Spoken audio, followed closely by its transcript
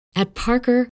At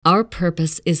Parker, our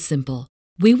purpose is simple.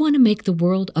 We want to make the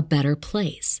world a better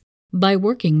place by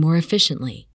working more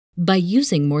efficiently, by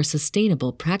using more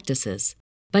sustainable practices,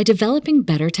 by developing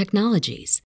better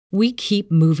technologies. We keep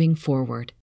moving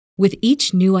forward. With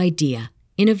each new idea,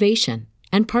 innovation,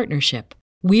 and partnership,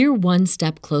 we're one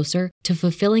step closer to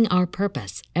fulfilling our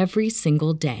purpose every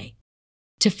single day.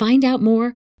 To find out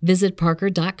more, visit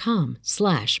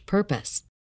parker.com/purpose.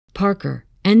 Parker,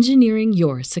 engineering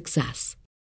your success.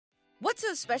 What's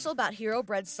so special about Hero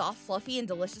Bread's soft, fluffy, and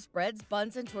delicious breads,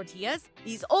 buns, and tortillas?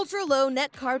 These ultra-low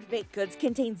net-carb baked goods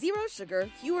contain zero sugar,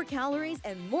 fewer calories,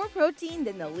 and more protein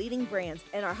than the leading brands,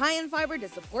 and are high in fiber to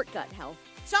support gut health.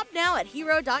 Shop now at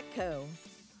hero.co.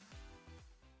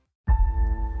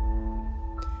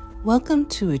 Welcome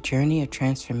to a journey of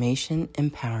transformation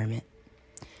empowerment.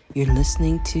 You're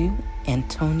listening to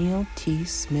Antonio T.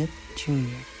 Smith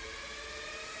Jr.,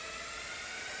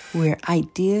 where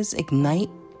ideas ignite,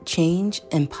 change,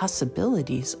 and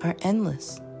possibilities are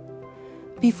endless.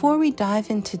 Before we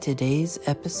dive into today's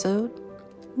episode,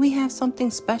 we have something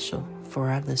special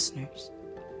for our listeners.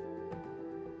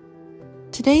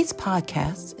 Today's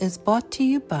podcast is brought to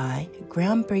you by a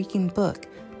groundbreaking book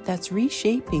that's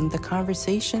reshaping the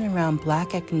conversation around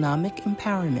Black economic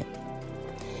empowerment.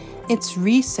 It's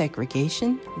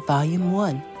Resegregation, Volume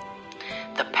 1,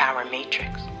 The Power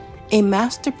Matrix, a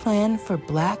master plan for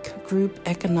Black group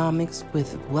economics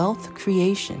with wealth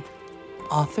creation,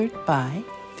 authored by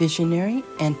visionary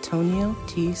Antonio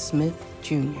T. Smith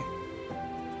Jr.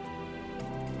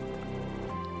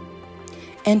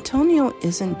 Antonio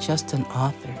isn't just an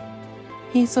author.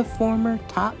 He's a former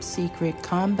top-secret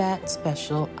combat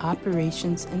special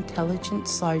operations intelligence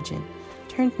sergeant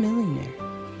turned millionaire.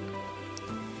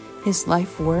 His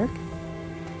life work?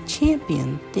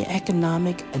 Champion the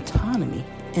economic autonomy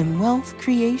and wealth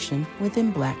creation within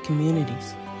Black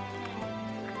communities.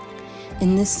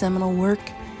 In this seminal work,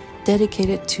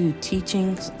 dedicated to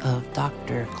teachings of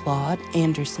Dr. Claude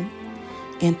Anderson,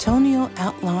 Antonio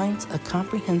outlines a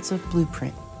comprehensive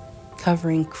blueprint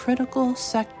covering critical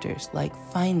sectors like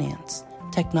finance,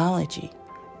 technology,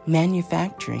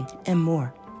 manufacturing, and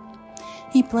more.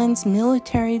 He blends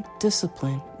military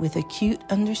discipline with acute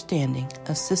understanding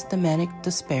of systematic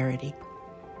disparity.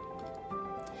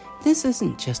 This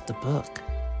isn't just a book.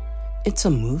 It's a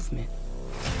movement,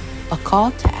 a call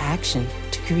to action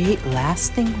to create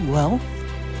lasting wealth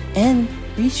and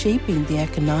reshaping the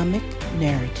economic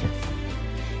narrative.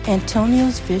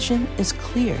 Antonio's vision is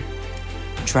clear.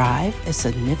 Drive a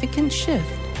significant shift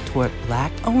toward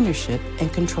Black ownership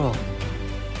and control.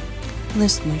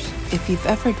 Listeners, if you've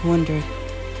ever wondered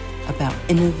about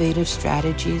innovative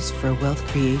strategies for wealth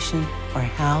creation or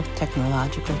how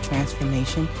technological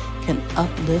transformation can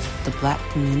uplift the Black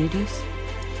communities,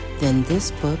 then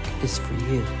this book is for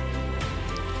you.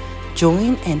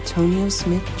 Join Antonio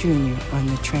Smith Jr. on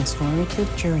the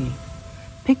transformative journey.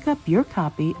 Pick up your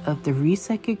copy of the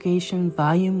Resegregation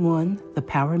Volume 1, The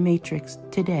Power Matrix,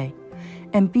 today,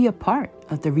 and be a part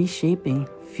of the reshaping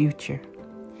future.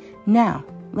 Now,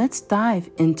 let's dive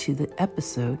into the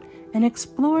episode and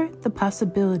explore the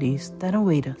possibilities that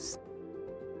await us.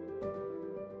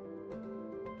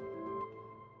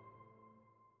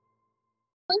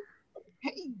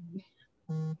 Hey.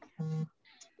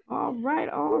 All right.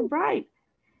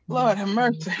 Lord have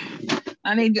mercy.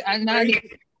 I need sanitizer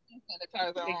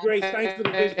Hey, on. Grace, thanks for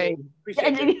the visit.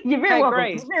 Appreciate it. You're very welcome.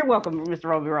 Grace. You're very welcome, Mr.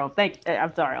 Romero.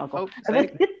 I'm sorry, Uncle.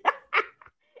 Thank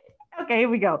Okay, here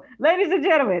we go. Ladies and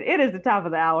gentlemen, it is the top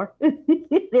of the hour.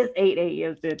 It is 8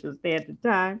 a.m. Central Standard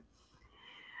Time.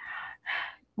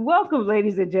 Welcome,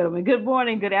 ladies and gentlemen. Good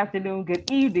morning, good afternoon,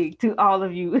 good evening to all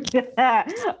of you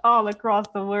all across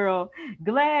the world.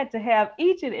 Glad to have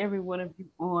each and every one of you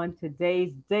on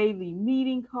today's daily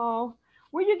meeting call,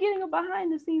 where you're getting a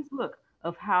behind-the-scenes look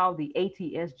of how the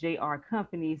ATSJR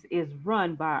Companies is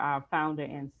run by our founder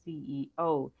and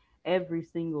CEO every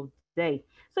single day.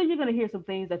 So you're going to hear some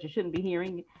things that you shouldn't be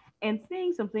hearing and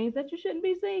seeing some things that you shouldn't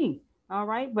be seeing. All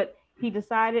right. But he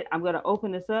decided I'm going to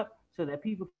open this up so that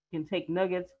people can take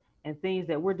nuggets and things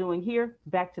that we're doing here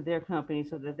back to their company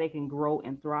so that they can grow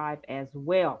and thrive as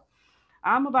well.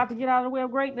 I'm about to get out of the way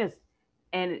of greatness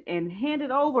and hand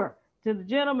it over to the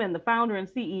gentleman, the founder and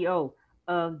CEO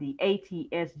of the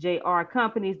ATSJR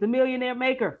Companies, the millionaire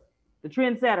maker, the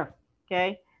trendsetter.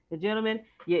 Okay. The gentleman,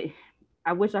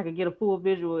 I wish I could get a full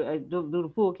visual, do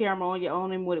the full camera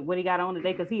on him, what he got on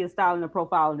today, because he is styling and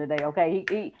profiling today.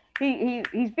 Okay,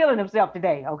 he's feeling himself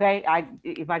today. Okay,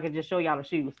 if I could just show y'all the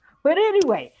shoes. But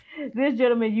anyway, this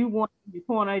gentleman, you want your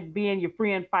corner, being your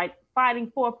friend,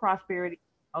 fighting for prosperity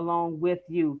along with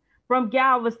you. from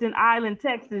Galveston Island,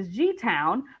 Texas,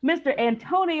 G-Town, Mr.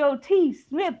 Antonio T.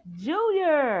 Smith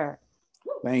Jr.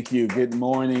 Thank you. Good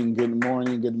morning. Good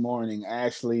morning. Good morning.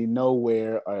 Actually,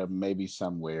 nowhere, or maybe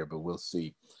somewhere, but we'll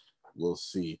see. We'll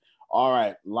see. All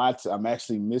right. I'm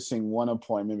actually missing one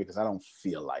appointment because I don't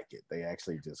feel like it. They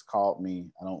actually just called me.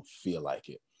 I don't feel like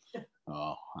it.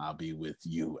 I'll be with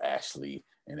you, Ashley,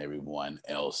 and everyone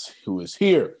else who is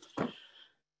here.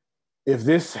 If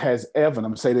this has ever, and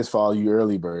I'm going to say this for all you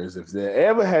early birds, if there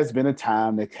ever has been a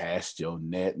time to cast your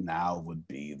net, now would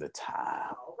be the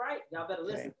time. All right. Y'all better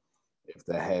listen. Okay. If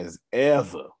there has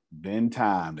ever been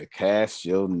time to cast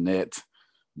your net,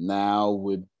 now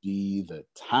would be the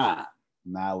time.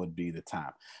 Now would be the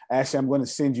time. Actually, I'm going to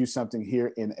send you something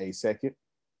here in a second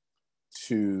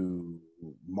to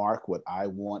mark what I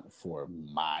want for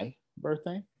my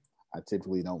birthday. I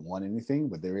typically don't want anything,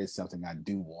 but there is something I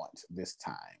do want this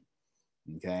time.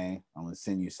 Okay? I'm going to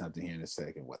send you something here in a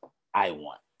second, what I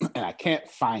want. And I can't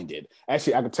find it.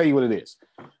 Actually, I can tell you what it is.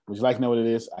 Would you like to know what it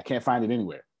is? I can't find it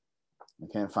anywhere. I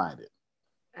can't find it.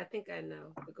 I think I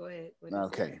know, but go ahead.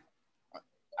 Okay.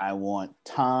 I want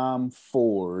Tom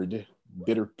Ford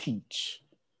Bitter Peach.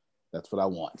 That's what I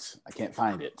want. I can't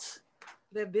find it.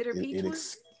 The bitter peach one?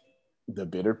 The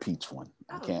bitter peach one.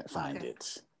 I can't find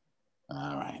it.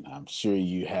 All right. I'm sure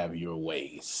you have your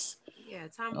ways. Yeah,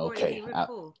 Tom Ford is really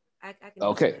cool. I can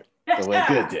okay. So, well,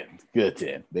 good then. Good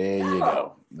then. There you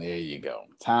go. There you go.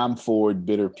 Tom Ford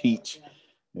Bitter Peach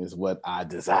is what I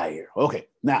desire. Okay.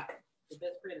 Now. The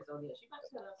best friend is on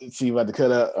there. She about to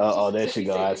cut up. Oh, there she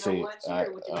go. I see.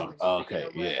 Okay.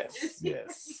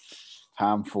 Yes.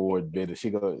 Tom Ford Bitter.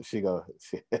 She go.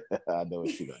 I know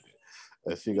what she gonna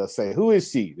do. She gonna say, "Who is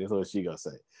she?" That's what she gonna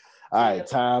say. All right,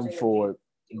 Tom Ford.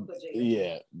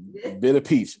 Yeah, Bitter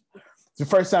Peach. It's the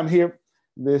first time here.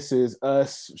 This is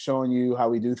us showing you how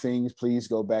we do things. Please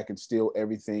go back and steal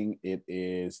everything. It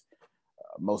is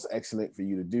most excellent for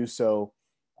you to do so.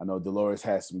 I know Dolores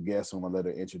has some guests. I'm going to let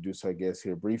her introduce her guests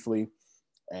here briefly.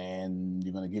 And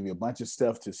you're going to give you a bunch of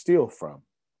stuff to steal from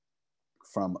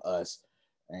us.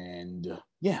 And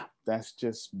yeah, that's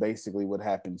just basically what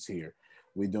happens here.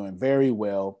 We're doing very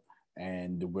well.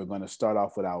 And we're going to start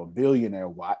off with our billionaire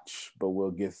watch, but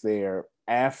we'll get there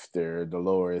after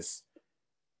Dolores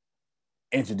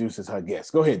introduces her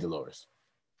guests. Go ahead, Dolores.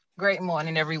 Great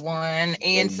morning, everyone.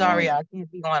 And sorry, I can't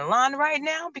be online right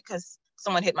now because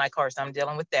someone hit my car, so I'm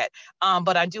dealing with that.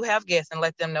 But I do have guests and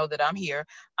let them know that I'm here.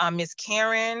 Miss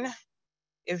Karen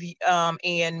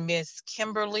and Miss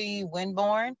Kimberly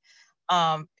Winborn.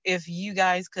 If you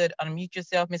guys could unmute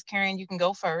yourself, Miss Karen, you can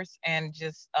go first and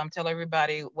just tell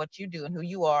everybody what you do and who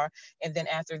you are. And then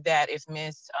after that, if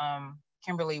Miss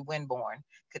Kimberly Winborn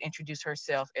could introduce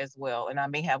herself as well. And I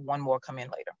may have one more come in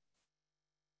later.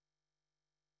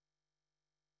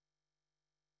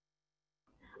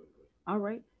 All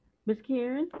right. Miss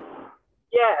Karen?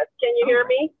 Yes, can you hear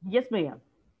me? Yes, ma'am.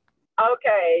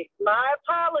 Okay, my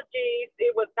apologies.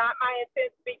 It was not my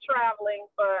intent to be traveling,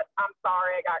 but I'm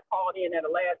sorry I got called in at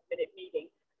a last minute meeting.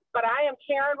 But I am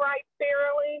Karen Wright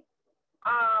Fairley.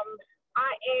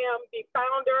 I am the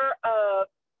founder of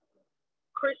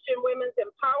Christian Women's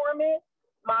Empowerment.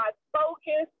 My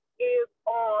focus is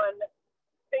on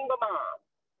single moms.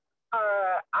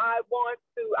 I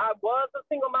was a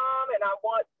single mom, and I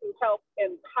want to help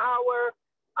empower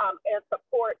and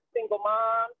support single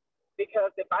moms, because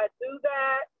if I do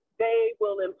that, they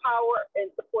will empower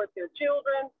and support their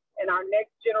children, and our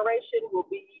next generation will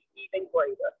be even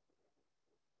greater.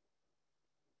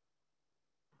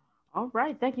 All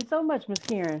right. Thank you so much, Miss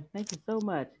Karen. Thank you so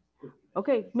much.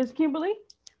 Okay, Miss Kimberly.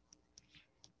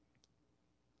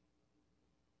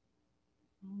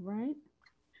 All right.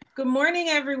 Good morning,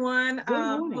 everyone.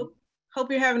 Good morning.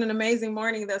 Hope you're having an amazing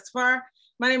morning thus far.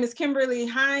 My name is Kimberly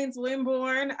Hines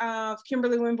Winborn of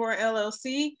Kimberly Winborn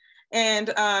LLC,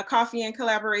 and Coffee and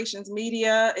Collaborations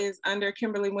Media is under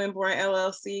Kimberly Winborn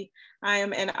LLC. I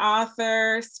am an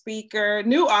author, speaker,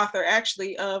 new author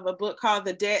actually, of a book called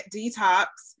The Debt Detox.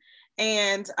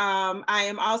 And I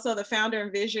am also the founder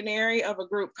and visionary of a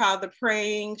group called the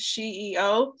Praying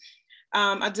CEO.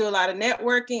 I do a lot of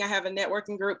networking. I have a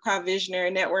networking group called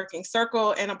Visionary Networking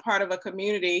Circle, and I'm part of a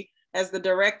community as the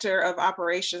director of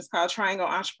operations called Triangle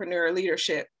Entrepreneur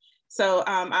Leadership. So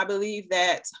I believe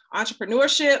that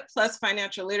entrepreneurship plus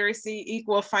financial literacy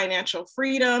equal financial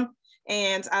freedom.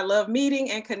 And I love meeting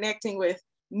and connecting with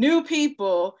new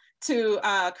people to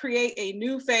create a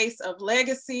new face of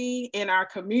legacy in our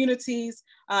communities,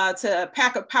 to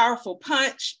pack a powerful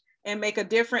punch and make a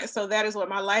difference. So that is what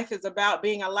my life is about,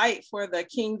 being a light for the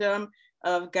kingdom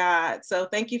of God. So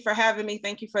thank you for having me.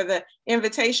 Thank you for the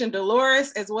invitation,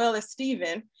 Dolores, as well as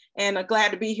Stephen. and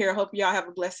glad to be here. Hope y'all have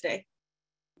a blessed day.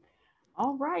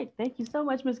 All right. Thank you so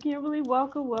much, Ms. Kimberly.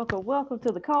 Welcome, welcome, welcome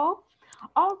to the call.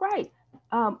 All right.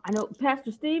 I know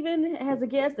Pastor Stephen has a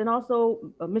guest, and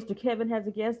also Mr. Kevin has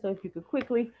a guest. So if you could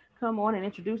quickly come on and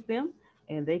introduce them,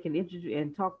 and they can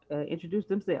introduce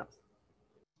themselves.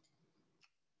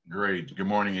 Great. Good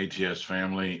morning, ATS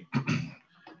family.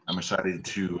 I'm excited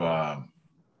to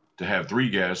have 3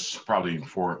 guests, probably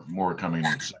 4 more coming in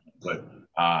a second, but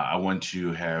I want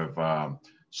to have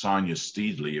Sonia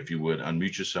Steedley, if you would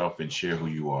unmute yourself and share who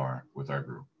you are with our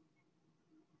group.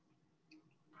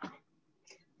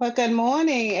 Well, good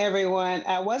morning, everyone.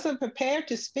 I wasn't prepared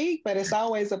to speak, but it's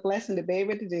always a blessing to be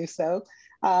able to do so.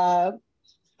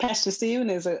 Pastor Stephen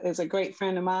is a great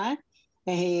friend of mine,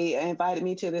 and he invited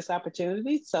me to this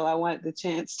opportunity. So I wanted the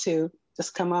chance to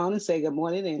just come on and say good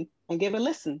morning and give a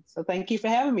listen. So thank you for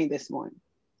having me this morning.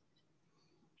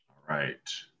 All right.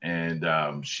 And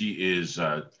she is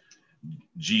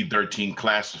G13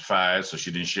 classified, so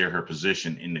she didn't share her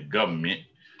position in the government.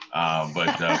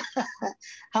 But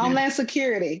Homeland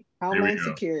Security.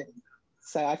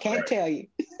 So I can't tell you.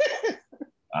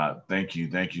 Thank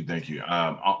you.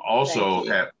 Also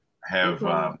have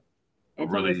and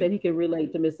really Tony said he can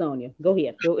relate to Miss Sonia. Go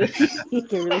ahead. He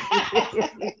can relate.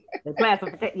 The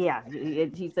classification. Yeah,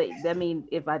 he said. I mean,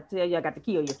 if I tell you, I got to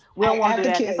kill you. We don't want to do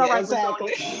that. It's all right,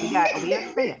 exactly. We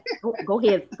understand. Go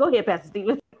ahead, Pastor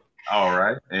Stephen. All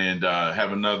right, and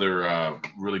have another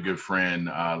really good friend,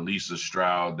 Lisa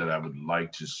Stroud, that I would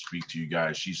like to speak to you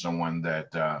guys. She's someone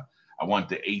that I want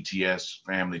the ATS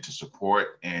family to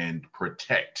support and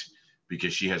protect,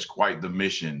 because she has quite the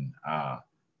mission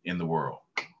in the world.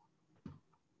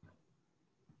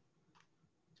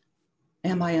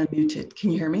 Am I unmuted?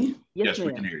 Can you hear me? Yes,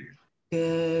 we can hear you.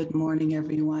 Good morning,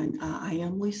 everyone. I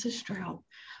am Lisa Stroud.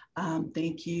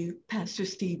 Thank you, Pastor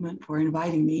Stephen, for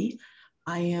inviting me.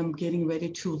 I am getting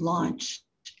ready to launch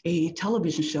a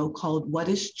television show called What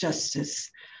is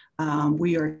Justice?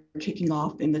 We are kicking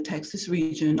off in the Texas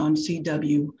region on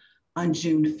CW on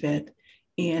June 5th.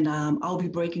 And I'll be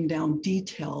breaking down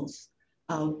details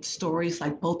of stories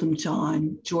like Botham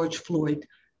Jean, George Floyd,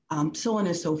 so on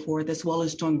and so forth, as well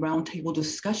as doing roundtable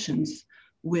discussions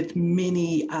with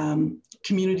many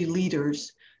community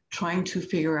leaders trying to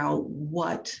figure out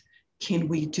what can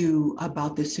we do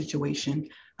about this situation.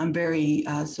 I'm very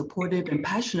supportive and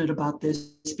passionate about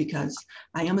this because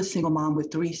I am a single mom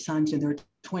with 3 sons in their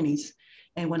 20s.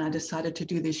 And when I decided to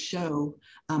do this show,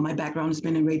 my background has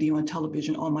been in radio and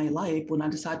television all my life. When I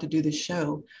decided to do this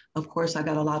show, of course, I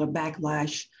got a lot of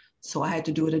backlash. So I had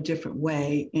to do it a different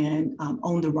way and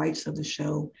own the rights of the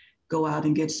show, go out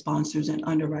and get sponsors and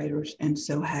underwriters, and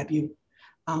so have you.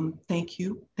 Thank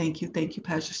you,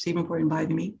 Pastor Stephen, for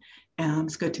inviting me.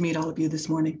 It's good to meet all of you this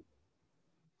morning.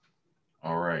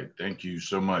 All right, thank you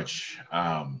so much.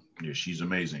 Yeah, she's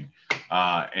amazing.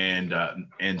 And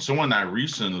someone I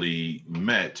recently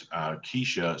met,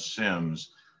 Keisha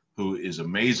Sims, who is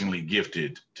amazingly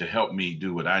gifted to help me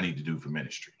do what I need to do for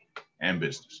ministry and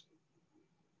business.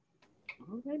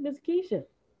 All right, Miss Keisha.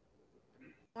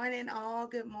 Morning, all.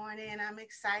 Good morning. I'm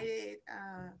excited.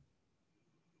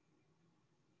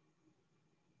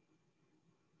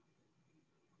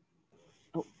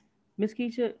 Miss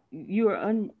Keisha, your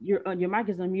mic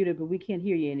is unmuted, but we can't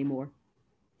hear you anymore.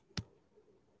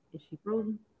 Is she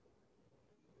frozen?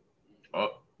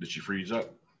 Oh, did she freeze up?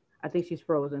 I think she's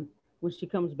frozen. When she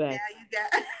comes back. Yeah, you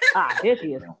got. There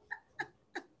she is.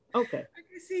 Okay. I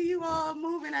can see you all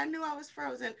moving. I knew I was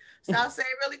frozen. So I'll say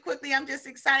really quickly, I'm just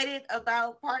excited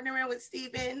about partnering with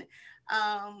Stephen.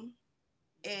 And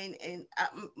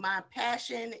my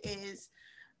passion is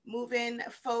moving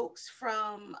folks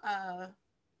from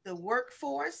the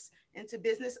workforce into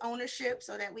business ownership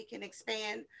so that we can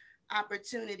expand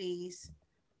opportunities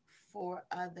for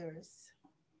others.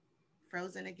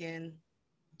 Frozen again.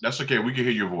 That's okay. We can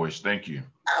hear your voice. Thank you.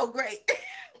 Oh, great.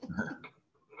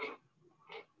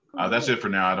 That's it for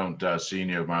now. I don't see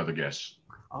any of my other guests.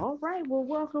 All right. Well,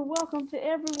 welcome to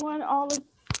everyone. All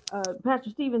of Pastor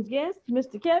Stephen's guests.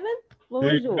 Mr. Kevin,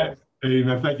 floor is yours. Hey,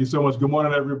 man, thank you so much. Good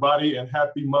morning, everybody, and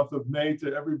happy month of May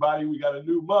to everybody. We got a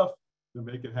new month to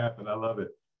make it happen. I love it.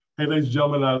 Hey, ladies and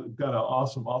gentlemen, I've got an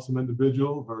awesome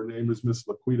individual. Her name is Miss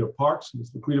Laquita Parks. Miss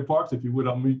Laquita Parks, if you would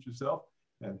unmute yourself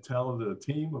and tell the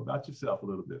team about yourself a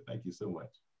little bit. Thank you so much.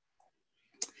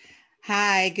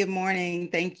 Hi, good morning.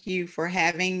 Thank you for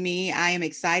having me. I am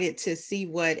excited to see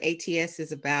what ATS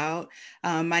is about.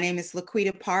 My name is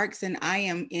Laquita Parks, and I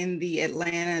am in the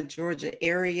Atlanta, Georgia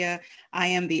area. I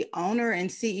am the owner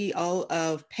and CEO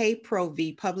of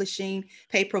PayProV Publishing.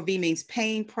 PayProV means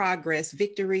pain, progress,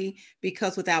 victory,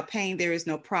 because without pain, there is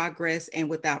no progress, and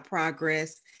without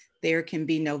progress, there can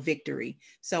be no victory.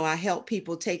 So I help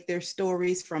people take their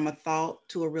stories from a thought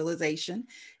to a realization,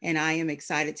 and I am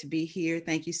excited to be here.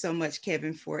 Thank you so much,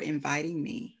 Kevin, for inviting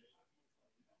me.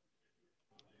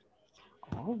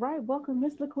 All right, welcome,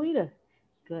 Miss Laquita.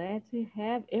 Glad to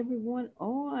have everyone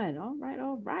on.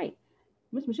 All right.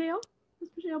 Miss Michelle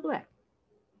Black.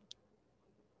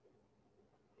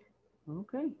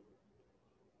 Okay.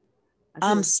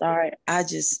 I'm sorry. I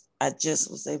just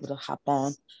was able to hop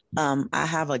on. I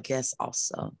have a guest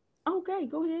also. Okay,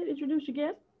 go ahead. Introduce your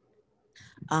guest.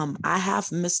 I have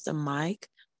Mr. Mike.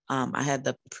 I had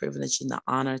the privilege and the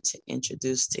honor to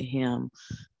introduce to him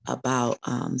about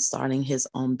starting his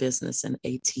own business in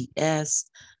ATS.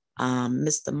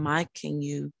 Mr. Mike, can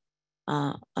you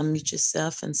unmute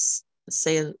yourself and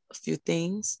say a few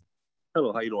things?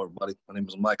 Hello, how you doing, everybody? My name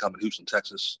is Mike. I'm in Houston,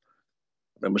 Texas.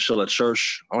 I met Michelle at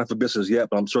church. I don't have a business yet,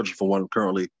 but I'm searching for one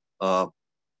currently. I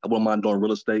wouldn't mind doing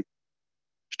real estate.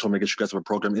 She told me to get you guys a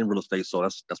program in real estate, so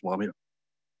that's why I'm here.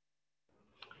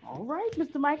 All right,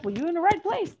 Mr. Mike, well, you're in the right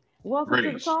place. Welcome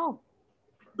to the call.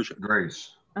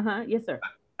 Grace. Yes, sir.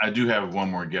 I do have one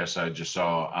more guest I just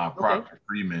saw, Proctor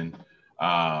Freeman.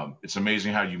 It's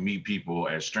amazing how you meet people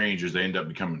as strangers. They end up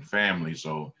becoming family.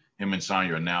 So him and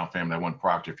Sonya are now family. I want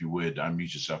Proctor, if you would,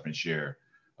 unmute yourself and share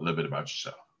a little bit about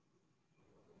yourself.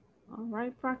 All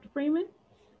right, Proctor Freeman.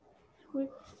 Quick.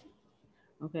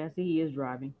 Okay, I see he is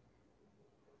driving.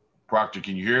 Proctor,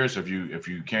 can you hear us? If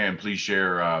you can, please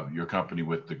share your company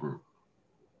with the group.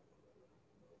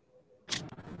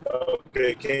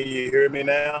 Okay, can you hear me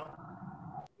now?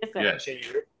 Yes, sir. Yes. Can you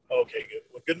hear? Okay, good.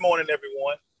 Well, good morning,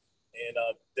 everyone, and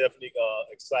definitely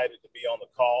excited to be on the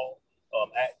call.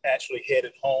 I actually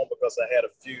headed home because I had a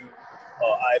few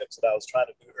items that I was trying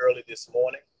to do early this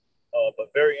morning,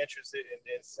 but very interested in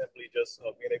then simply just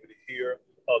being able to hear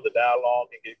the dialogue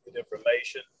and get good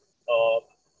information.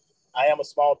 I am a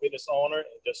small business owner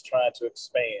and just trying to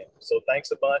expand. So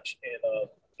thanks a bunch, and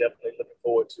definitely looking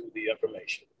forward to the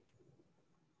information.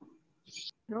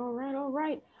 All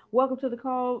right. Welcome to the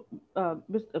call,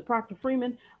 Mr. Proctor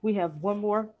Freeman. We have one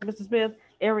more, Mr. Smith.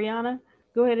 Ariana,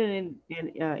 go ahead and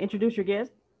introduce your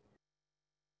guest.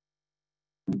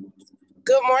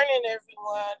 Good morning,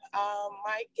 everyone.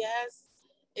 My guest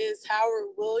is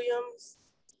Howard Williams.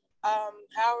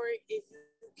 Howard, if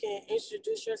you can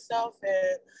introduce yourself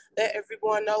and let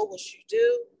everyone know what you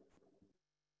do.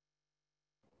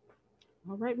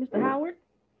 All right, Mr. Howard.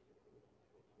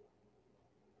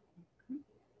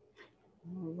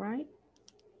 All right.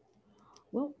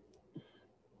 Well,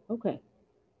 okay.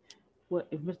 Well,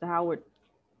 if Mr. Howard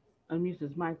unmutes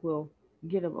his mic, we'll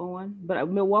get him on. But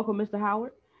welcome, Mr.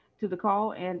 Howard, to the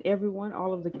call, and everyone,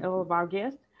 all of our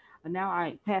guests. And now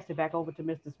I pass it back over to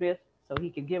Mr. Smith so he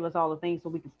can give us all the things so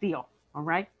we can steal. All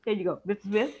right, there you go, Mr.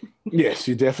 Smith. Yes,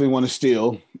 you definitely want to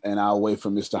steal, and I'll wait for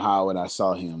Mr. Howard. I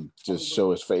saw him just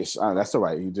show his face. All right, that's all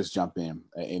right. You just jump in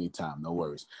at any time. No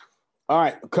worries. All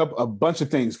right, a bunch of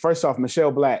things. First off,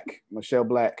 Michelle Black,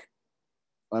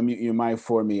 unmute your mic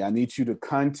for me. I need you to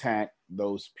contact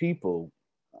those people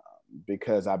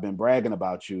because I've been bragging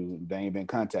about you. They ain't been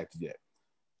contacted yet.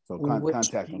 So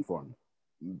contact them for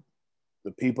me.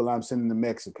 The people I'm sending to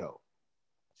Mexico.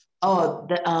 Oh,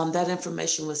 that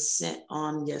information was sent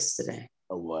on yesterday.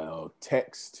 Oh, well,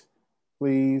 text,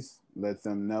 please let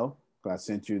them know. I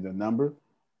sent you the number.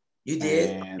 You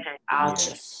did? And okay, I'll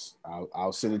check.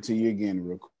 I'll send it to you again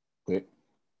real quick.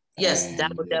 Yes,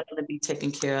 that will definitely be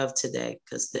taken care of today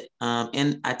because the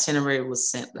itinerary was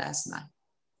sent last night.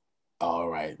 All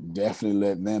right, definitely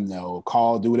let them know.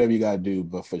 Call, do whatever you got to do,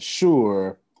 but for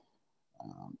sure,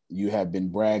 you have been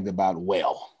bragged about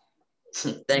well.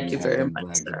 Thank you very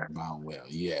much, sir. About well,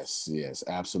 yes,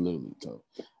 absolutely. So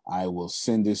I will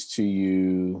send this to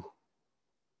you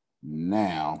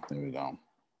now. There we go.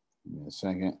 Give me a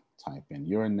second. Type in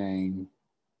your name,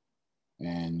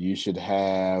 and you should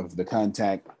have the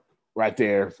contact right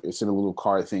there. It's in a little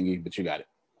card thingy, but you got it.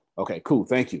 Okay, cool.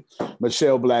 Thank you.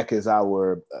 Michelle Black is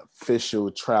our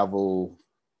official travel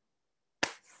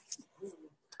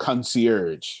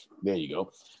concierge. There you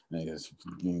go. It's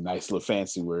a nice little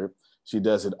fancy word. She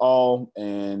does it all,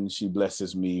 and she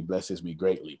blesses me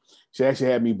greatly. She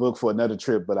actually had me booked for another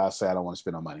trip, but I said I don't want to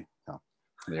spend no money. So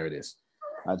there it is.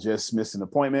 I just missed an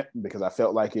appointment because I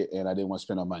felt like it, and I didn't want to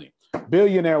spend no money.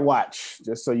 Billionaire Watch,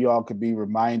 just so you all could be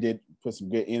reminded, put some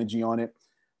good energy on it.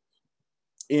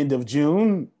 End of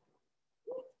June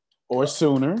or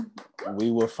sooner, we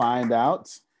will find out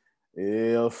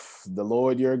if the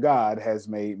Lord your God has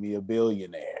made me a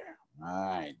billionaire. All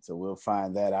right, so we'll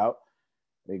find that out.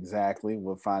 Exactly,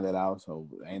 we'll find that out. So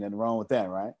ain't nothing wrong with that,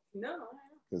 right? No.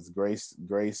 Because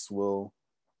Grace will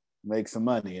make some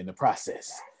money in the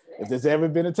process. If there's ever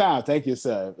been a time, thank you,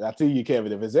 sir. I tell you,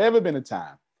 Kevin, if there's ever been a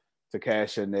time to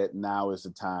cash your net, now is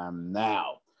the time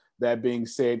now. That being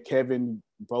said, Kevin,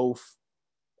 both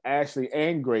Ashley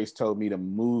and Grace told me to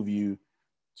move you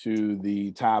to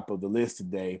the top of the list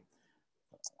today.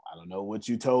 I don't know what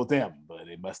you told them, but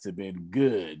it must have been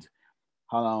good.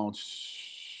 Hold on.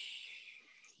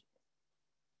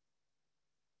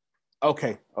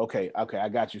 Okay. I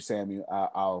got you,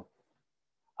 Samuel.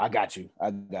 I got you.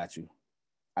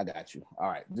 All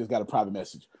right, just got a private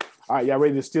message. All right, y'all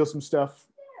ready to steal some stuff?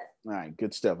 All right,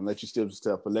 good stuff. I'll let you steal some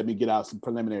stuff, but let me get out some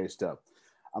preliminary stuff.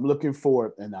 I'm looking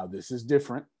for, and now this is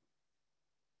different.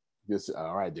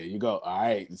 All right, there you go. All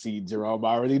right, see, Jerome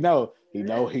already know. He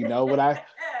know what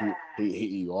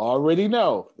he already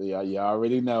know. You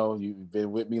already know. You've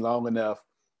been with me long enough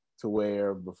to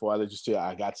where before I let you steal,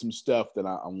 I got some stuff that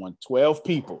I want 12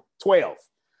 people. 12.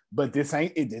 But this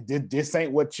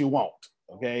ain't what you want.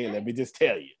 Okay, let me just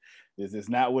tell you. This is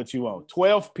not what you want.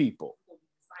 12 people.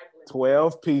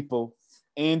 12 people,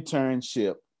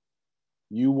 internship.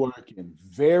 You working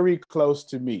very close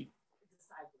to me.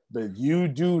 But you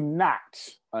do not,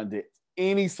 under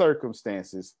any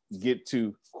circumstances, get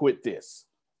to quit this.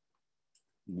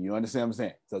 You understand what I'm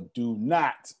saying? So do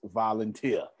not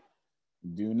volunteer.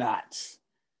 Do not.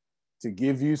 To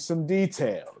give you some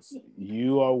details,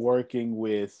 you are working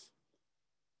with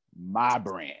my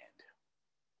brand.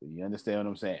 You understand what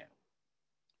I'm saying?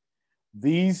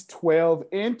 These 12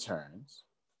 interns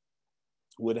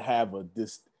would have a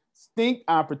distinct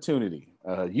opportunity,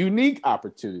 a unique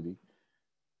opportunity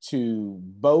to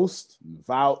boast,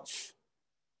 vouch,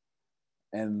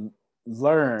 and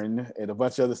learn, and a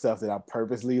bunch of other stuff that I'm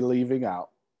purposely leaving out,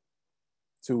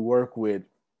 to work with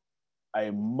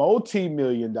a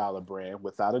multi-million-dollar brand,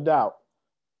 without a doubt,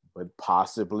 but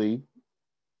possibly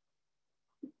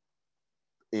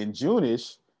in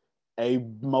June-ish, a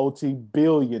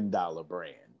multi-billion-dollar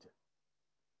brand.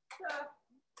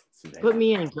 Put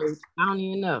me in, Coach. I don't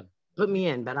even know. Put me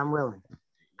in, but I'm willing.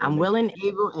 I'm willing,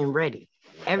 able, and ready.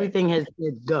 Everything has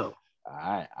to go. All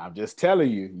right, I'm just telling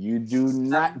you, you do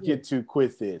not get to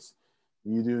quit this.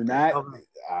 You do not. All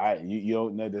right, you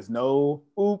don't know. There's no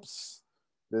oops.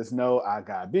 There's no I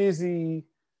got busy.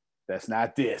 That's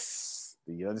not this.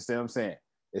 Do you understand what I'm saying?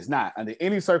 It's not. Under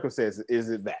any circumstances, is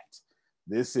it that?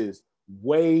 This is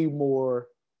way more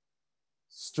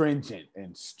stringent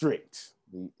and strict.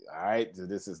 All right, so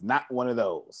this is not one of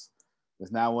those.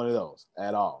 It's not one of those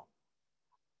at all.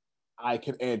 I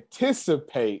can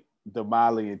anticipate the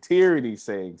Molly and Tyranny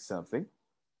saying something.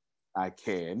 I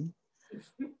can.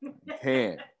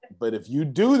 But if you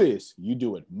do this, you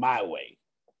do it my way.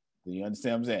 Do you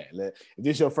understand what I'm saying? If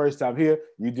this is your first time here,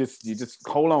 you just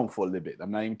hold on for a little bit.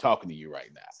 I'm not even talking to you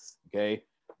right now. Okay?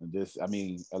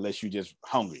 Unless you're just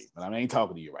hungry, but I ain't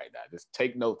talking to you right now. Just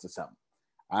take notes or something.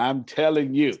 I'm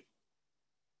telling you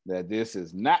that this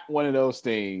is not one of those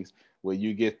things where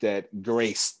you get that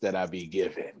grace that I be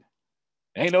given.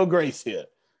 Ain't no grace here.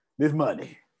 This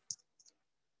money.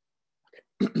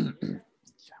 Okay.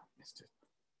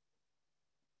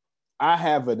 I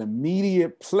have an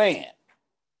immediate plan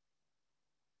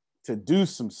to do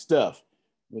some stuff.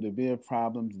 Would it be a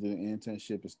problem to do an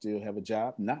internship and still have a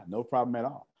job? Nah, no problem at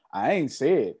all. I ain't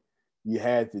said you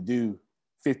had to do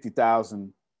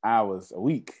 50,000 hours a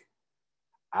week.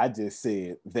 I just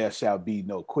said there shall be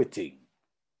no quitting,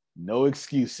 no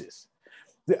excuses.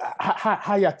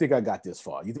 How y'all think I got this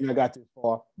far? You think I got this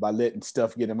far by letting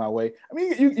stuff get in my way? I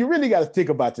mean, you really got to think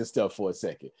about this stuff for a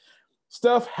second.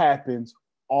 Stuff happens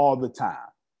all the time.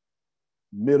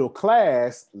 Middle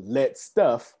class let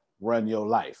stuff run your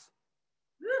life.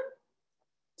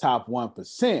 Top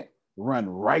 1% run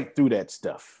right through that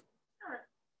stuff.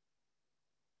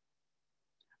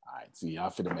 All right, see, y'all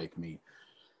finna make me.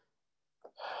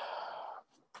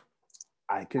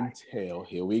 I can tell.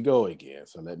 Here we go again.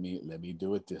 So let me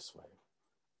do it this way.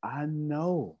 I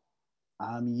know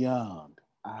I'm young.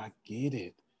 I get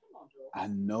it. I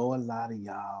know a lot of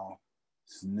y'all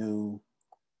is new.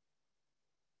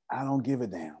 I don't give a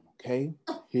damn, okay?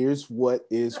 Here's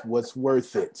what's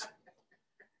worth it.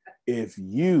 If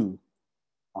you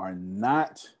are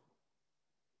not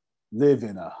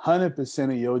living 100%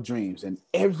 of your dreams in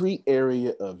every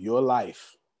area of your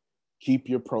life, keep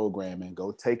your programming,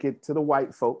 go take it to the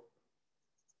white folk,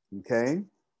 okay?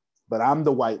 But I'm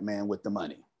the white man with the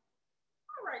money.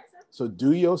 All right, sir. So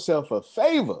do yourself a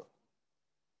favor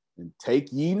and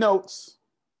take ye notes,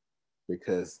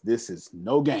 because this is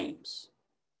no games.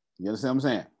 You understand what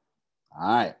I'm saying?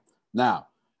 All right. Now,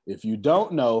 if you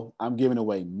don't know, I'm giving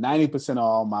away 90% of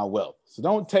all my wealth. So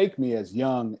don't take me as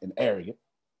young and arrogant.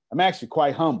 I'm actually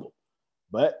quite humble.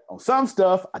 But on some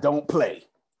stuff, I don't play.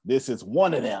 This is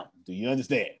one of them. Do you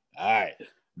understand? All right.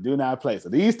 Do not play. So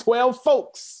these 12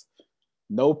 folks,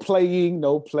 no playing,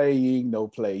 no playing, no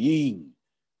playing.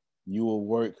 You will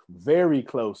work very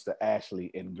close to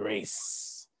Ashley and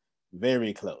Grace.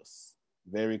 Very close.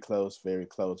 Very close, very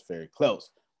close, very close.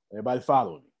 Everybody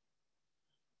following me?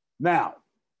 Now,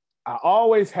 I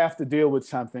always have to deal with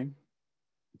something.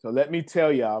 So let me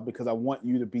tell y'all, because I want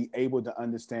you to be able to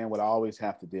understand what I always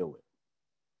have to deal with.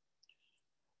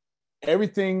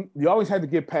 Everything, you always have to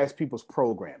get past people's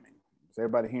programming. Is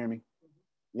everybody hearing me?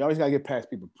 You always got to get past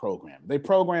people's programming. They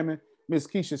programming, Miss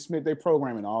Keisha Smith, they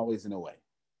programming always in a way.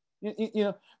 You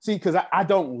know, see, because I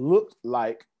don't look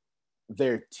like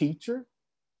their teacher.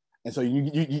 And so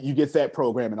you get that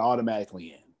programming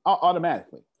automatically in,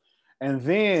 automatically. And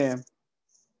then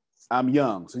I'm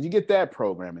young, so you get that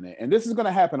programming in. And this is going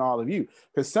to happen to all of you,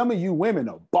 because some of you women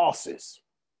are bosses.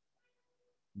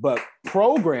 But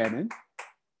programming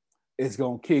is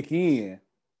going to kick in,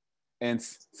 and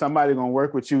somebody going to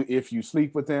work with you if you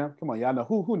sleep with them. Come on, y'all know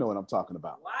who know what I'm talking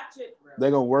about. Watch it, bro. They're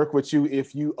going to work with you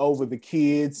if you over the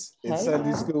kids in Hey,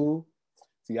 Sunday man. school.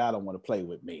 See, I don't want to play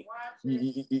with me.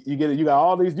 You get it. You got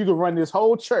all these. You can run this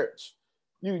whole church.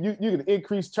 You can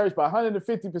increase church by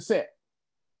 150%,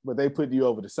 but they put you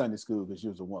over to Sunday school because you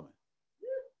was a woman.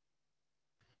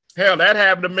 Hell, that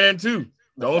happened to men too.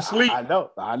 Don't sleep. I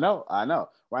know.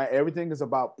 Right? Everything is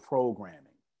about programming.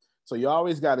 So you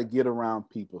always got to get around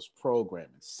people's programming.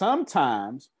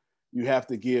 Sometimes you have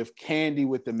to give candy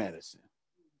with the medicine.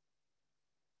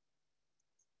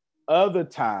 Other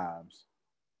times,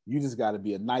 you just got to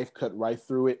be a knife cut right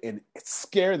through it and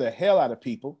scare the hell out of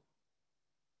people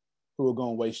who are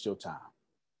going to waste your time.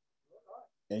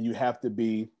 And you have to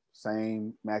be,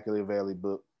 same Machiavelli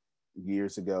book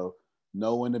years ago,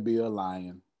 know when to be a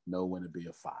lion, know when to be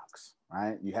a fox,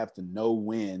 right? You have to know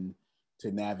when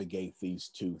to navigate these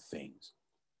two things.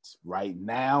 Right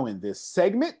now in this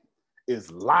segment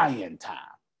is lion time.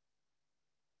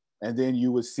 And then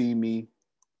you will see me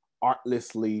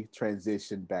artlessly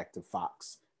transition back to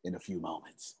fox in a few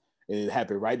moments. It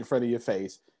happened right in front of your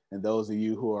face. And those of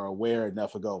you who are aware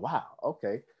enough will go, wow,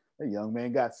 okay, the young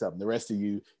man got something. The rest of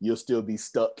you, you'll still be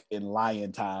stuck in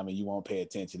lion time and you won't pay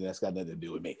attention. That's got nothing to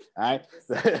do with me, all right?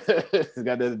 It's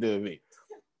got nothing to do with me.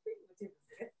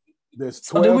 There's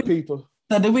 12 people.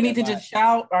 So do we need to just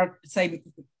shout or say,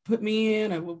 put me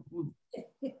in, or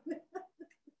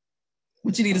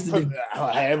what you need us to do?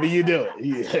 However you do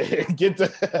it. Get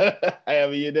to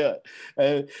however you do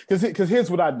it. Because here's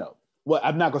what I know. Well,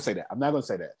 I'm not going to say that. I'm not going to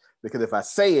say that. Because if I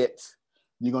say it,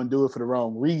 you're going to do it for the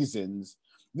wrong reasons.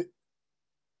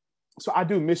 So I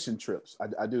do mission trips.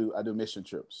 I do mission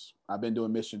trips. I've been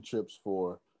doing mission trips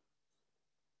for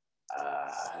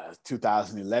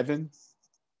 2011.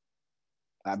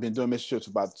 I've been doing mission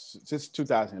trips since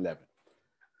 2011.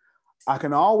 I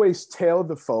can always tell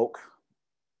the folk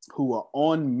who are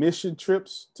on mission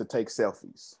trips to take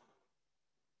selfies.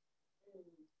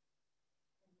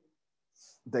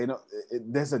 They don't.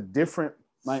 There's a different,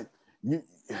 like,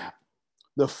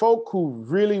 the folk who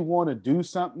really want to do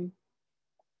something.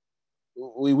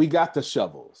 We got the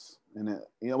shovels, and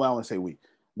you know what I want to say.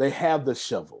 They have the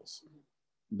shovels.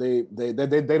 They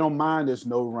don't mind. There's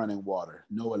no running water,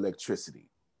 no electricity.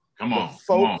 Come on, the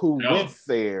folk come on, who went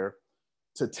there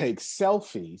to take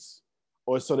selfies,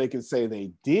 or so they can say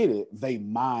they did it, they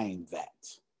mind that.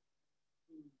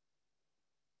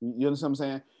 You understand what I'm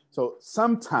saying? So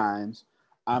sometimes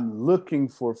I'm looking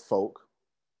for folk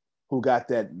who got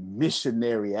that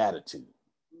missionary attitude.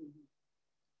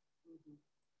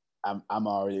 I'm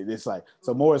already, it's like,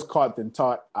 so more is caught than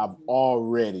taught. I've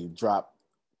already dropped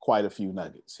quite a few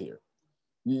nuggets here.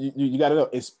 You got to know,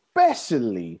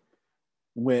 especially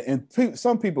when, and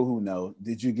some people who know,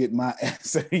 did you get my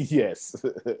answer? Yes.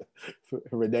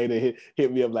 Renee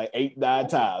hit me up like 8-9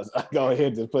 times. I go ahead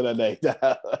and just put her name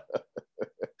down.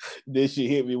 Then she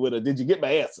hit me with a, did you get my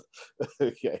answer?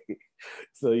 Okay.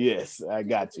 So yes, I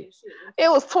got you.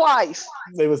 It was twice.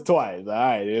 It was twice. All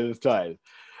right, it was twice.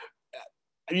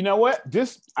 You know what?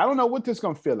 I don't know what this is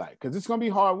going to feel like, because it's going to be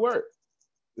hard work.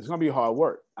 It's going to be hard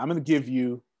work. I'm going to give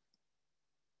you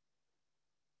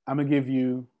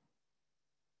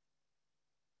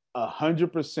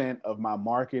 100% of my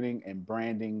marketing and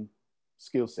branding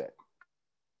skill set.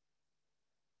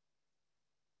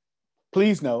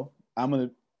 Please know,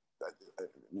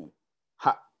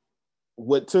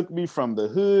 what took me from the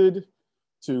hood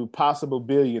to possible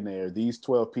billionaire, these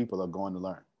 12 people are going to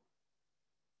learn.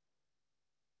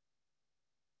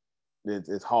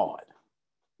 It's hard.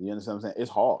 You understand what I'm saying?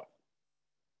 It's hard.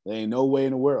 There ain't no way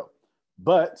in the world.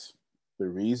 But the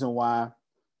reason why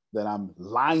that I'm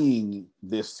lying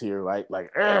this here, like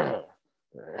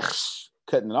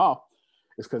cutting it off,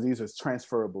 is because these are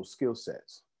transferable skill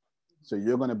sets. So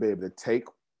you're going to be able to take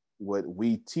what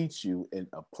we teach you and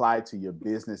apply to your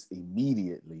business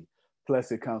immediately.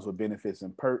 Plus, it comes with benefits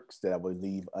and perks that I would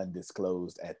leave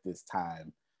undisclosed at this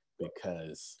time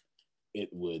because it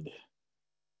would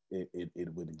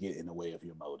get in the way of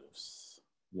your motives.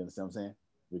 You understand what I'm saying?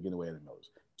 We get in the way of the motives.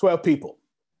 12 people.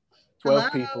 12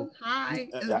 Hello? people. Hi.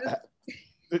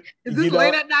 Is this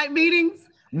late at night meetings?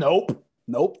 Nope.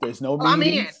 There's no meetings. I'm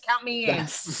in. Count me in.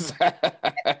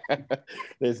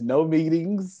 There's no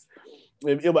meetings.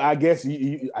 I guess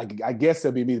I guess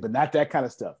there'll be meetings, but not that kind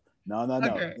of stuff. No.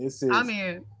 Okay. I'm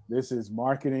in. This is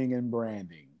marketing and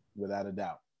branding, without a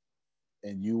doubt.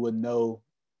 And you would know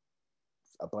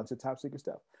a bunch of top secret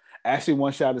stuff. Ashley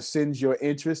wants y'all to send your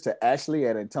interest to Ashley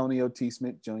at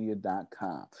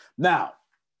AntonioTSmithJr.com. Now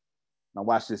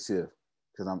watch this here,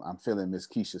 because I'm feeling Miss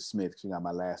Keisha Smith. She got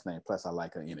my last name, plus I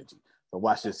like her energy. So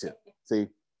watch this here. See,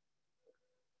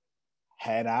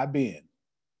 had I been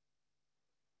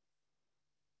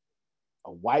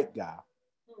a white guy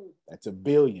that's a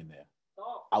billionaire,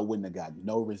 I wouldn't have got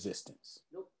no resistance.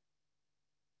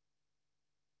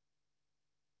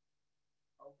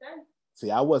 Okay.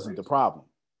 See, I wasn't the problem.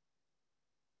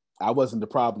 I wasn't the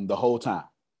problem the whole time.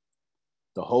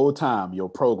 The whole time your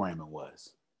programming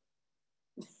was.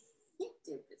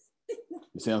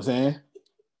 You see what I'm saying?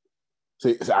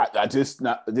 See, so I just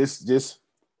not this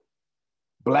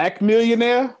black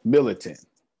millionaire, militant.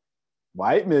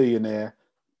 White millionaire,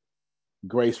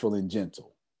 graceful and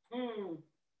gentle.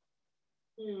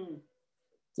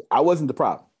 I wasn't the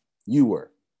problem. You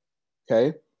were.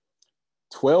 Okay?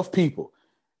 12 people.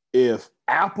 If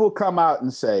Apple come out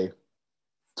and say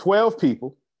 12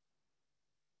 people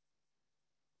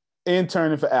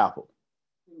interning for Apple,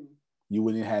 you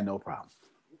wouldn't have had no problem.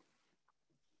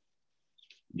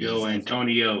 Yo,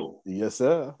 Antonio. Yes,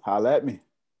 sir. Holla at me.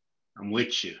 I'm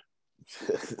with you.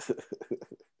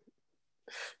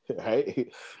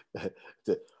 Right?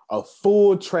 A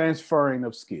full transferring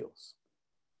of skills.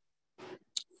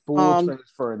 Full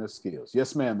transferring of skills.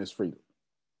 Yes, ma'am, Miss Freedom.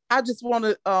 I just want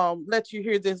to let you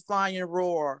hear this lion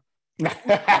roar.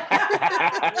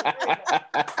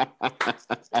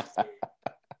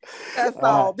 That's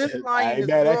all. This lion is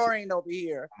roaring over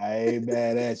here. I ain't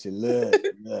mad at you. Look.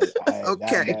 I ain't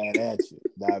Okay.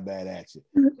 Not bad at you.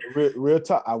 Real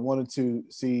talk. I wanted to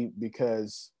see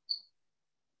because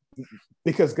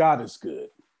God is good.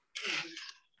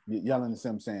 Y'all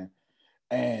understand what I'm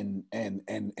saying? And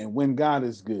when God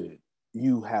is good,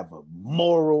 you have a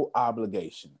moral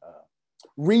obligation.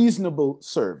 Reasonable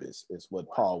service is what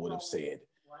Paul would have said,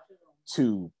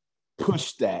 to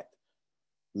push that,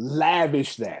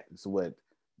 lavish that is what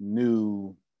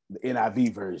the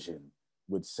NIV version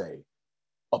would say,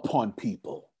 upon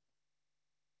people.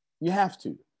 You have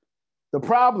to. The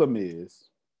problem is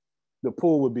the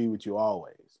pool would be with you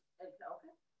always.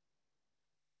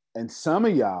 And some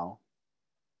of y'all,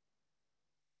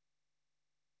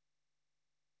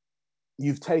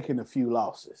 you've taken a few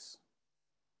losses.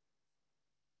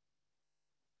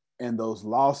 And those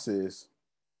losses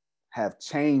have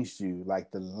changed you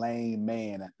like the lame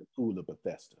man at the pool of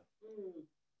Bethesda.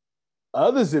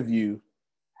 Others of you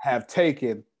have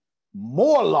taken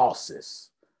more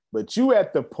losses, but you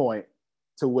at the point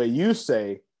to where you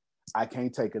say, I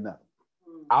can't take another.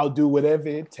 I'll do whatever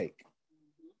it takes.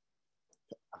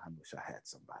 I wish I had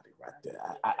somebody right there.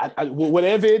 I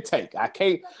whatever it takes. I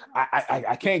can't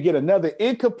get another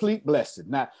incomplete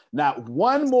blessing. Not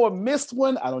one more missed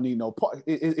one. I don't need no part.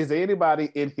 Is there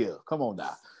anybody in here? Come on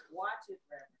now. Watch it,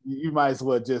 You might as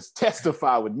well just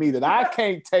testify with me that I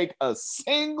can't take a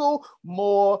single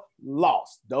more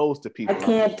loss. Those the people. I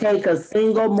can't take a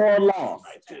single more loss.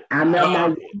 I'm at my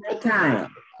one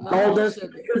time. All the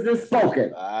speakers are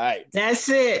spoken. All right. That's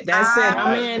it.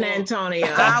 I'm in, Antonio.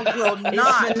 I will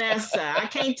not. It's Vanessa. I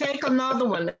can't take another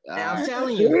one. I'm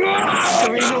telling you. That's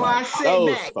the reason why I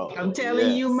sit back. Folks. I'm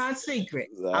telling you my secret.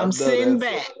 I'm sitting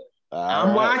back.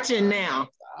 I'm watching now.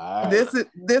 This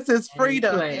is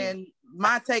freedom, and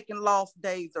my taking loss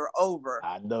days are over.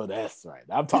 I know that's right.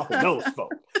 I'm talking to those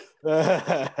folks.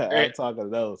 I'm talking to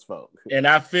those folks. And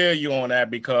I feel you on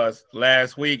that, because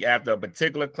last week after a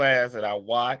particular class that I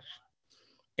watched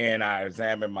and I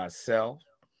examined myself,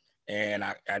 and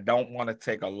I don't want to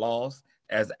take a loss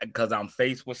because I'm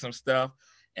faced with some stuff,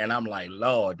 and I'm like,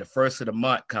 Lord, the first of the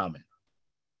month coming.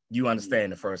 You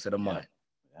understand, the first of the month.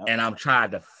 And I'm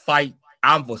trying to fight.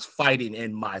 I was fighting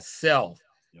in myself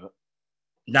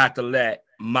not to let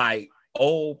my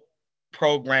old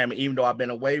program, even though I've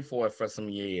been away for it for some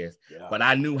years, but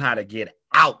I knew how to get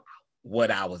out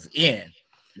what I was in.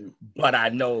 But I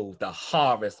know the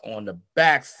harvest on the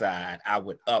backside, I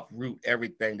would uproot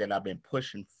everything that I've been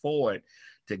pushing forward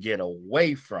to get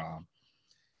away from.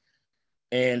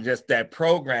 And just that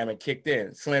programming kicked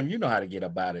in. Slim, you know how to get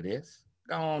up out of this.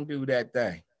 Go on, do that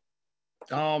thing.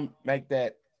 Go on, make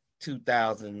that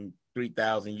 2,000,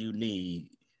 3,000 you need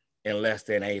in less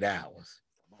than 8 hours.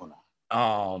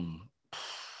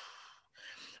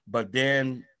 But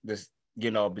then this,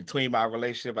 between my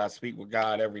relationship, I speak with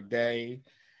God every day.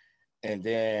 And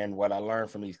then what I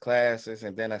learned from these classes,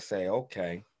 and then I say,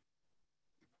 okay,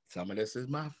 some of this is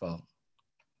my fault.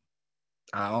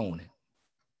 I own it.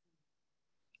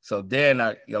 So then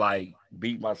I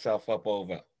beat myself up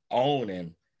over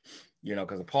owning,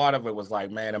 because a part of it was like,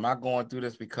 man, am I going through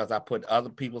this because I put other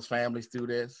people's families through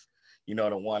this?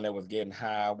 The one that was getting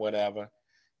high, whatever,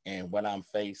 and what I'm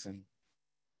facing.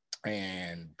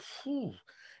 And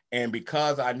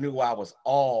because I knew I was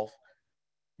off,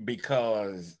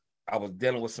 because I was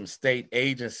dealing with some state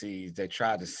agencies that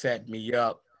tried to set me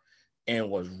up and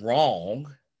was wrong.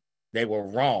 They were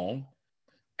wrong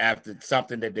after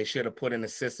something that they should have put in the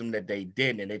system that they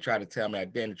didn't. And they tried to tell me I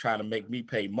didn't, trying to make me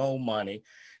pay more money,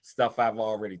 stuff I've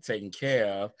already taken care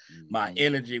of. My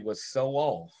energy was so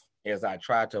off as I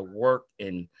tried to work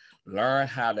and learn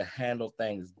how to handle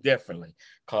things differently.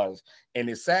 And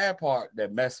the sad part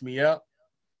that messed me up,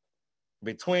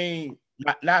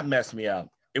 not messed me up,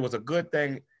 it was a good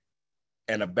thing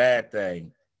and a bad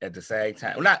thing at the same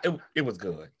time. It was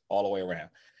good all the way around.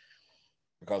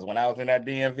 Because when I was in that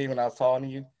DMV, when I was talking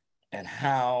to you, and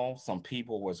how some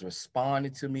people was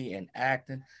responding to me and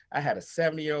acting, I had a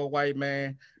 70-year-old white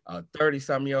man, a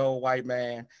 30-some-year-old white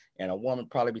man, and a woman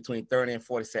probably between 30 and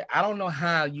 40 said, I don't know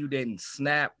how you didn't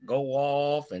snap, go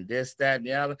off, and this, that, and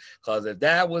the other, because if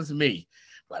that was me,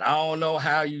 but I don't know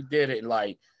how you did it.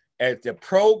 Like, at the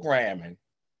programming,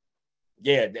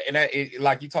 yeah, and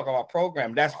like you talk about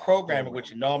programming, that's programming,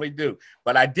 what you normally do.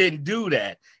 But I didn't do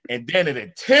that. And then it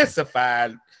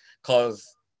intensified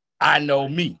because I know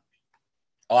me.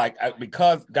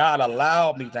 Because God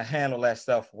allowed me to handle that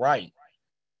stuff right.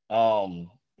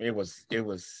 It was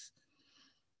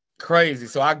crazy.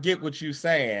 So I get what you're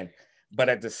saying. But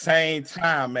at the same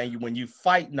time, man, when you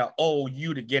fighting the old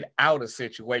you to get out of a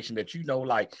situation that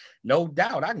no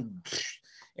doubt I can.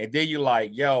 And then you're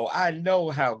like, yo, I know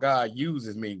how God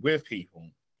uses me with people,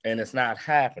 and it's not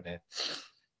happening.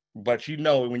 But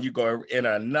when you go in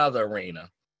another arena,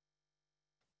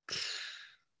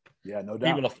 yeah, no doubt,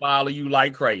 people will follow you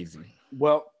like crazy.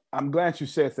 Well, I'm glad you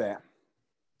said that.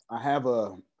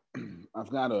 So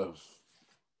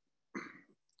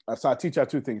I teach out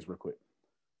two things real quick.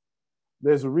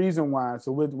 There's a reason why.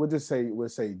 So we'll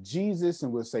say Jesus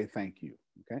and we'll say thank you.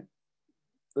 Okay,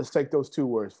 let's take those two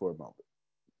words for a moment.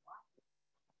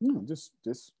 Just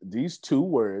these two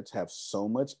words have so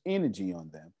much energy on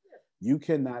them. You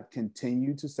cannot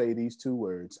continue to say these two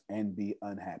words and be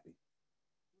unhappy.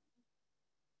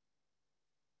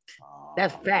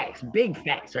 That's facts, big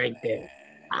facts right there.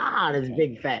 That's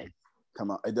big facts. Come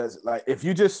on, it does. Like if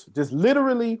you just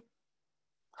literally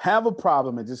have a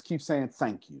problem and just keep saying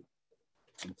thank you,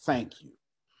 and thank you,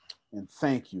 and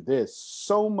thank you. There's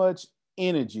so much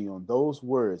energy on those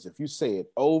words. If you say it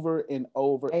over and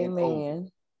over and over,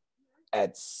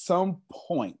 at some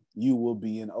point you will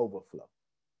be in overflow.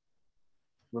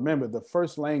 Remember, the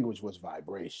first language was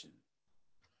vibration.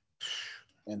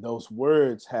 And those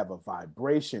words have a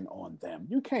vibration on them.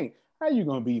 How are you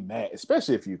going to be mad?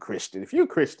 Especially if you're Christian. If you're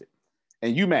Christian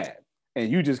and you mad and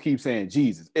you just keep saying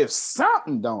Jesus, if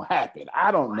something don't happen,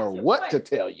 I don't know what to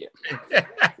tell you.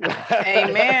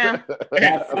 Amen.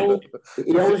 It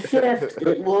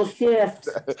will shift.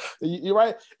 You're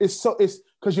right. It's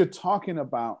because you're talking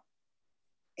about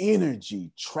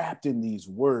energy trapped in these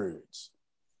words.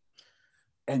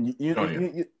 And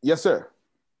yes, sir.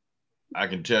 I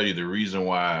can tell you the reason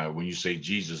why when you say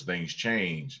Jesus, things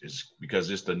change is because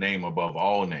it's the name above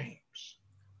all names.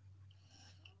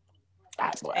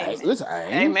 Listen,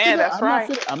 amen. That's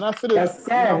right. I'm not fit. Yes,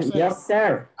 sir. Yes,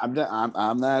 sir.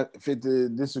 I'm not fit to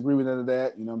disagree with none of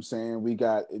that. You know what I'm saying? We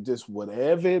got just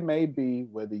whatever it may be,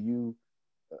 whether you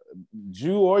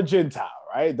Jew or Gentile,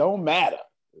 right? Don't matter.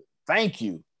 Thank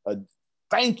you.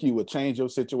 Thank you will change your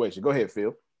situation. Go ahead,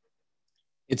 Phil.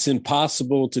 It's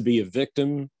impossible to be a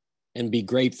victim and be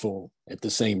grateful at the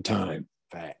same time.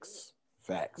 Facts.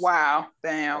 Wow.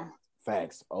 Damn.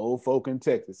 Facts. Old folk in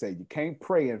Texas say you can't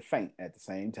pray and faint at the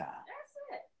same time.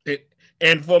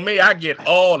 And for me, I get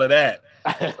all of that.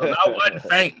 I wasn't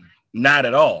fainting, not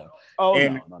at all. Oh,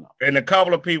 and, no. And a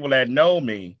couple of people that know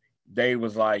me, they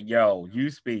was like, yo, you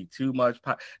speak too much.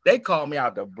 They called me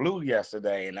out the blue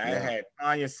yesterday, and I had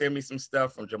Tanya send me some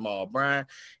stuff from Jamal Bryant.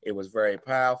 It was very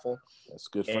powerful. That's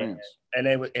good friends. And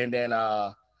they was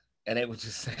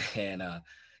just saying,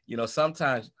 you know,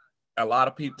 sometimes a lot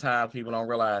of people don't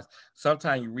realize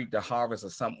sometimes you reap the harvest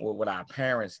of something what our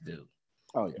parents do.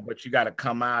 Oh yeah. But you got to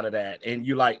come out of that, and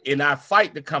you like, and I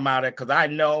fight to come out of it because I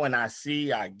know and I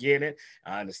see, I get it,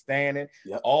 I understand it,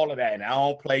 all of that, and I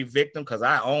don't play victim because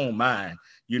I own mine.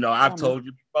 You know, I've told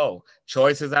you before,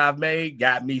 choices I've made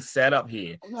got me set up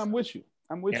here. I'm with you.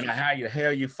 And how the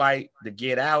hell you fight to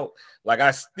get out? Like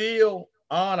I still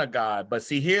honor God, but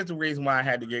see, here's the reason why I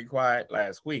had to get quiet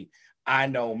last week. I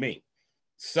know me,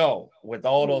 so with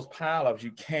all those pileups,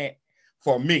 you can't.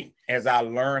 For me, as I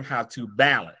learn how to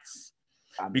balance.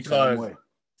 Because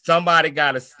somebody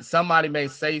may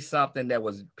say something that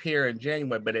was pure and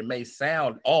genuine, but it may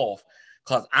sound off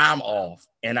because I'm off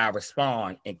and I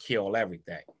respond and kill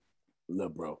everything.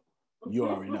 Look, bro, you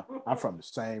already know. I'm from the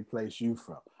same place you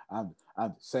from. I'm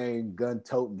the same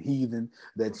gun-toting heathen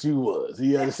that you was.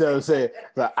 You understand what I'm saying?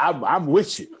 But I'm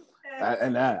with you.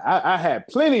 I had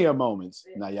plenty of moments.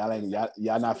 Now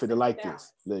y'all not fit to like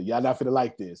this. Y'all not fit to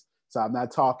like this. So I'm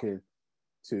not talking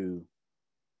to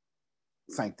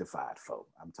sanctified folk.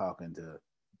 I'm talking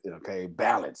to,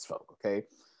 balanced folk, okay?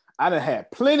 I done had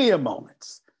plenty of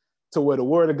moments to where the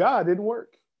word of God didn't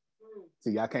work.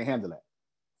 See, y'all can't handle that.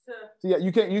 See,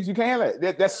 you can't handle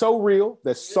that. That's so real.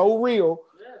 That's so real,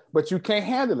 but you can't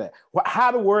handle that.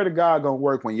 How the word of God gonna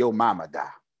work when your mama die?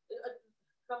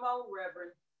 Come on,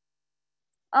 Reverend.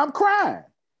 I'm crying.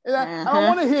 And I don't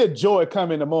want to hear joy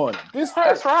come in the morning. This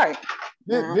hurts. That's right.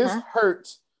 This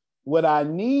hurts. What I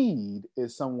need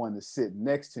is someone to sit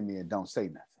next to me and don't say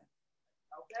nothing.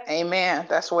 Amen.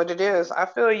 That's what it is. I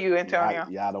feel you, Antonio.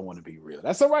 Y'all don't want to be real.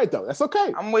 That's all right, though. That's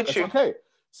okay. I'm with you. Okay.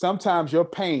 Sometimes your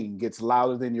pain gets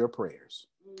louder than your prayers.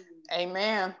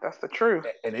 Amen. That's the truth.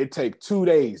 And it takes 2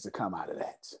 days to come out of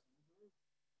that.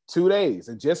 2 days.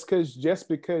 And just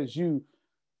because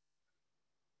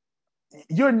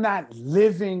you're not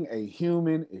living a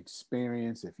human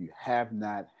experience if you have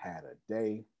not had a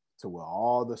day to where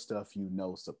all the stuff you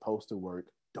know supposed to work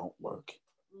don't work.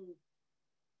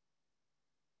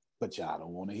 But y'all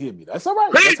don't want to hear me. That's all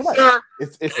right. That's all right.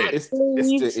 It's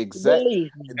the exact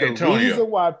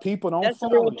reason why people don't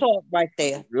follow you. That's real talk right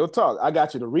there. Real talk. I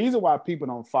got you. The reason why people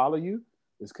don't follow you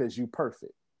is because you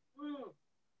perfect.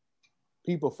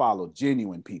 People follow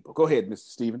genuine people. Go ahead, Mr.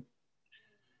 Stephen.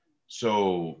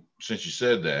 So since you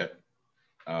said that,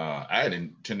 I had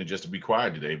intended just to be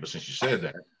quiet today, but since you said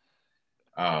that,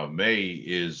 May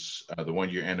is the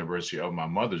 1 year anniversary of my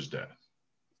mother's death.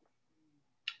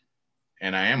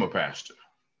 And I am a pastor.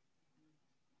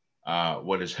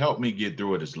 What has helped me get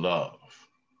through it is love,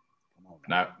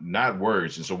 not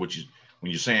words. And so when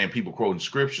you're saying people quoting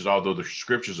scriptures, although the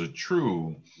scriptures are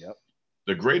true,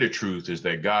 the greater truth is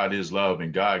that God is love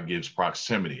and God gives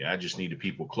proximity. I just needed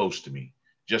people close to me,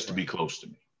 just to be close to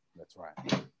me. That's right.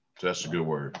 So that's a good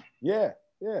word. Yeah.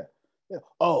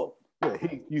 Oh, yeah,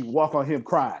 you walk on him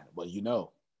crying, but you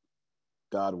know,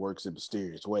 God works in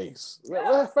mysterious ways.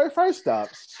 Well, first stop,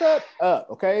 shut up,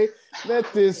 okay?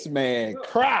 Let this man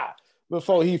cry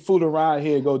before he fool around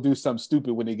here and go do something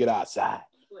stupid when they get outside.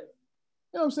 You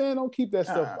know what I'm saying? Don't keep that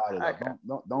stuff bottled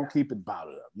up. Don't keep it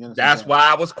bottled up. You understand? That's why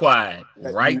I was quiet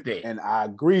right there. And I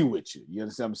agree with you. You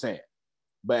understand what I'm saying?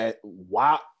 But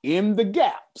while in the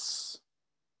gaps,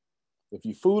 if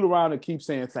you fool around and keep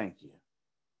saying thank you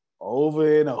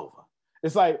over and over,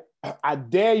 it's like, I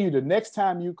dare you the next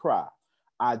time you cry,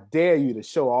 I dare you to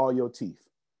show all your teeth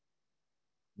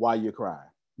while you're crying.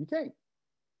 You can't.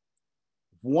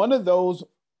 One of those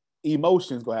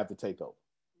emotions gonna have to take over.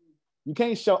 You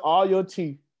can't show all your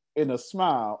teeth in a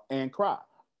smile and cry.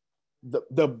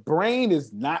 The brain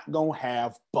is not gonna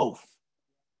have both.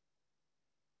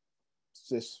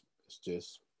 It's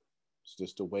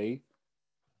just the way.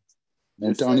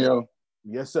 Antonio.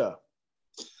 Yes, sir.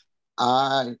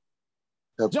 I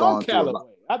have John Calloway.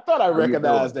 I thought I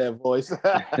recognized that voice.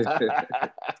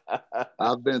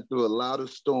 I've been through a lot of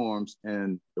storms,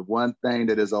 and the one thing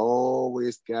that has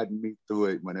always gotten me through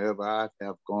it whenever I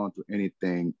have gone through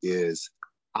anything is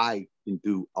I can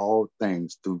do all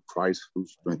things through Christ who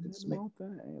strengthens me.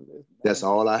 That's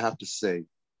all I have to say.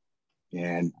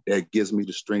 And that gives me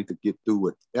the strength to get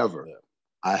through whatever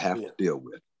I have to deal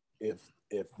with.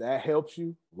 If that helps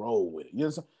you, roll with it. You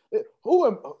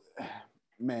know,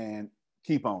 man,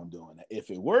 keep on doing that.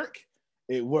 If it work,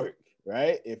 it worked,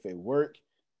 right? If it work,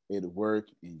 it work,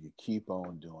 and you keep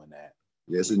on doing that.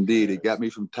 Yes, indeed. It got me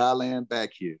from Thailand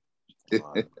back here. There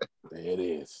it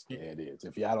is. There it is.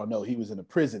 If y'all don't know, he was in a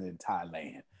prison in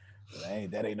Thailand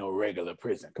That ain't no regular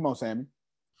prison. Come on, Sammy.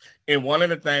 And one of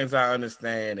the things I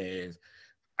understand is,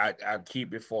 I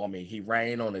keep it for me. He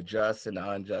reigned on the just and the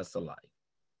unjust alike.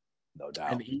 No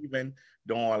doubt. And even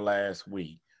during last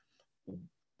week,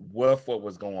 with what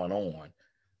was going on,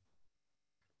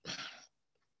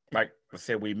 like I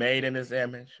said, we made in His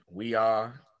image. We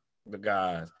are the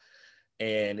guys,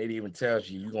 and it even tells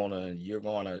you you're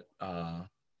gonna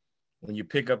when you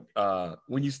pick up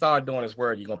when you start doing His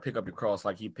word, you're gonna pick up your cross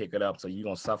like He picked it up. So you're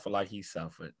gonna suffer like He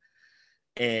suffered.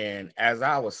 And as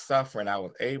I was suffering, I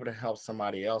was able to help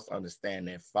somebody else understand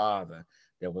their father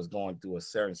that was going through a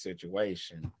certain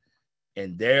situation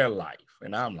in their life.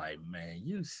 And I'm like, man,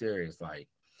 you serious? Like,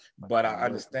 but I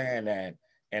understand that.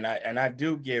 And I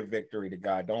do give victory to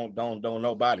God. Don't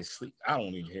nobody sleep. I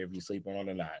don't even care if you sleep on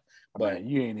or not. But man,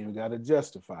 you ain't even got to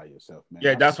justify yourself, man.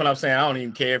 Yeah, that's what I'm saying. I don't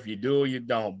even care if you do or you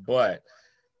don't. But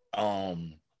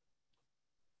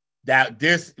that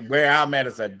this where I'm at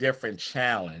is a different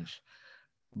challenge,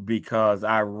 because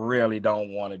I really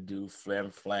don't want to do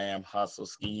flim flam, hustle,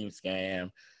 scheme,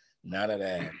 scam, none of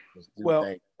that. Just do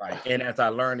things right. And as I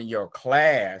learned in your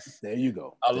class, there you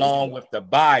go. Along with the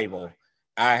Bible,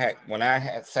 when I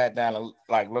had sat down and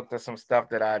like looked at some stuff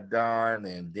that I'd done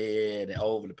and did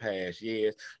over the past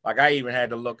years, like I even had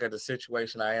to look at the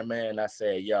situation I am in, and I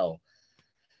said, yo,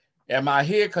 am I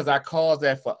here because I caused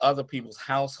that for other people's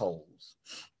households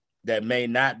that may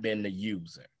not been the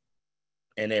user?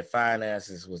 And their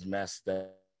finances was messed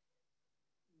up.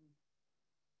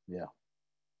 Yeah.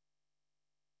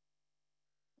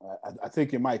 I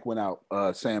think your mic went out,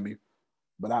 Sammy,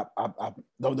 but I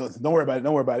don't worry about it.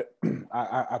 Don't worry about it.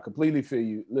 I completely feel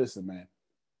you. Listen, man,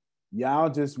 y'all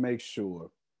just make sure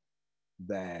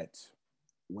that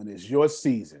when it's your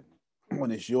season, when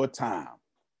it's your time,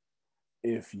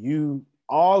 if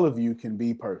all of you can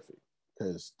be perfect,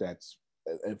 because that's,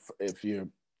 if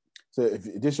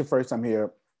this is your first time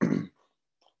here,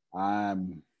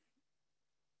 I'm,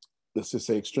 let's just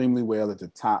say, extremely well at the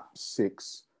top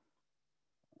 6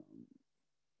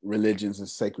 religions and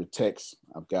sacred texts.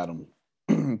 I've got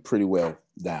them pretty well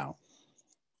down.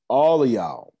 All of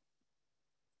y'all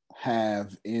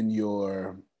have in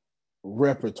your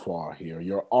repertoire here,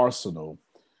 your arsenal,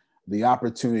 the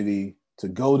opportunity to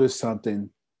go to something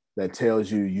that tells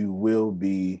you you will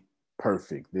be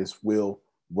perfect. This will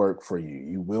work for you.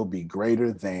 You will be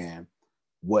greater than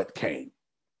what came.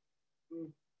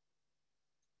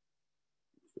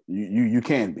 You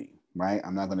can be, right?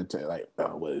 I'm not going to tell you like,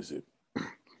 oh, what is it?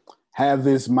 Have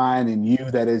this mind in you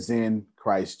that is in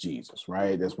Christ Jesus,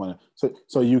 right? That's one.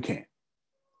 So you can.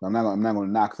 I'm not going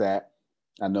to knock that.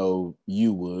 I know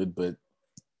you would, but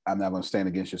I'm not going to stand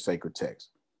against your sacred text.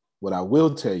 What I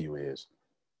will tell you is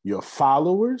your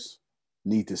followers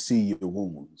need to see your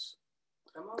wounds,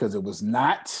 because it was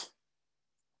not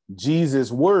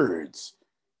Jesus' words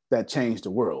that changed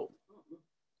the world.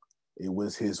 It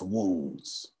was his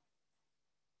wounds.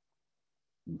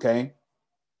 Okay?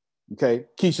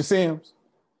 Keisha Sims,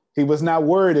 he was not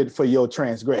worded for your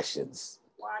transgressions.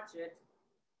 Watch it.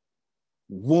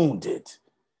 Wounded.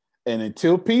 And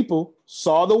until people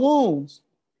saw the wounds,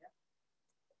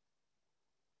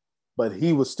 but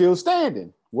he was still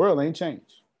standing, world ain't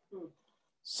changed.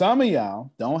 Some of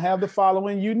y'all don't have the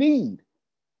following you need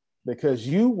because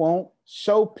you won't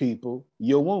show people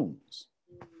your wounds.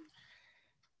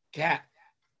 Yeah.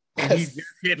 And he just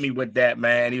hit me with that,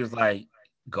 man. He was like,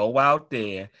 go out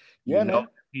there. You know,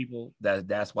 people,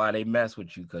 that's why they mess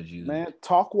with you, because you... Man,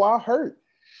 talk while hurt.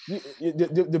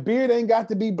 The beard ain't got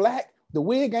to be black. The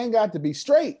wig ain't got to be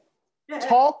straight.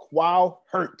 Talk while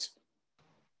hurt.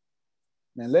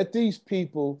 Man, let these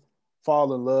people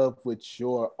fall in love with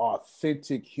your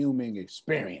authentic human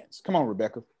experience. Come on,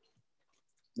 Rebecca.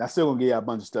 I still gonna give you a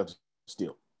bunch of stuff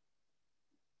still.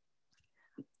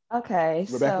 Okay,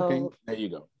 Rebecca, there you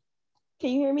go.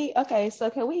 Can you hear me? Okay, so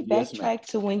can we backtrack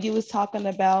to when you was talking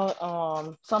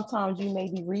about sometimes you may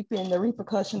be reaping the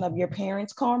repercussion of your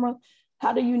parents' karma?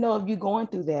 How do you know if you're going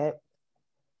through that?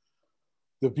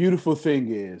 The beautiful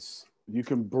thing is you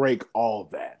can break all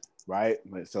that. Right,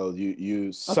 so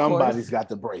you somebody's got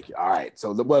to break it. All right,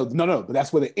 so no, but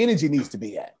that's where the energy needs to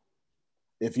be at.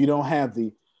 If you don't have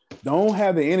the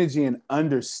energy and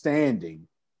understanding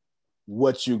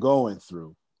what you're going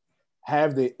through,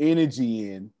 have the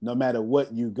energy in. No matter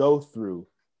what you go through,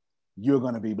 you're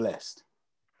going to be blessed.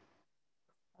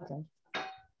 Okay.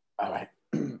 All right.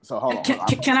 So hold on.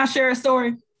 Can I share a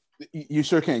story? You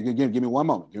sure can. Give me one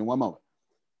moment. Give me one moment.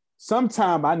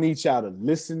 Sometime I need y'all to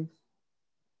listen.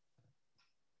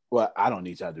 Well, I don't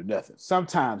need y'all to do nothing.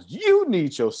 Sometimes you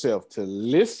need yourself to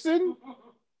listen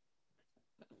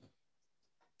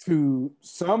to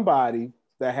somebody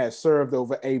that has served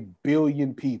over 1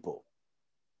 billion people.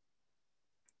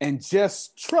 And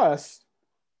just trust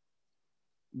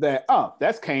that,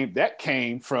 that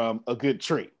came from a good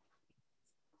tree.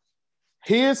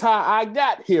 Here's how I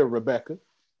got here, Rebecca.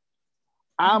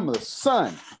 I'm the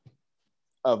son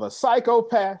of a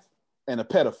psychopath and a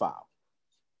pedophile.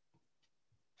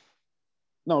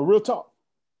 No, real talk.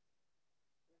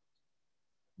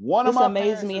 It's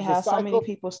amazing me how so many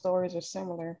people's stories are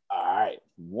similar. All right.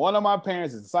 One of my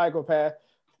parents is a psychopath.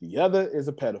 The other is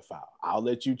a pedophile. I'll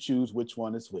let you choose which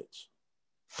one is which.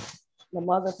 The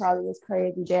mother probably was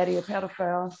crazy. Daddy a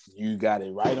pedophile. You got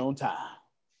it right on time.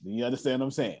 Do you understand what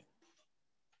I'm saying?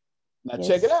 Now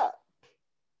check it out.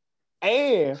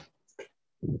 And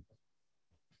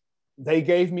they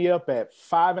gave me up at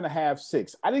 5.5,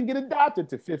 6. I didn't get adopted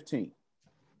to 15.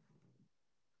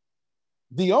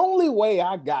 The only way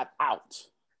I got out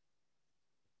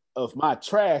of my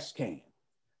trash can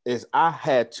is I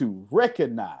had to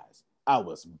recognize I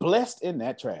was blessed in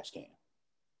that trash can.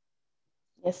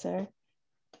 Yes, sir.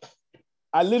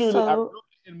 I wrote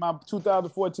in my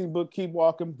 2014 book, Keep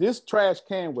Walking, this trash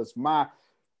can was my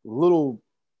little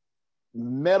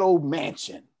metal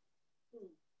mansion.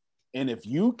 And if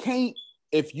you can't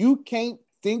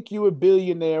think you a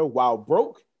billionaire while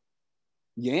broke,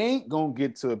 you ain't gonna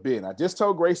get to a billion. I just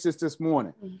told Grace this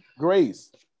morning.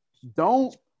 Grace,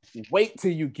 don't wait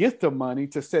till you get the money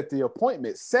to set the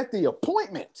appointment. Set the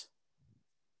appointment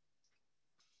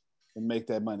and make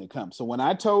that money come. So when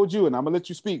I told you, and I'm gonna let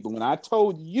you speak, but when I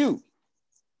told you,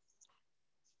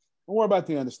 don't worry about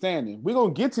the understanding. We're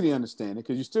gonna get to the understanding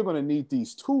because you're still gonna need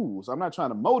these tools. I'm not trying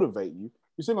to motivate you.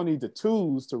 You're still gonna need the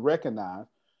tools to recognize,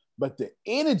 but the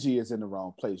energy is in the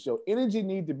wrong place. Your energy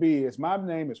need to be is my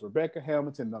name is Rebecca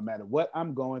Hamilton. No matter what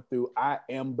I'm going through, I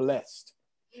am blessed.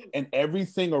 And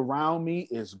everything around me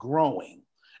is growing.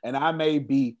 And I may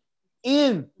be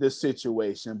in the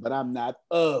situation, but I'm not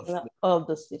of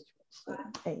the situation.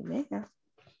 Amen.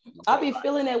 I be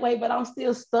feeling that way, but I'm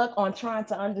still stuck on trying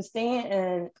to understand.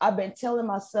 And I've been telling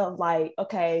myself, like,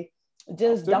 okay,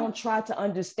 just don't try to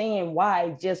understand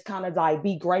why. Just kind of like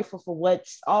be grateful for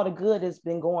what's all the good that's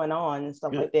been going on and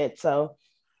stuff like that. So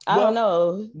I don't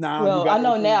know. Well, I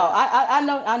know now.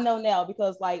 I know now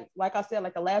because like I said,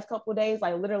 like the last couple of days,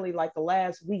 like literally like the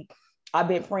last week, I've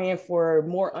been praying for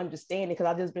more understanding because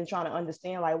I've just been trying to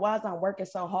understand like why is I working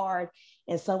so hard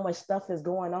and so much stuff is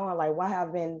going on? Like why have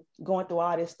I been going through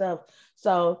all this stuff?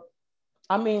 So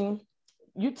I mean,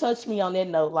 you touched me on that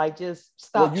note, like just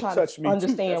stop trying to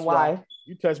understand why.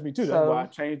 You touched me too. That's why I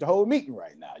changed the whole meeting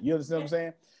right now. You understand what I'm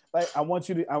saying? Like I want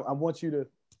you to,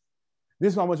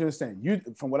 this is what I want you to understand. You,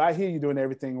 from what I hear, you're doing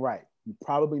everything right. You're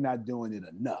probably not doing it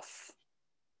enough.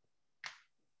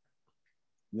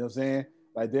 You know what I'm saying?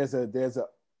 Like there's a,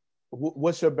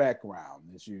 what's your background?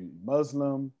 Is you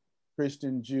Muslim,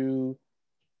 Christian, Jew?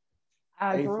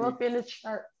 I grew up in the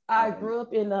church. I grew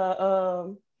up in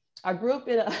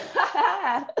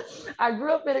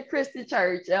a Christian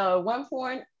church. One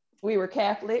point we were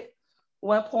Catholic.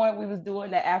 One point we was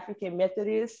doing the African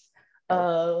Methodist.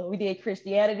 We did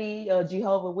Christianity,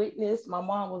 Jehovah's Witness. My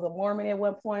mom was a Mormon at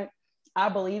one point. I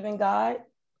believe in God.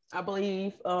 I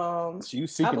believe she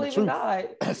was seeking the truth. God.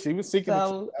 She was seeking the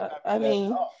truth. I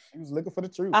mean, she was looking for the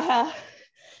truth.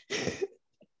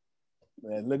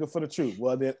 Man, looking for the truth.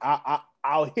 Well, then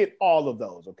I'll hit all of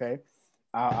those. Okay,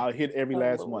 I'll hit every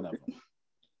last one of them.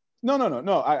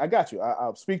 No. I got you.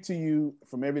 I'll speak to you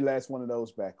from every last one of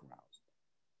those backgrounds.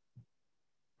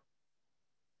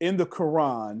 In the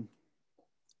Quran,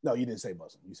 no, you didn't say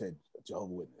Muslim. You said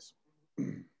Jehovah's Witness.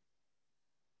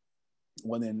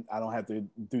 Well, then I don't have to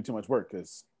do too much work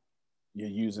because you're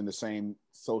using the same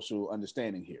social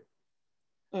understanding here.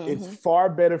 Mm-hmm. It's far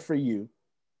better for you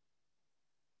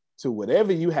to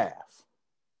whatever you have,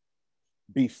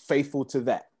 be faithful to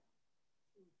that.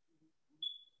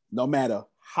 No matter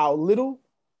how little,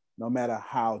 no matter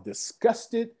how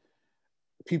disgusted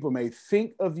people may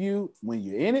think of you when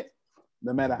you're in it,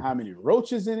 no matter how many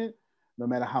roaches in it, no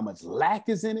matter how much lack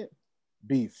is in it,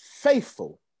 be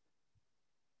faithful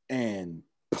and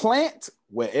plant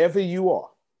wherever you are.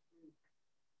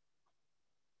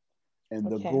 And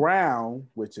the ground,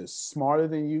 which is smarter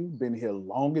than you, been here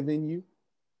longer than you,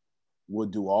 will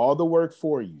do all the work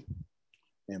for you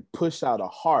and push out a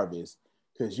harvest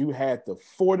because you had the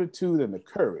fortitude and the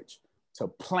courage to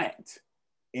plant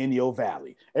in your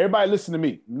valley. Everybody listen to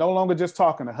me. I'm no longer just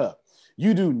talking to her.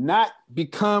 You do not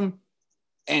become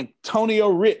Antonio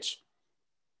Rich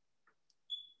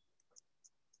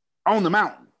on the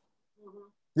mountain.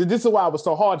 Mm-hmm. This is why I was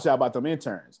so hard to y'all about them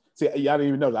interns. See, y'all didn't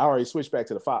even know that I already switched back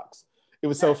to the Fox. It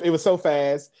was so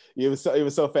fast. It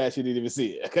was so fast you didn't even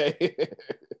see it. Okay.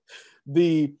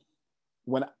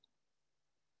 When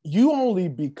you only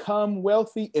become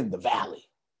wealthy in the valley.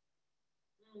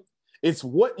 It's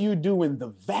what you do in the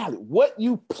valley. What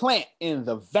you plant in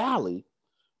the valley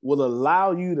will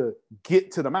allow you to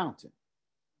get to the mountain.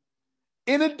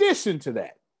 In addition to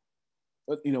that,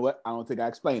 you know what? I don't think I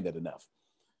explained that enough.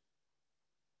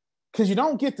 Because you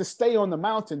don't get to stay on the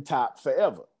mountaintop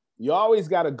forever. You always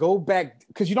got to go back,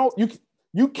 because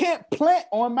you can't plant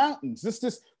on mountains.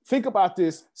 Just think about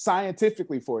this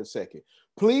scientifically for a second.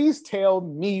 Please tell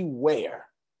me where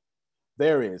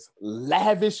there is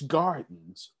lavish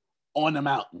gardens on a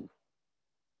mountain.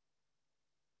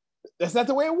 That's not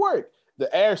the way it works.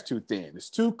 The air's too thin. It's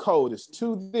too cold. It's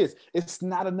too this. It's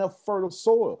not enough fertile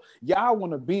soil. Y'all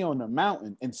want to be on the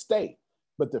mountain and stay.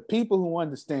 But the people who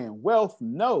understand wealth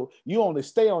know you only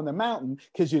stay on the mountain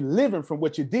because you're living from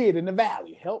what you did in the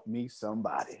valley. Help me,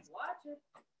 somebody.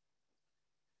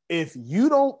 If you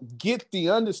don't get the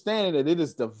understanding that it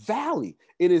is the valley,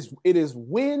 it is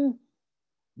when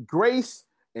Grace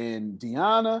and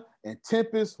Deanna and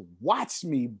Tempest watched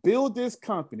me build this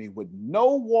company with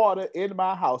no water in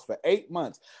my house for 8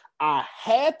 months. I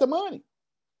had the money,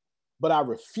 but I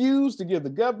refused to give the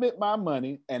government my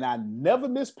money, and I never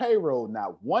missed payroll,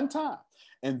 not one time.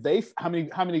 And how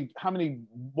many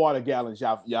water gallons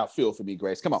y'all fill for me,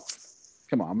 Grace? Come on,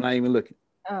 I'm not even looking.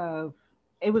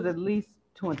 It was at least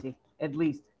 20, at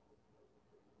least.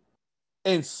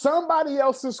 In somebody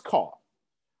else's car,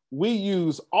 we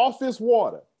use office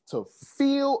water to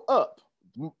fill up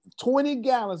 20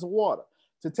 gallons of water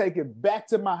to take it back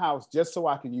to my house just so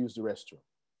I can use the restroom.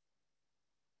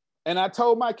 And I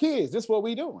told my kids, this is what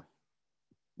we doing.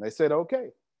 They said, okay.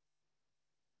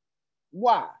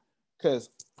 Why? Because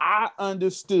I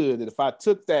understood that if I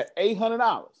took that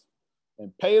 $800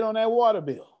 and paid on that water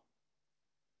bill,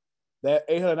 that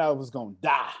 $800 was going to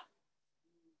die.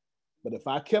 But if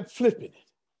I kept flipping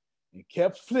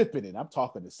it, I'm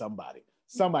talking to somebody.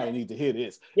 Somebody need to hear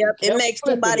this. Yep, it makes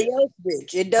somebody else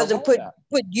rich. It doesn't put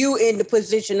you in the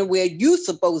position of where you're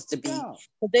supposed to be. No.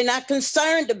 But they're not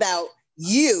concerned about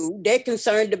you. They're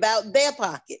concerned about their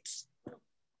pockets.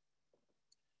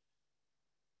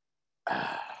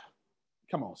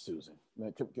 Come on, Susan.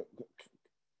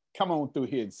 Come on through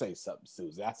here and say something,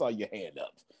 Susan. I saw your hand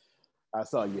up.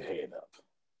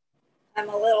 I'm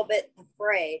a little bit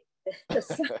afraid.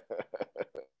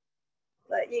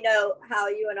 But you know how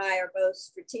you and I are both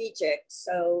strategic.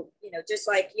 So, you know, just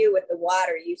like you with the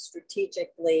water, you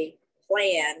strategically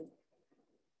planned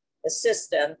the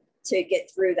system to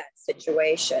get through that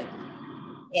situation.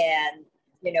 And,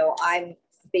 you know, I'm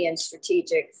being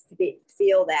strategic,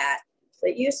 feel that.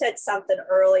 But you said something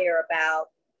earlier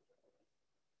about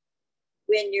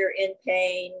when you're in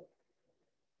pain,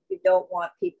 you don't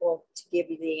want people to give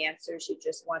you the answers. You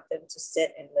just want them to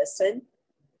sit and listen.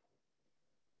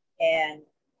 And,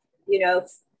 you know,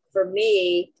 for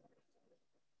me,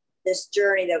 this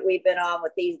journey that we've been on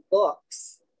with these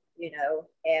books, you know,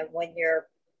 and when you're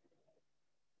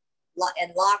in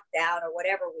lockdown or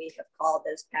whatever we have called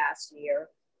this past year,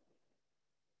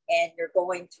 and you're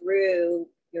going through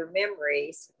your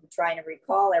memories and trying to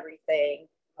recall everything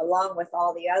along with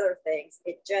all the other things,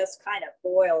 it just kind of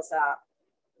boils up.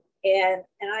 And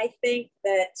I think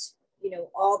that, you know,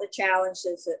 all the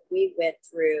challenges that we went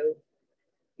through,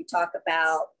 you talk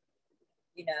about,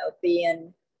 you know,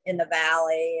 being in the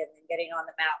valley and getting on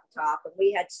the mountaintop. And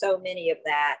we had so many of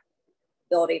that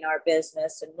building our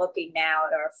business and looking now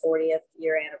at our 40th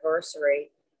year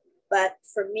anniversary. But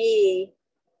for me,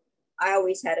 I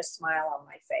always had a smile on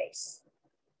my face.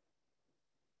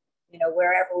 You know,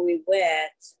 wherever we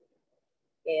went,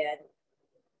 and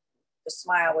the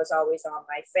smile was always on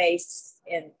my face,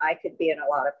 and I could be in a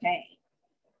lot of pain.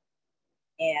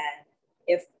 And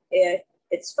if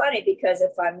it's funny because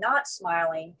if I'm not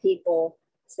smiling, people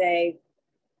say,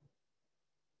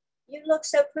 "You look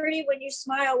so pretty when you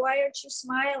smile. Why aren't you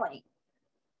smiling?"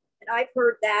 And I've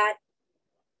heard that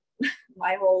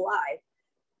my whole life.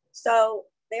 So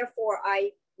therefore,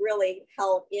 I really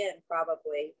held in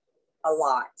probably a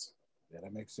lot. Yeah,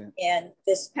 that makes sense. And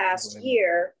this past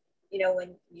year, you know,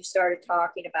 when you started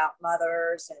talking about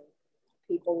mothers and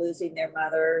people losing their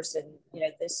mothers, and, you know,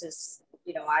 this is,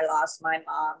 you know, I lost my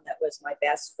mom that was my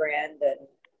best friend,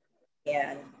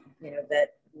 and you know,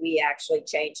 that we actually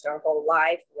changed our whole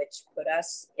life, which put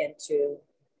us into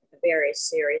a very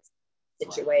serious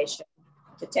situation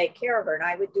to take care of her. And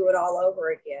I would do it all over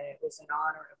again. It was an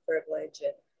honor and a privilege.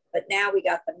 But now we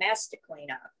got the mess to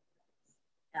clean up.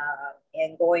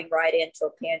 and going right into a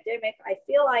pandemic, I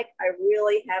feel like I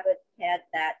really haven't had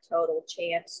that total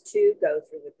chance to go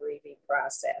through the grieving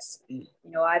process. You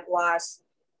know, I've lost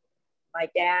my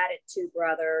dad and 2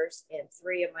 brothers and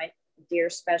 3 of my dear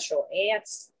special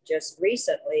aunts just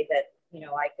recently that, you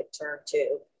know, I could turn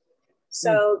to.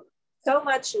 So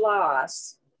much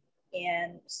loss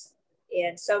and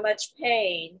so much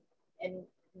pain, and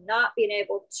not being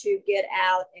able to get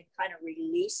out and kind of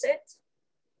release it.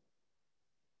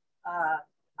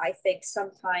 I think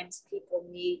sometimes people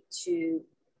need to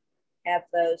have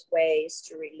those ways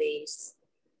to release.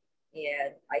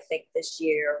 And I think this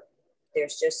year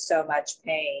there's just so much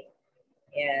pain.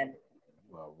 And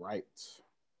well, right.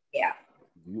 Yeah.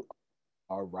 You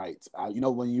are right. You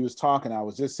know, when you was talking, I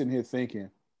was just sitting here thinking,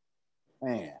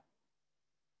 man,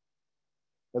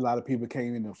 a lot of people can't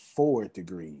even afford to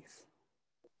grieve.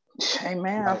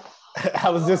 Amen. Like, I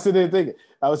was just sitting there thinking,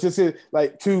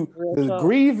 the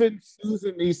grieving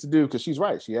Susan needs to do, because she's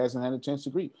right, she hasn't had a chance to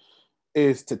grieve,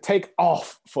 is to take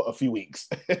off for a few weeks.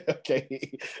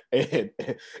 Okay.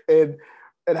 And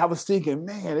I was thinking,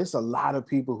 man, it's a lot of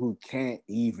people who can't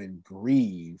even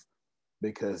grieve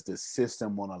because the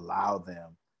system won't allow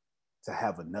them to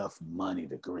have enough money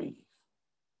to grieve.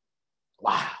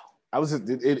 Wow. I was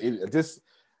just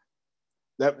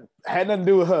that had nothing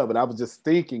to do with her, but I was just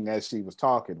thinking as she was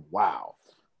talking, wow,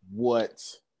 what,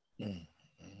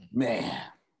 man.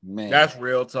 That's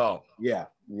real talk. Yeah.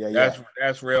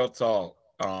 That's real talk.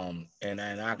 And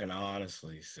I can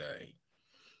honestly say,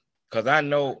 because I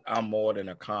know I'm more than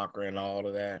a conqueror and all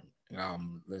of that.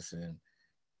 Listen,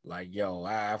 like, yo,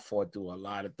 I fought through a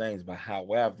lot of things, but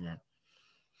however,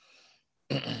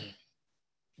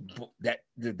 that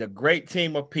the great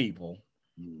team of people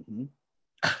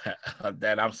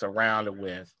that I'm surrounded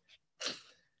with,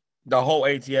 the whole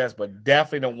ATS, but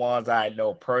definitely the ones I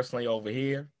know personally over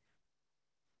here,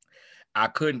 I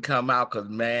couldn't come out because,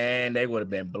 man, they would have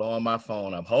been blowing my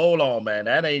phone up. Hold on, man.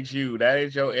 That ain't you. That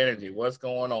ain't your energy. What's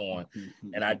going on?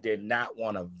 And I did not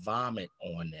want to vomit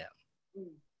on them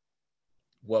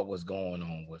what was going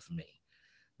on with me.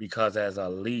 Because as a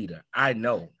leader, I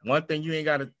know one thing you ain't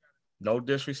got to, no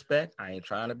disrespect. I ain't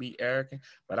trying to be arrogant,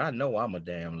 but I know I'm a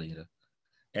damn leader.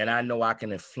 And I know I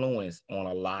can influence on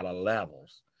a lot of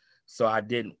levels. So I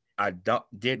didn't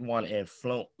want to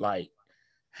influence, like,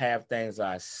 have things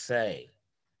I say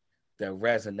that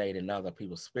resonate in other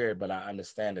people's spirit, but I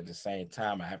understand at the same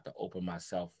time I have to open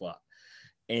myself up.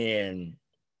 And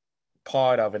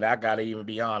part of it, I gotta even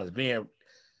be honest, being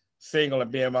single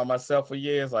and being by myself for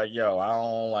years, like, yo, I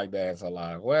don't like to answer a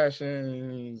lot of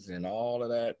questions and all of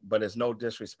that, but it's no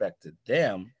disrespect to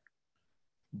them.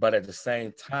 But at the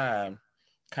same time,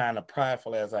 kind of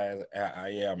prideful as I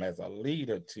am as a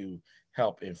leader to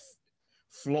help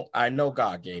I know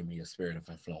God gave me a spirit of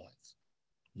influence,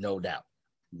 no doubt.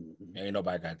 Ain't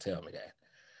nobody got to tell me that.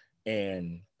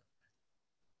 And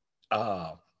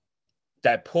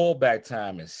that pullback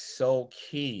time is so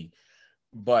key,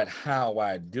 but how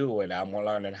I do it, I'm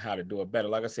learning how to do it better.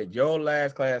 Like I said, your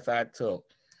last class I took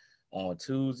on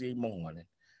Tuesday morning,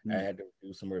 I had to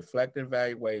do some reflective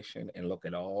evaluation and look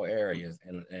at all areas,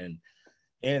 and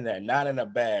in that, not in a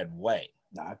bad way.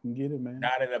 I can get it, man.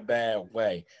 Not in a bad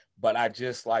way, but I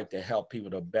just like to help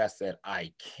people the best that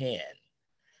I can,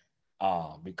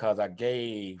 because I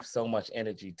gave so much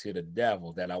energy to the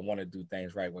devil that I want to do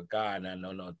things right with God, and I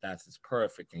know no, that's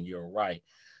perfect, and you're right.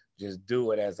 Just do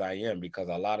it as I am, because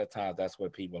a lot of times that's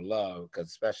what people love, because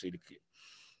especially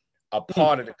a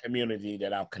part of the community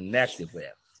that I'm connected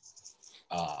with,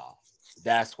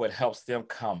 that's what helps them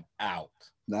come out.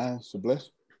 Nah, it's a blessing.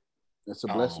 It's a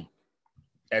blessing.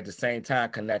 At the same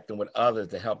time, connecting with others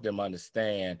to help them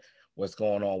understand what's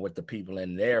going on with the people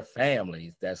in their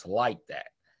families that's like that.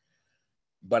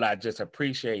 But I just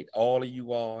appreciate all of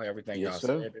you all, everything y'all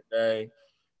said today.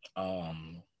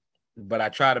 But I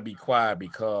try to be quiet,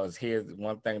 because here's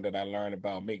one thing that I learned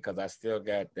about me, because I still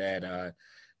got that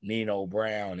Nino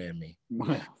Brown in me.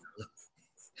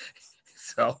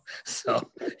 So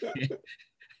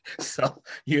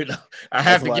you know, I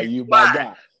have to get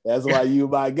quiet. That's why you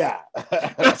my guy.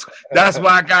 that's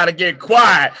why I gotta get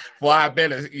quiet. For I've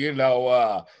been, you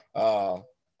know,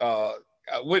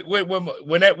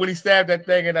 when he stabbed that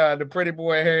thing in the pretty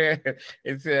boy head,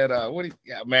 it said,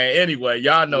 man. Anyway,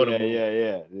 y'all know the movie.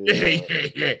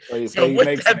 Yeah. So you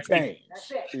make some change.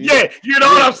 Yeah, you know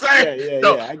what I'm saying.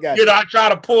 I got you. I try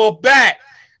to pull back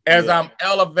as I'm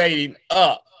elevating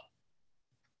up.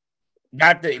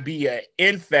 Not to be an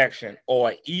infection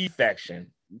or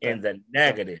effection in the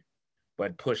negative,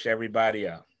 but push everybody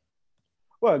up.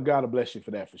 Well, God bless you for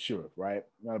that, for sure, right?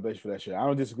 God bless you for that. Sure, I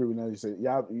don't disagree with nothing you said.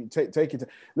 Y'all, you take it.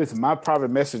 Listen, my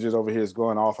private messages over here is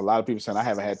going off. A lot of people saying I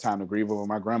haven't had time to grieve over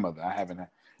my grandmother. I haven't.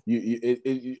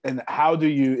 And how do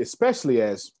you, especially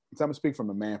as I'm gonna speak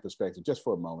from a man perspective, just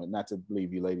for a moment, not to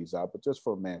leave you ladies out, but just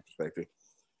for a man perspective,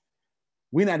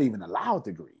 we're not even allowed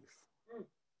to grieve.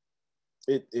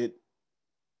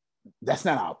 That's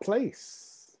not our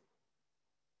place.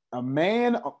 A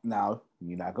man, now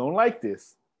you're not gonna like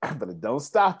this, but don't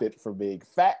stop it from being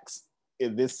facts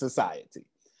in this society.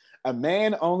 A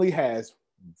man only has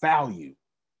value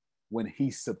when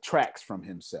he subtracts from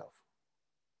himself.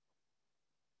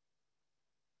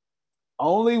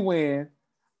 Only when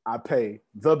I pay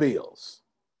the bills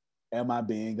am I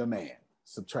being a man.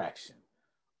 Subtraction.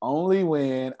 Only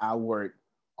when I work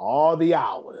all the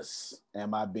hours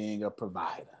am I being a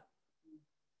provider.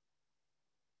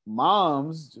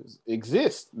 Moms just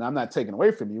exist. Now, I'm not taking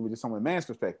away from you, but just from a man's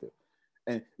perspective.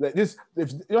 And this,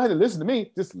 if you don't have to listen to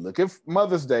me, just look at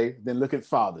Mother's Day, then look at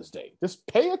Father's Day. Just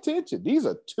pay attention. These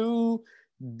are two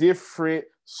different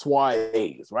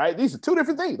soirees, right? These are two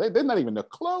different things. They're not even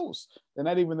close. They're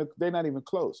not even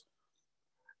close.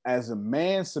 As a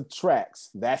man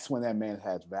subtracts, that's when that man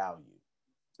has value.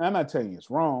 I'm not telling you it's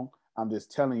wrong. I'm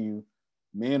just telling you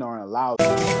men aren't allowed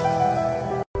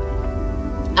to.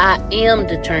 I am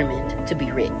determined to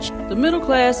be rich. The middle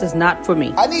class is not for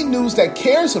me. I need news that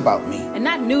cares about me. And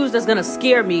not news that's gonna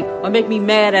scare me or make me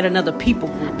mad at another people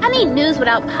group. I need news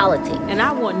without politics. And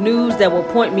I want news that will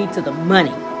point me to the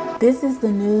money. This is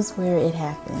the news where it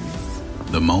happens.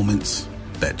 The moments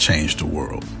that change the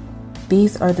world.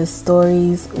 These are the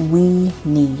stories we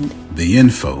need. The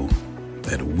info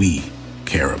that we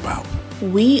care about.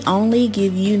 We only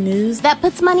give you news that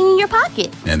puts money in your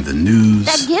pocket. And the news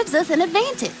that gives us an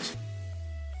advantage.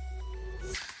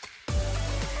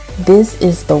 This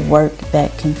is the work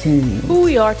that continues. Who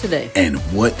we are today. And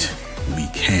what we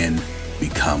can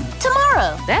become.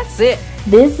 Tomorrow. That's it.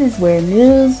 This is where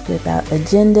news without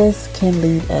agendas can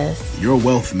lead us. Your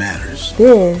wealth matters.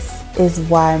 This is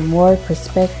why more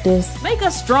perspectives make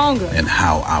us stronger. And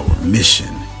how our mission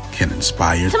can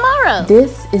inspire tomorrow.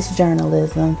 This is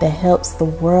journalism that helps the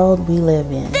world we live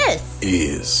in. This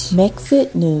is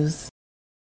Mexit News.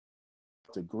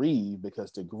 To grieve,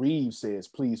 because to grieve says,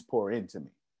 please pour into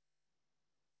me.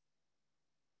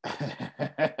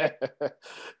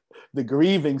 The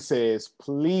grieving says,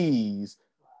 please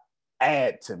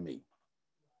add to me.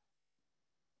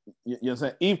 You know what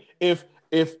I'm saying?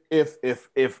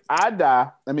 If I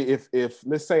die, I mean, if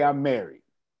let's say I'm married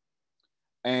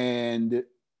and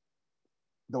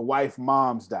the wife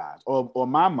mom's dies or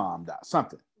my mom dies,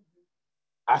 something,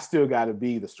 I still got to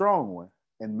be the strong one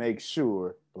and make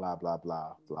sure blah, blah,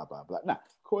 blah, blah, blah, blah. Now,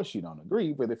 of course you don't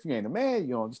agree, but if you ain't a man,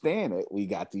 you understand that we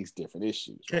got these different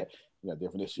issues, right? We got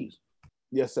different issues.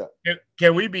 Yes, sir.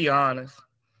 Can we be honest?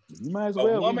 You might as well.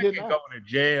 A woman can go to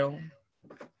jail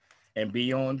and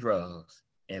be on drugs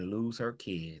and lose her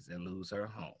kids and lose her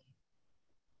home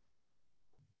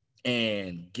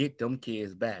and get them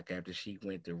kids back after she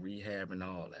went to rehab and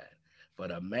all that.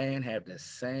 But a man have the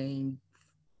same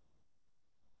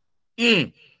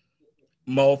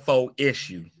mofo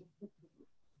issue,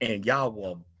 and y'all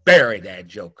will bury that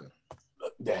joker.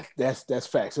 That's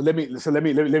fact. So let me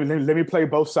play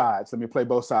both sides. Let me play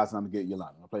both sides, and I'm gonna get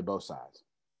Yolanda. I'll play both sides.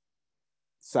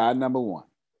 Side number one,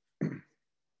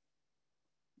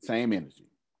 same energy.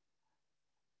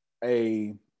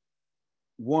 A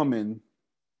woman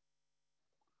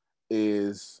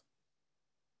is.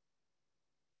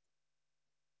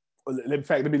 In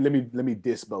fact, let me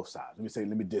diss both sides. Let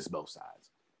me diss both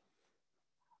sides.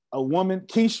 A woman,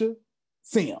 Keisha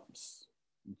Sims,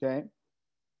 okay,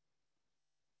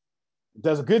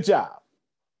 does a good job.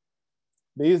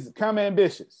 These come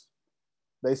ambitious.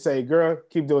 They say, girl,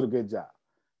 keep doing a good job.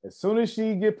 As soon as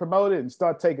she get promoted and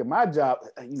start taking my job,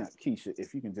 Keisha,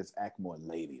 if you can just act more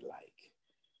ladylike,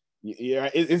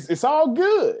 it's all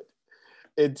good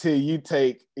until you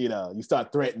take, you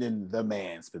start threatening the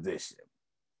man's position.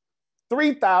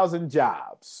 3,000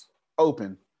 jobs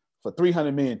open for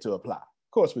 300 men to apply.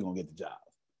 Of course, we're gonna get the job.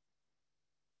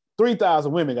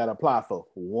 3,000 women got to apply for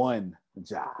one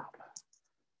job.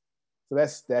 So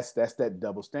that's that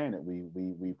double standard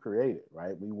we created,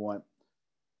 right? We want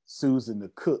Susan to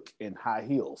cook in high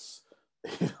heels,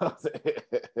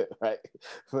 right?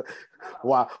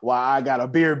 While I got a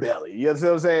beer belly, you know what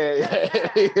I'm saying?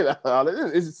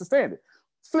 It's the standard.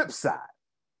 Flip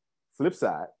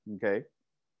side, okay?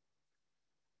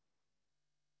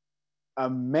 A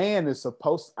man is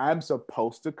I'm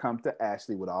supposed to come to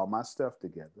Ashley with all my stuff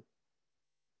together,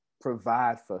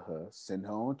 provide for her, send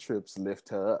her on trips, lift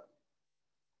her up.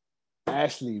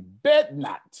 Ashley bet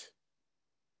not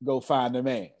go find a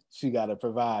man she got to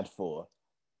provide.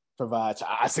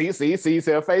 I see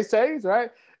her face change, right?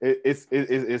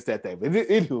 It's that thing. But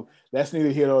anywho, that's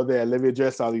neither here nor there. Let me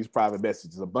address all these private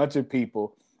messages. A bunch of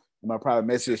people in my private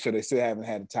messages show they still haven't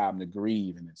had the time to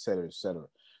grieve, and et cetera, et cetera.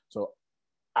 So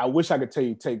I wish I could tell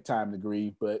you take time to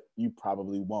grieve, but you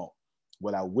probably won't.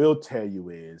 What I will tell you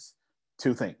is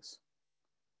two things.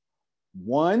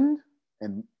 One,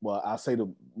 and well, I'll say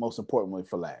the most important one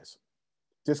for last.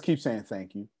 Just keep saying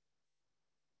thank you.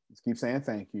 Just keep saying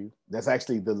thank you. That's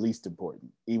actually the least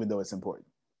important, even though it's important.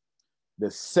 The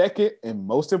second and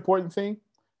most important thing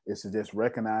is to just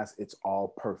recognize it's all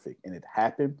perfect, and it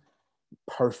happened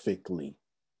perfectly.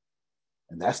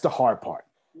 And that's the hard part.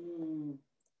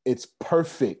 It's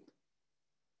perfect,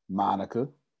 Monica.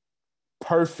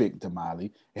 Perfect,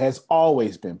 Damali. It has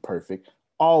always been perfect,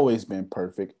 always been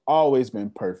perfect, always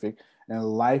been perfect. And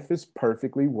life is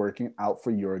perfectly working out for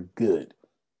your good.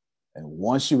 And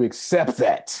once you accept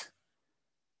that,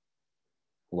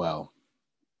 well,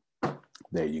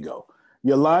 there you go.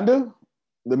 Yolanda,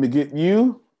 let me get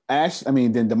you,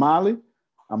 then Damali.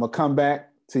 I'm going to come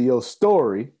back to your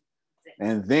story,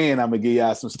 and then I'm going to give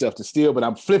y'all some stuff to steal, but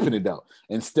I'm flipping it though.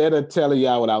 Instead of telling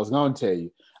y'all what I was going to tell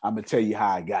you, I'm going to tell you how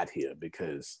I got here,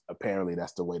 because apparently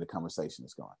that's the way the conversation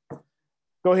is going.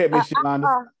 Go ahead, Miss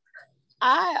Yolanda.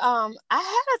 I had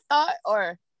a thought,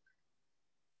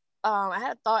 I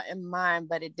had a thought in mind,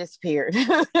 but it disappeared.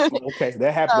 Okay,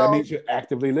 that happens. That means you're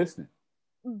actively listening.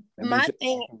 My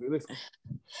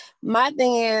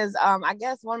thing is, I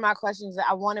guess one of my questions is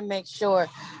I want to make sure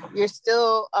you're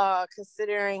still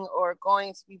considering or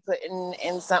going to be putting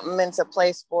in something into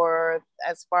place for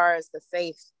as far as the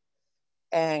faith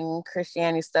and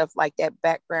Christianity stuff like that,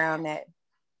 background, that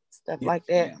stuff like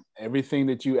that. Ma'am. Everything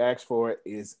that you asked for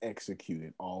is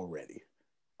executed already.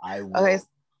 I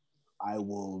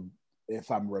will, if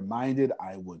I'm reminded,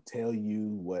 I will tell you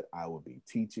what I will be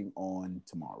teaching on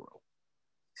tomorrow.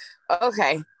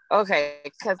 Okay.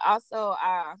 Because also,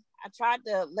 I tried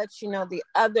to let you know the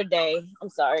other day. I'm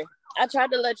sorry. I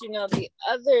tried to let you know the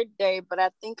other day, but I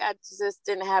think I just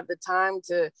didn't have the time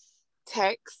to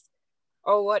text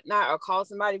or whatnot or call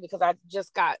somebody, because I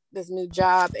just got this new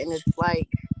job, and it's like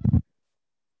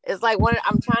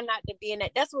I'm trying not to be in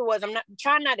that. That's what it was. I'm not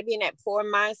trying not to be in that poor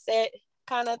mindset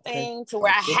kind of thing, to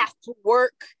where I have to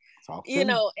work,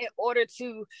 in order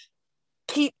to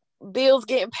keep bills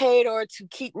getting paid or to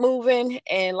keep moving.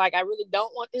 And like, I really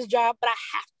don't want this job, but I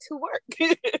have to work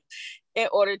in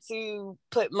order to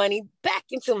put money back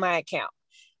into my account.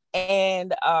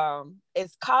 And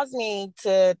it's caused me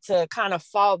to kind of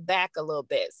fall back a little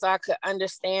bit, so I could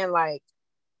understand like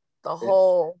the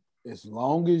whole. As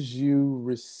long as you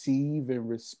receive and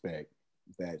respect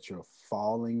that your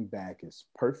falling back is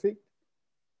perfect,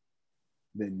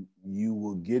 then you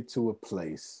will get to a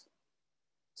place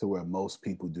to where most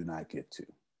people do not get to.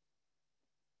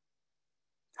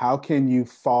 How can you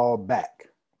fall back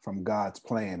from God's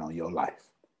plan on your life?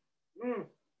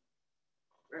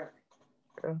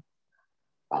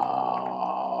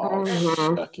 Oh,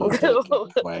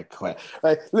 quack.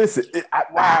 Like, listen,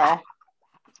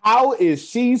 how is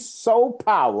she so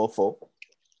powerful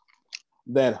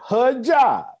that her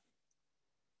job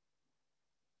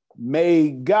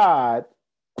made God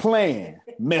plan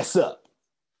mess up?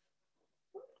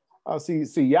 Oh, see,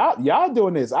 y'all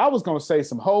doing this. I was gonna say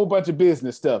some whole bunch of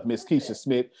business stuff, Miss Keisha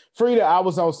Smith. Frida, I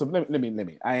was on some. Let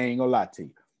me. I ain't gonna lie to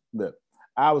you. Look,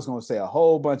 I was gonna say a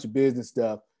whole bunch of business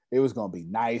stuff. It was gonna be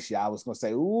nice. Y'all was gonna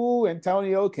say, "Ooh,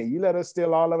 Antonio, can you let us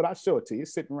steal all of it?" I'll show it to you.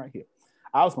 It's sitting right here.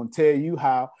 I was gonna tell you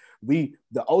how the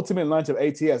ultimate lunch of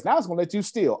ATS. Now I was gonna let you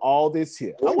steal all this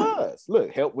here. I was.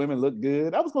 Look, help women look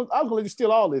good. I was gonna let you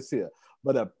steal all this here.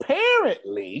 But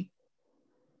apparently,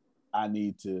 I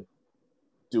need to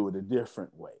do it a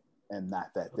different way and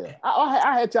not that there.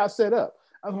 I had y'all set up.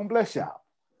 I was gonna bless y'all.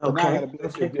 But now I gotta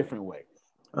bless you a different way.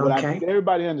 What I need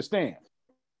everybody to understand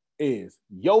is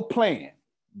your plan,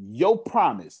 your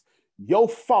promise, your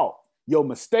fault, your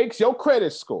mistakes, your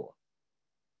credit score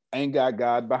ain't got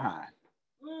God behind.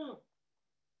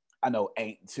 I know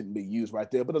ain't shouldn't be used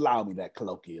right there, but allow me that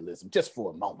colloquialism just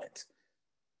for a moment.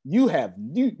 You have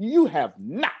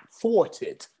not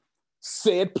thwarted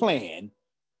said plan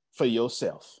for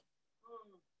yourself.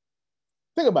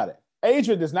 Think about it.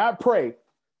 Adrian does not pray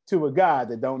to a God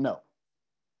that don't know.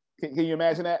 Can you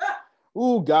imagine that?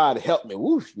 Ooh, God help me.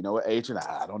 Ooh, you know what, Adrian,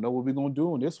 I don't know what we're going to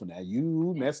do on this one. Now,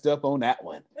 you messed up on that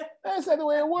one. That's not the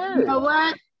way it works. You know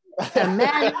what?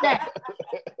 Imagine that.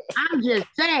 I'm just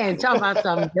saying, talk about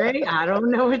something. I don't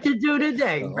know what to do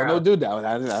today, bro. I don't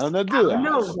know what to do.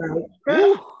 No,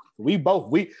 bro.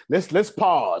 Let's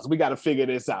pause. We got to figure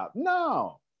this out.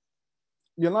 No.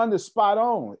 Yolanda's spot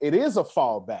on. It is a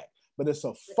fallback, but it's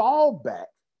a fallback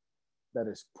that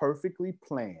is perfectly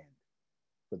planned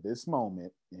for this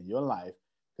moment in your life,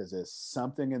 because there's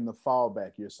something in the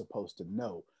fallback you're supposed to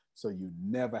know, so you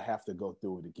never have to go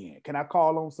through it again. Can I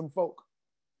call on some folk?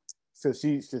 So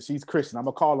she's Christian. I'm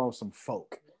gonna call on some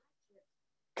folk.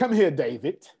 Come here,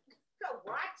 David. Go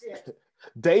watch it.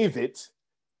 David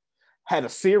had a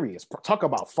serious talk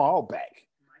about fallback.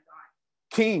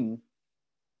 King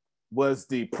was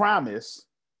the promise.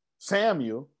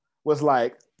 Samuel was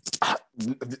like,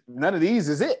 none of these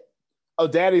is it. Oh,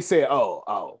 daddy said,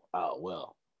 well,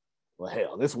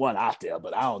 hell, there's one out there,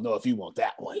 but I don't know if you want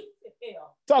that one.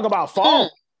 Talk about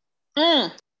fall.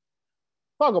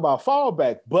 Talk about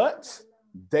fallback. But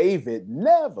David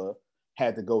never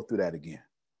had to go through that again.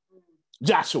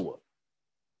 Joshua,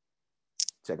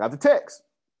 check out the text,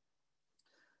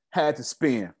 had to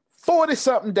spend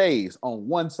 40-something days on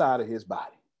one side of his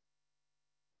body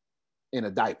in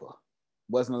a diaper.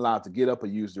 Wasn't allowed to get up or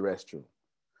use the restroom.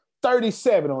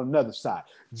 37 on another side,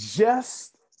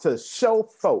 just to show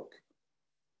folk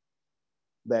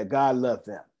that God loved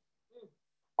them.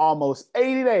 Almost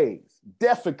 80 days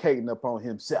defecating upon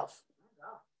himself.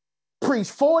 Preached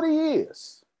 40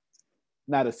 years.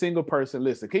 Not a single person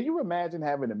listened. Can you imagine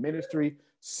having a ministry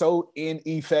so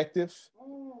ineffective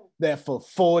that for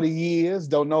 40 years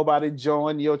don't nobody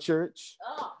join your church?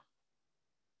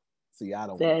 See, I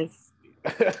don't.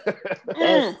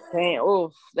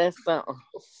 That's something.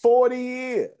 40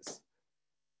 years.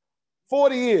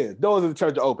 40 years. Doors of the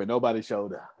church are open. Nobody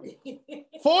showed up.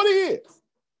 40 years.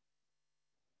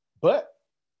 But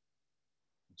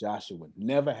Joshua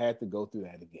never had to go through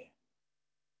that again.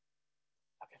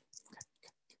 Okay.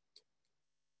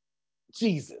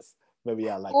 Jesus. Maybe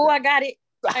I like that. I got it.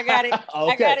 I got it. Okay.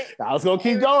 I got it. I was going to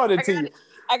keep going until you.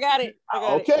 I got it.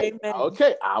 Okay.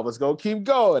 Okay. I was going to keep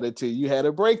going until you had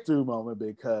a breakthrough moment,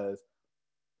 because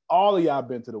all of y'all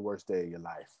been to the worst day of your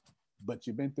life, but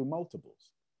you've been through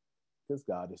multiples, because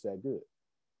God is that good.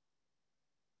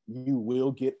 You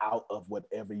will get out of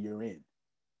whatever you're in.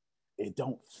 It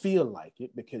don't feel like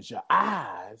it because your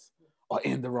eyes are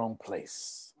in the wrong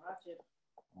place.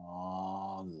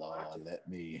 Oh, Lord, let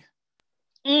me.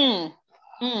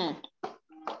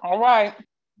 All right.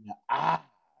 Your eyes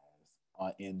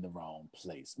are in the wrong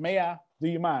place. May I? Do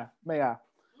you mind? May I?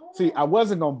 See, I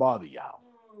wasn't going to bother y'all.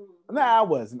 No, I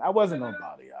wasn't. I wasn't going to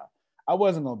bother y'all. I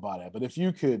wasn't going to bother. But if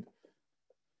you can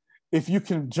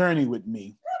journey with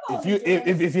me,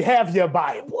 if you have your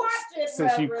Bibles,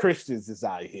 since you Christians is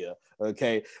out here,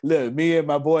 okay? Look, me and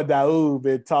my boy Daoud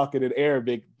been talking in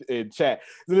Arabic in chat.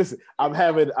 So listen, I'm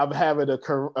having a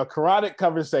Quranic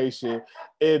conversation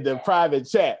in the private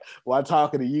chat while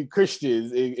talking to you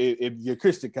Christians in your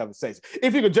Christian conversation.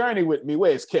 If you can journey with me,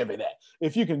 where's Kevin at?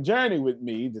 If you can journey with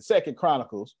me, the 2nd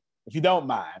Chronicles, if you don't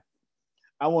mind,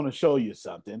 I want to show you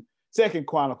something. 2nd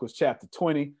Chronicles chapter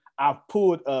 20. I've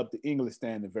pulled up the English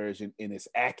Standard Version in its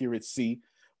accuracy,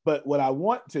 but what I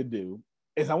want to do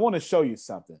is I want to show you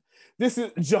something. This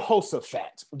is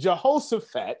Jehoshaphat.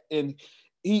 Jehoshaphat, and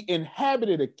he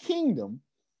inhabited a kingdom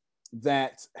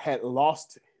that had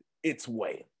lost its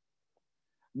way.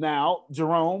 Now,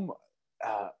 Jerome,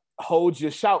 hold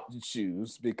your shout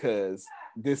shoes, because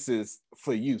this is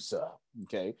for you, sir.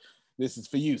 Okay, this is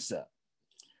for you, sir.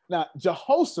 Now,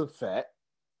 Jehoshaphat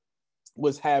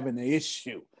was having an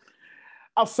issue.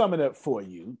 I'll sum it up for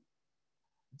you.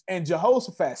 And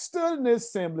Jehoshaphat stood in the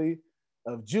assembly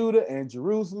of Judah and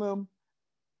Jerusalem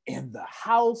in the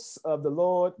house of the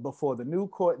Lord before the new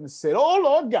court and said, "Oh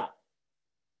Lord God,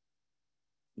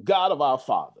 God of our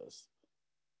fathers,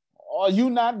 are you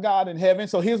not God in heaven?"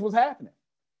 So here's what's happening.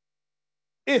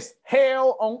 It's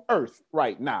hell on earth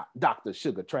right now, Dr.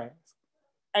 Sugar Trash.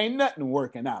 Ain't nothing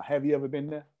working out. Have you ever been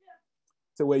there?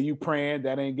 To where you praying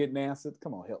that ain't getting answered?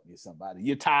 Come on, help me, somebody.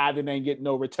 You're tired and ain't getting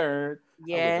no return.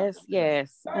 Yes.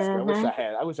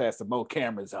 I wish I had some more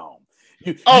cameras on.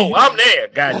 I'm there.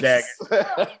 God dang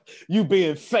it. You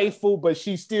being faithful, but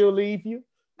she still leave you?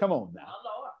 Come on now.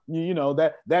 You know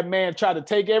that man tried to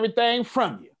take everything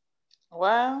from you.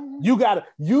 Wow. You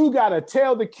gotta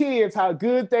tell the kids how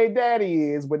good their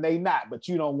daddy is when they not, but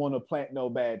you don't want to plant no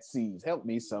bad seeds. Help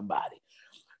me, somebody.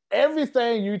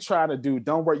 Everything you try to do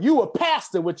don't work. You a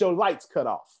pastor with your lights cut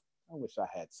off. I wish I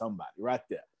had somebody right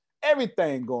there.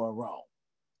 Everything going wrong.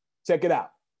 Check it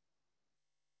out.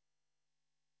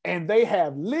 And they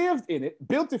have lived in it,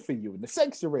 built it for you. In the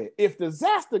sanctuary, if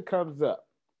disaster comes up,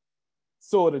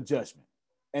 sword of judgment.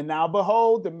 And now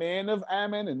behold, the men of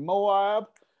Ammon and Moab,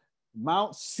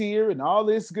 Mount Seir, and all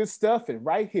this good stuff, and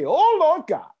right here, oh Lord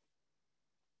God,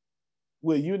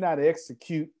 will you not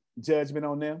execute judgment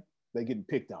on them? They're getting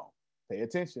picked on. Pay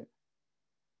attention.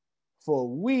 For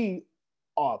we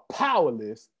are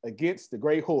powerless against the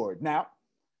great horde. Now,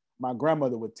 my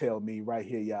grandmother would tell me right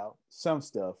here, y'all, some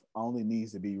stuff only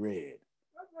needs to be read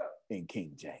in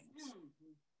King James.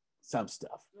 Some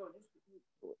stuff.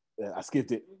 I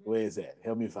skipped it. Where is that?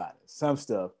 Help me find it. Some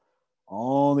stuff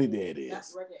only, there it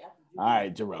is. All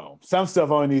right, Jerome. Some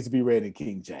stuff only needs to be read in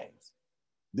King James.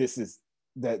 This is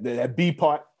that B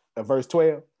part of verse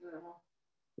 12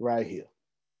 right here.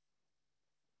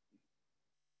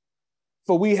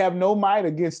 For we have no might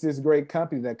against this great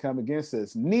company that come against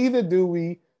us, neither do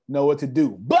we know what to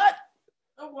do. But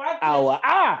our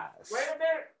eyes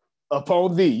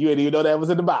upon thee. You didn't even know that was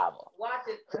in the Bible.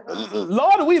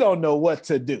 Lord, we don't know what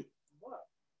to do.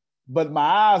 But my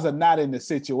eyes are not in the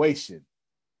situation,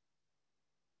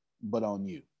 but on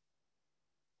you.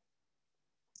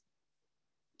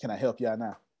 Can I help y'all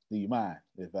now? Do you mind?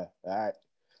 All right.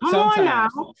 Come on now.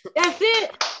 That's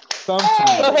it.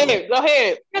 Sometimes, go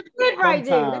ahead. That's it right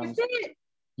there. That's it.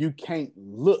 You can't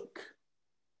look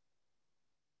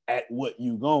at what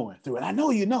you're going through. And I know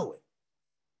you know it,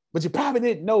 but you probably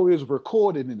didn't know it was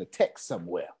recorded in the text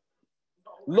somewhere.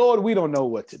 Lord, we don't know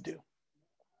what to do.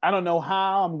 I don't know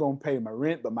how I'm going to pay my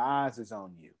rent, but my eyes is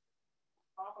on you.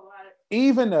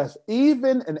 Even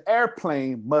an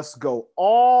airplane must go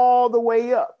all the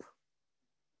way up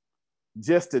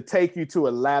just to take you to a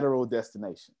lateral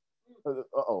destination.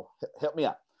 Help me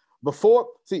out.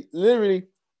 Literally,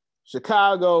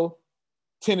 Chicago,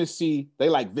 Tennessee, they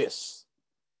like this.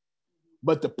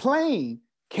 But the plane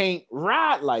can't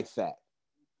ride like that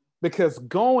because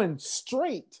going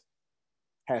straight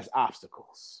has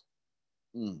obstacles.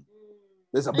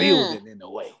 There's a building in the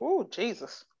way. Oh,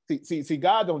 Jesus. See,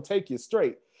 God don't take you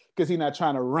straight because he's not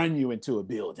trying to run you into a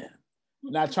building,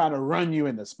 not trying to run you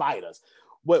into spiders.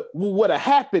 What'll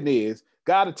happen is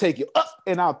God will take you up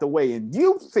and out the way, and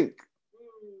you think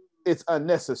it's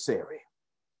unnecessary.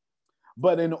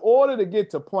 But in order to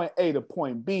get to point A to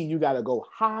point B, you got to go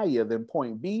higher than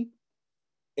point B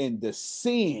and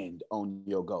descend on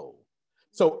your goal.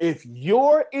 So if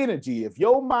your energy, if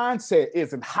your mindset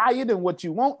isn't higher than what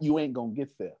you want, you ain't going to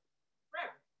get there.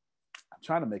 I'm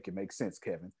trying to make it make sense,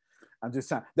 Kevin. I'm just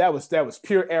trying. That was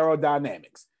pure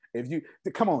aerodynamics. If you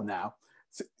come on now,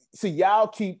 see y'all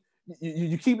keep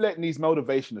you keep letting these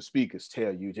motivational speakers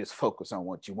tell you just focus on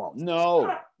what you want.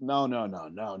 No.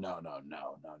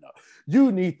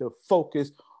 You need to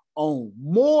focus on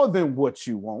more than what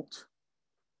you want,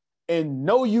 and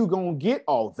know you gonna get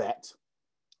all that.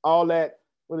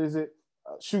 What is it?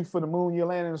 Shoot for the moon, you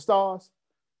land in the stars.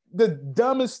 The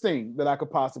dumbest thing that I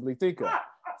could possibly think of.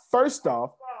 First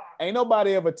off, ain't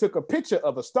nobody ever took a picture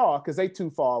of a star because they too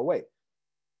far away.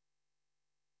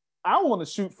 I want to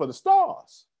shoot for the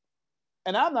stars.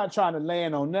 And I'm not trying to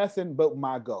land on nothing but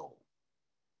my goal.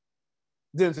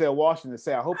 Denzel Washington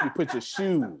said, I hope you put your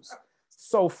shoes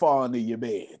so far under your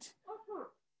bed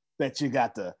that you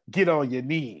got to get on your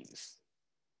knees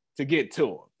to get to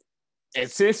them. And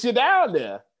since you're down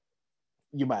there,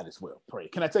 you might as well pray.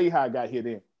 Can I tell you how I got here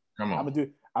then? Come on.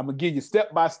 I'm going to give you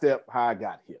step by step how I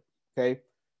got here, okay?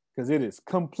 Because it is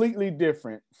completely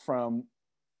different from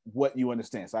what you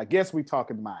understand. So I guess we're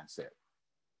talking mindset.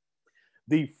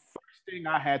 The first thing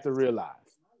I had to realize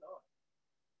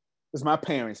is my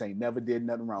parents ain't never did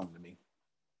nothing wrong to me.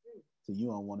 So you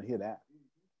don't want to hear that.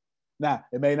 Now,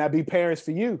 it may not be parents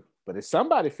for you, but it's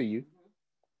somebody for you.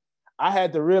 I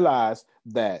had to realize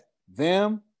that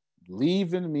them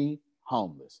leaving me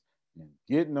homeless and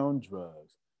getting on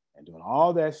drugs and doing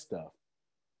all that stuff,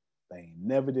 they ain't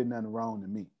never did nothing wrong to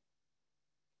me.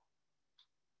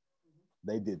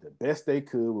 They did the best they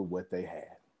could with what they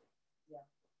had. Yeah.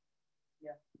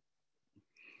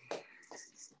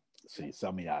 See,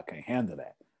 some of y'all can't handle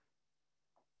that.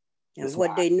 And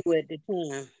what they knew at the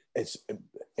time.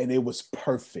 And it was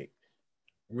perfect.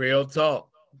 Real talk.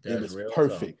 It was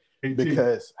perfect.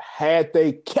 Because had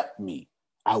they kept me,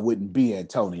 I wouldn't be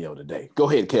Antonio today. Go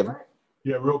ahead, Kevin.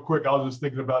 Yeah, real quick. I was just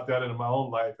thinking about that in my own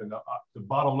life. And the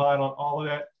bottom line on all of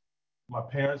that, my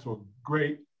parents were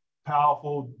great,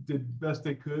 powerful, did the best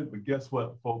they could. But guess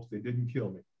what, folks? They didn't kill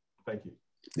me. Thank you.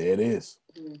 There it is.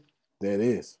 There it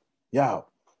is. Y'all,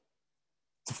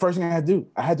 the first thing I had to do,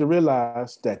 I had to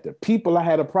realize that the people I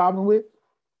had a problem with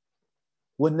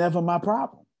were never my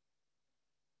problem.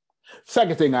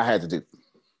 Second thing I had to do,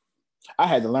 I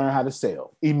had to learn how to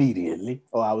sell immediately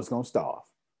or I was going to starve.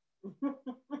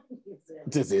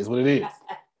 This is what it is.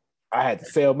 I had to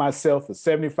sell myself for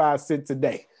 75 cents a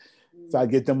day so I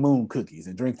get the moon cookies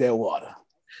and drink that water.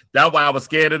 That's why I was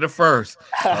scared of the first.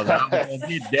 I was going to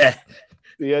get that.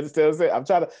 You understand what I'm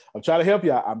saying? I'm trying to help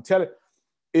you out. I'm telling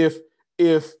if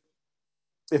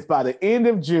by the end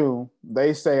of June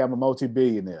they say I'm a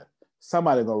multi-billionaire,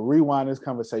 somebody gonna rewind this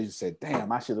conversation and say,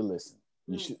 damn, I should have listened.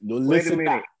 You should listen.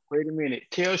 Wait a minute.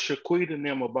 Tell Shaquita and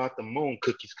them about the moon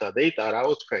cookies because they thought I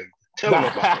was crazy. Tell them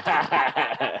about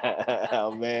them.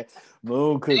 Oh man,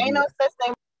 moon cookies. Ain't no such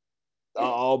thing.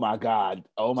 Oh my God.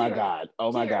 Oh my God.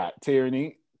 Oh my God.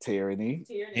 Tyranny.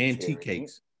 And tea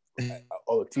cakes.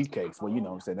 Oh, tea cakes. Well, you know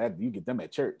what I'm saying. That you get them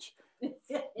at church.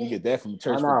 You get that from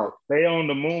church. No, they on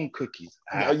the moon cookies.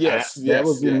 That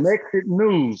was the Mexican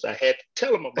news. I had to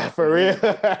tell them about for real.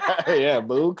 Yeah,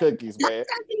 moon cookies, man.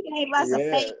 He gave us a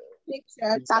fake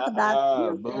picture. Talk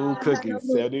about moon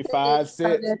cookies, 75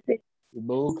 cents.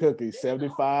 Moon cookies,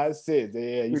 75 cents.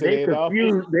 Yeah, you they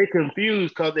confused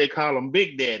because they call them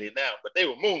Big Daddy now, but they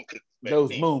were moon cookies.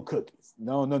 Those moon cookies.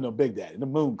 No, Big Daddy. The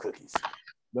moon cookies.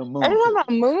 The moon. Are you talking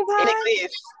about moon pies?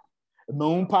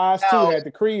 Moon pies too had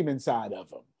the cream inside of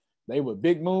them. They were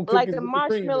big moon cookies, like the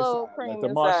marshmallow cream like the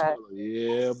marshmallow.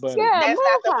 Yeah, but that's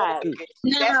not the moon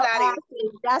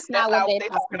cookies. That's not what they're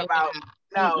talking about.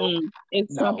 No,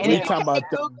 it's something. We talking about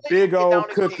the big old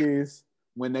cookies.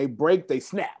 When they break, they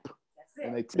snap.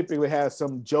 And they typically have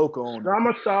some joke on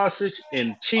summer sausage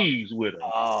and cheese with them.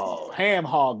 Oh, ham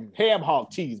hog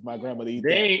cheese. My grandmother eat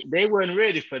that. They weren't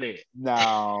ready for that.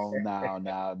 No.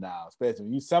 Especially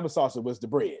when summer sausage was the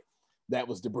bread. That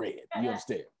was the bread. You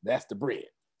understand? That's the bread.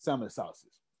 Summer sausage.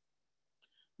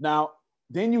 Now,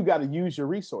 then you got to use your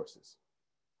resources.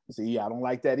 See, I don't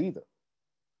like that either.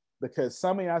 Because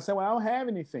some of y'all say, well, I don't have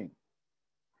anything.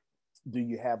 Do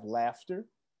you have laughter?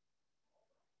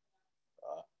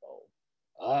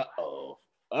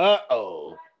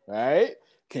 Uh-oh. Right?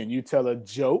 Can you tell a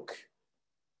joke?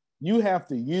 You have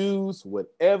to use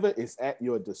whatever is at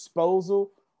your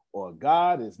disposal, or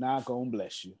God is not going to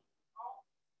bless you.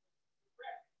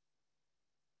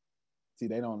 See,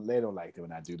 they don't like it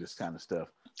when I do this kind of stuff.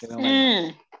 They don't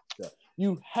like stuff.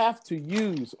 You have to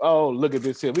use, look at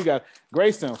this here. We got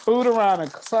Grayson, food around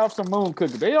and soft some moon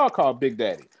cookies. They all call Big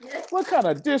Daddy. What kind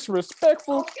of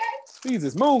disrespectful? These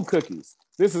is moon cookies.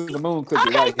 This is the moon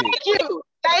cookie right here.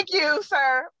 Thank you,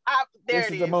 sir. There this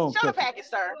it is. The moon Show cookie. the package,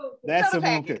 sir. That's the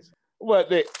moon cookie. What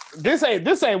this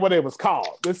ain't what it was called.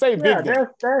 This ain't Big Daddy.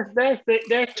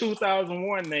 That's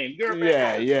 2001 name. Girl,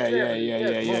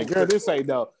 yeah. Girl, this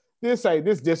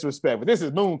disrespectful. This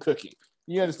is moon cookie.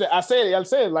 You understand? I said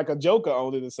it like a joker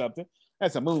on it or something.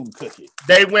 That's a moon cookie.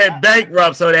 They went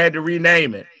bankrupt, so they had to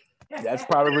rename it. That's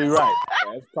probably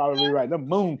right. The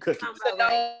moon cookies.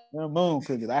 The moon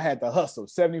cookies. I had to hustle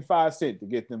 75 cents to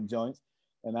get them joints,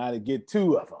 and I had to get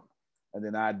 2 of them. And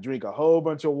then I'd drink a whole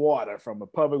bunch of water from a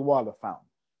public water fountain.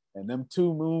 And them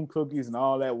 2 moon cookies and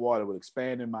all that water would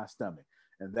expand in my stomach.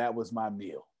 And that was my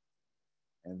meal.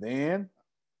 And then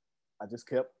I just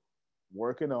kept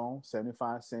working on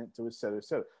 75 cents to et cetera.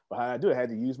 But how did I do it? I had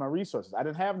to use my resources. I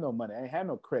didn't have no money. I didn't have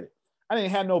no credit. I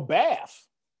didn't have no bath.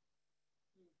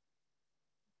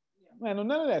 Man,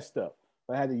 none of that stuff.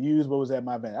 But I had to use what was at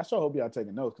my van. I sure hope y'all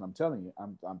taking notes, because I'm telling you,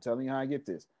 I'm telling you how I get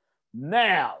this.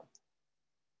 Now,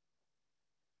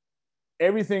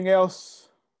 everything else,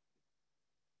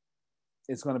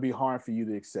 it's going to be hard for you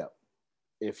to accept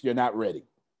if you're not ready.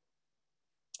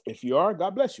 If you are,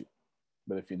 God bless you.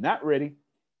 But if you're not ready,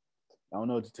 I don't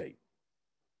know what to tell you.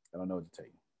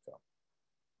 So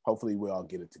hopefully we'll all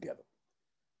get it together.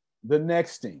 The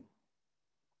next thing,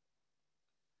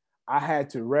 I had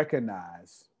to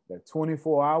recognize that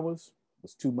 24 hours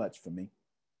was too much for me.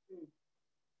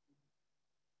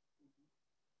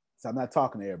 So I'm not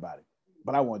talking to everybody,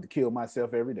 but I wanted to kill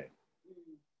myself every day.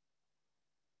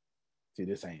 See,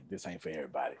 this ain't for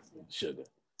everybody. Sugar.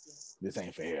 This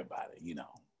ain't for everybody, you know.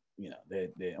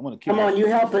 I want to kill. Come on, you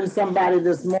helping somebody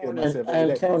this morning,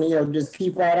 Antonio. Just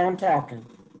keep right on talking.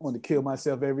 I want to kill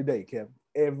myself every day, Kevin.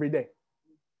 Every day.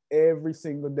 Every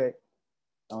single day.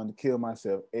 I want to kill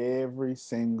myself every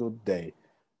single day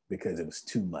because it was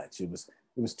too much. It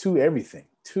was too everything.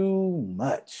 Too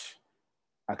much.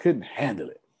 I couldn't handle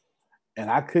it. And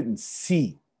I couldn't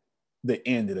see the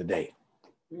end of the day.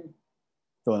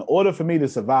 So in order for me to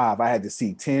survive, I had to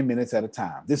see 10 minutes at a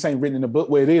time. This ain't written in the book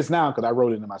where it is now because I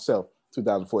wrote it in myself,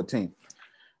 2014.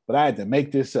 But I had to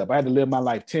make this up. I had to live my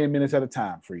life 10 minutes at a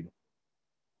time, Frida.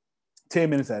 10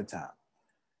 minutes at a time.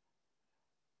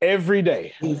 Every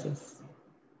day,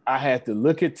 I had to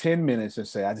look at 10 minutes and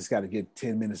say, I just got to get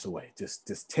 10 minutes away.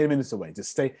 Just 10 minutes away.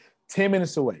 Just stay 10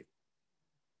 minutes away.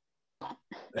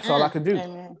 That's all I could do.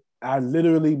 Amen. I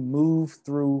literally moved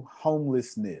through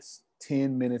homelessness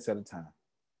 10 minutes at a time.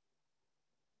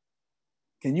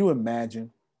 Can you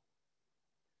imagine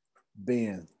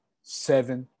being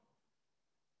 7,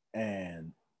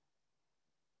 and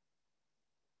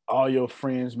all your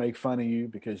friends make fun of you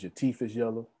because your teeth is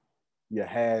yellow, your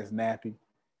hair is nappy,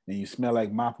 and you smell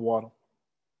like mop water.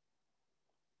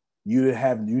 You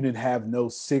didn't have no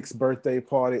 6th birthday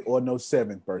party or no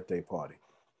 7th birthday party.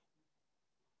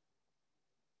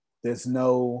 There's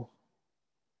no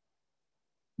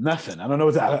nothing. I don't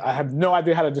know. I have no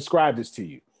idea how to describe this to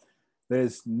you.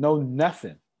 There's no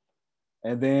nothing.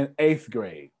 And then 8th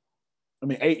grade.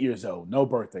 8 years old, no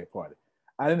birthday party.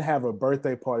 I didn't have a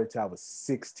birthday party till I was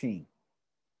 16.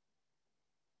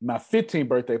 My 15th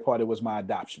birthday party was my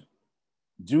adoption.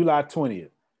 July 20th,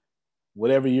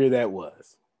 whatever year that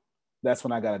was. That's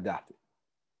when I got adopted.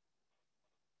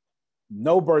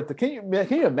 No birthday. Can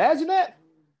you imagine that?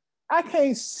 I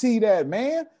can't see that,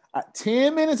 man.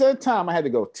 10 minutes at a time. I had to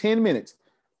go 10 minutes.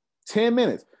 10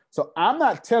 minutes. So I'm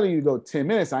not telling you to go 10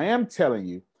 minutes. I am telling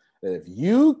you that if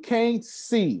you can't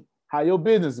see how your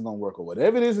business is going to work or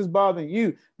whatever it is bothering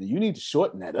you, then you need to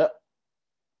shorten that up.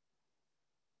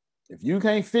 If you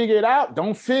can't figure it out,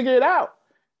 don't figure it out.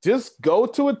 Just go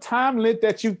to a time limit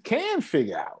that you can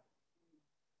figure out.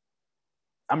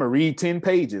 I'm going to read 10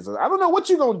 pages. I don't know what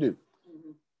you're going to do.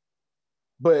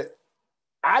 But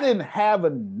I didn't have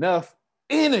enough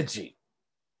energy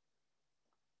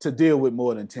to deal with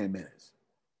more than 10 minutes.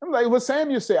 I'm like what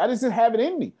Samuel said. I just didn't have it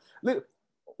in me.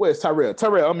 Where's Tyrell?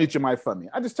 Tyrell, unmute your mic for me.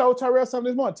 I just told Tyrell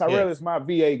something this morning. Tyrell is my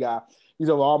VA guy. He's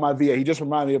over all my VA. He just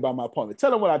reminded me about my appointment.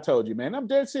 Tell him what I told you, man. I'm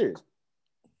dead serious.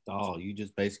 Oh, you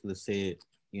just basically said,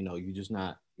 you're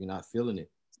not feeling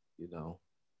it. You're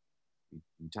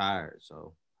tired.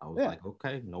 So I was like,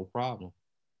 okay, no problem.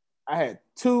 I had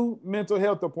 2 mental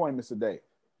health appointments today.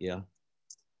 Yeah.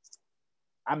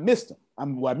 I missed them.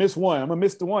 I missed one. I'm going to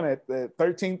miss the one at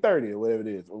 13:30 or whatever it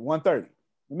is, or 1:30. I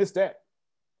missed that.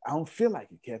 I don't feel like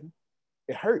it, Kevin.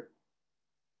 It hurt.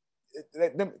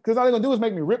 Because all they're going to do is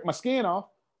make me rip my skin off.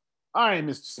 All right,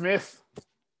 Mr. Smith,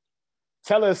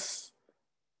 tell us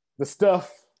the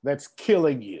stuff that's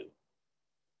killing you.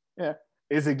 Yeah.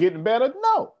 Is it getting better?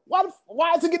 No.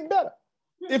 Why is it getting better?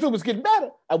 If it was getting better,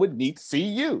 I would need to see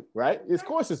you, right? Of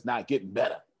course it's not getting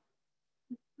better.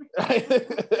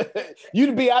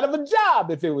 You'd be out of a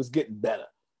job if it was getting better.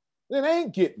 It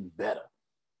ain't getting better.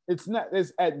 It's not.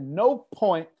 It's at no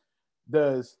point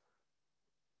does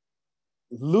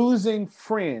losing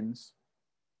friends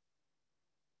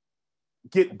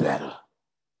get better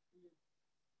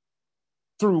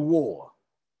through war.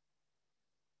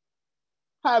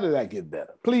 How did that get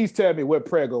better? Please tell me what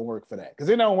prayer gonna work for that, because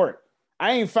it don't work.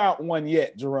 I ain't found one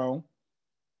yet, Jerome.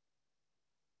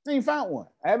 I ain't found one.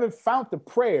 I haven't found the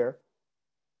prayer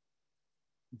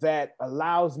that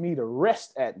allows me to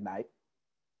rest at night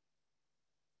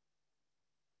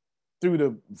through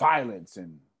the violence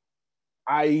and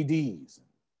IEDs and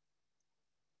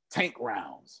tank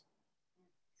rounds.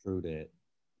 True that.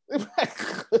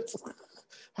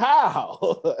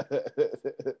 How?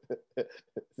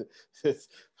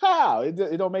 How?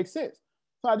 It don't make sense.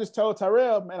 So I just told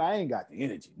Tyrell, man, I ain't got the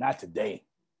energy. Not today.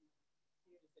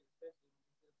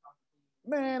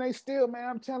 Man, they still, man,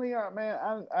 I'm telling you,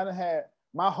 man, I done had,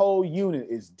 my whole unit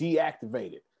is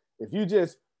deactivated. If you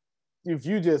just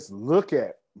look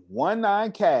at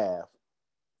 19 Cav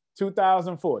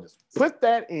 2004, just put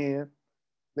that in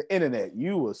the internet,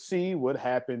 you will see what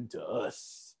happened to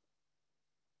us.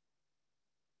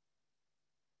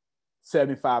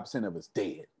 75% of us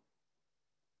dead.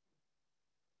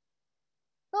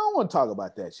 I don't want to talk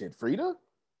about that shit, Frida.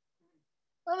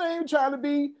 I'm not even trying to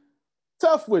be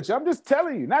tough with you. I'm just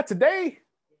telling you, not today.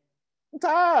 I'm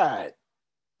tired.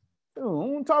 I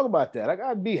don't want to talk about that. I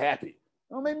gotta be happy.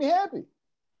 Don't make me happy.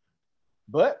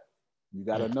 But you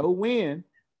gotta know when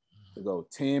to go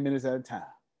 10 minutes at a time.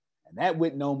 And that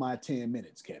wouldn't know my 10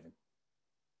 minutes, Kevin.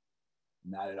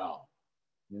 Not at all.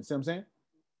 You know what I'm saying?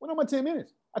 Went on my 10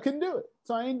 minutes. I couldn't do it.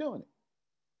 So I ain't doing it.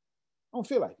 I don't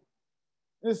feel like it.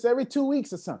 It's every 2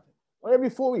 weeks or something. Or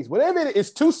every 4 weeks. Whatever it is, it's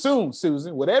too soon,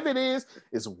 Susan. Whatever it is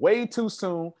way too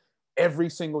soon every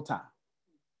single time.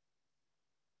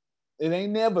 It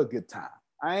ain't never a good time.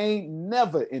 I ain't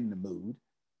never in the mood.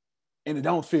 And it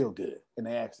don't feel good. And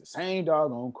they ask the same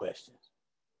doggone questions.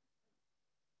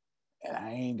 And I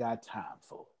ain't got time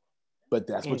for it. But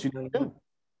that's what you do.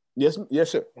 Yes,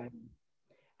 sir.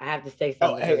 I have to say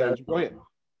something. Oh, hey, go ahead.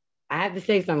 I have to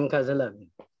say something because I love you.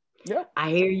 Yeah. I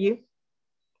hear you.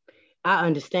 I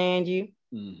understand you.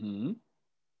 Mm-hmm.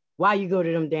 Why you go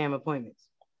to them damn appointments?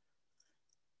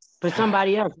 For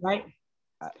somebody else, right?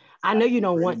 I know you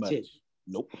don't want to.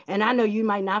 Nope. And I know you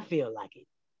might not feel like it.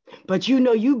 But you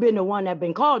know you've been the one that's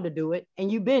been called to do it,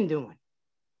 and you've been doing.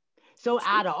 So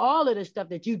out of all of the stuff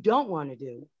that you don't want to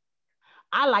do,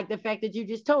 I like the fact that you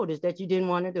just told us that you didn't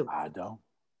want to do it. I don't.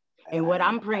 And what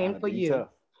I'm praying for you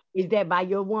is that by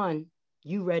your 1,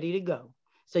 you ready to go.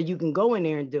 So you can go in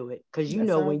there and do it. Because you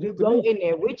know when you go in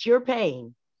there with your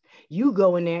pain, you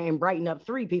go in there and brighten up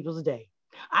 3 people's day.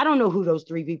 I don't know who those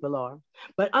 3 people are,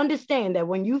 but understand that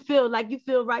when you feel like you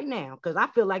feel right now, because I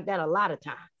feel like that a lot of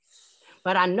times,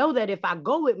 but I know that if I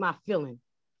go with my feeling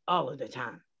all of the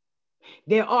time,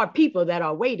 there are people that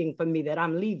are waiting for me that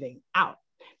I'm leaving out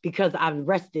because I've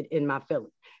rested in my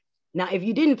feeling. Now, if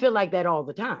you didn't feel like that all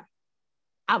the time,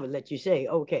 I would let you say,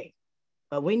 okay.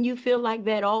 But when you feel like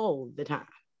that all the time,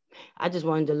 I just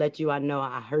wanted to let you, I know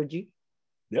I heard you.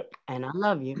 Yep. And I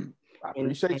love you. I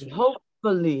appreciate and you.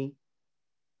 Hopefully,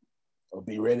 I'll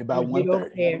be ready by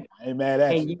 1:30. I ain't mad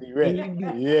at you. Be ready.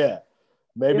 Yeah.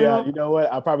 Maybe you know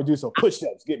what? I'll probably do some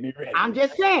push-ups. Get me ready. I'm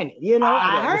just saying, you know,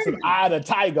 I heard you. Eye the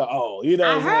tiger. Oh, you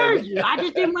know. I heard you. I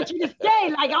just didn't want you to say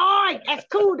like, all right, that's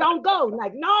cool. Don't go.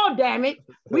 Like, no, damn it.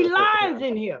 We lions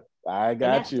in here. I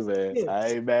got you, man. I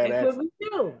ain't mad at you. That's what we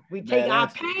do. We take our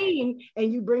pain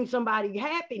and you bring somebody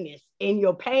happiness in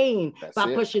your pain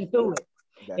by pushing through it.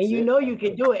 And you know you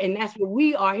can do it. And that's what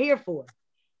we are here for.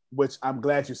 Which I'm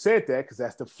glad you said that, because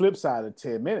that's the flip side of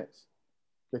 10 minutes.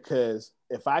 Because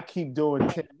if I keep doing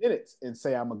 10 minutes and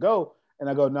say I'm going to go, and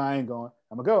I go, no, I ain't going.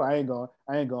 I'm going to go. I ain't going.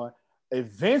 I ain't going.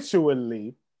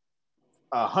 Eventually,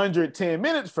 110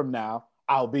 minutes from now,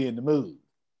 I'll be in the mood.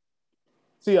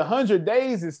 See, 100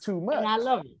 days is too much. And I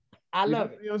love it. I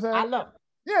love it. You know what I'm saying? I love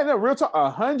it. Yeah, no, real talk.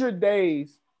 100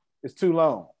 days is too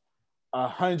long.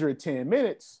 110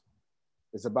 minutes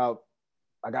is about,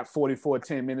 I got 44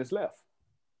 10 minutes left.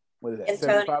 What is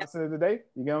that, 75% of the day?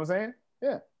 You get what I'm saying?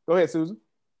 Yeah. Go ahead, Susan.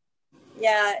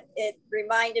 Yeah, it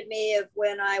reminded me of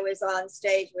when I was on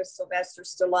stage with Sylvester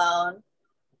Stallone,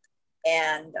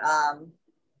 and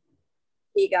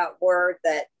he got word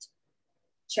that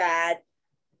Chad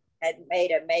had made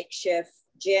a makeshift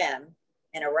gym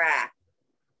in Iraq,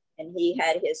 and he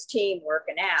had his team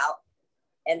working out,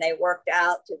 and they worked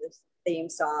out to the theme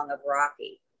song of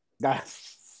Rocky.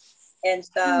 And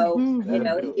so, you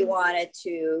know, he wanted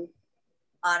to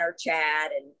honor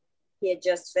Chad, and he had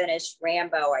just finished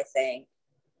Rambo, I think,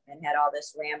 and had all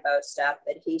this Rambo stuff.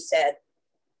 But he said,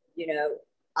 you know,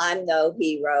 I'm no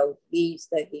hero. He's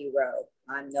the hero.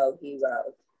 I'm no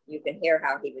hero. You can hear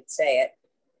how he would say it,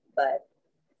 but,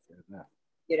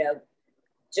 you know,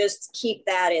 just keep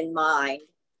that in mind.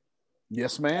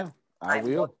 Yes, ma'am. I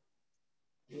will.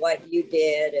 What you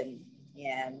did, and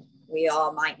we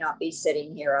all might not be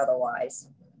sitting here otherwise.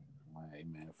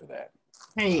 Amen for that.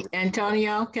 Hey,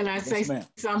 Antonio, can I say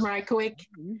something right quick?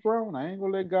 You grown. I ain't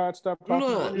gonna let God stop talking.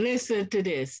 Look, listen to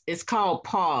this. It's called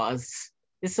pause.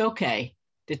 It's okay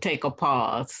to take a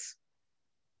pause,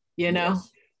 you know?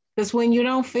 Because when you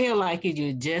don't feel like it,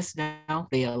 you just don't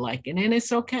feel like it, and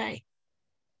it's okay,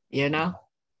 you know?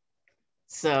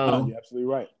 So you're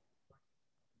absolutely right.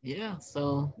 Yeah,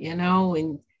 so, you know,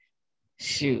 and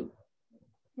shoot,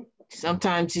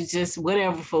 sometimes you just,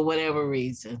 whatever, for whatever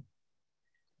reason,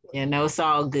 you know, it's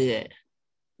all good.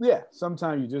 Yeah,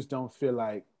 sometimes you just don't feel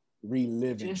like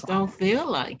reliving. Just don't feel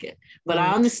like it. But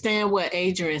I understand what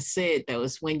Adrian said, though,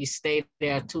 is when you stay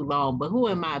there too long. But who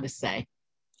am I to say?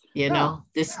 You know,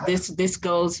 this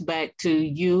goes back to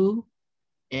you,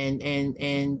 and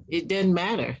it doesn't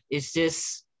matter. It's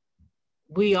just,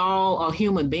 we all are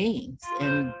human beings,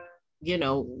 and, you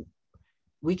know,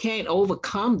 we can't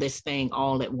overcome this thing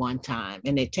all at one time,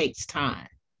 and it takes time.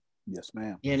 Yes,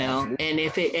 ma'am. You know,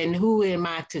 and who am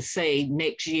I to say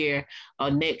next year or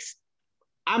next,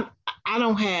 I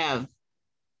don't have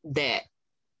that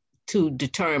to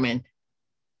determine,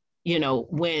 you know,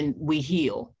 when we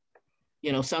heal.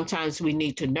 You know, sometimes we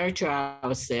need to nurture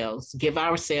ourselves, give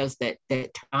ourselves that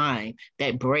time,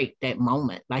 that break, that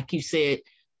moment. Like you said,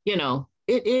 you know,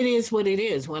 it is what it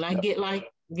is. When I get like,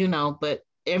 you know, but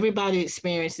everybody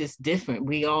experience is different.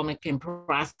 We all can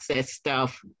process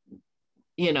stuff,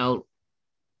 you know,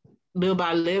 little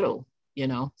by little, you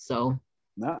know, so.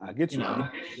 No, I get you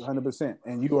 100%.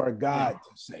 And you are God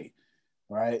to say,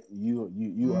 right?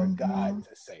 You are God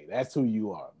to say. That's who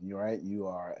you are. You're right. You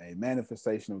are a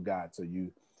manifestation of God. So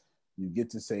you get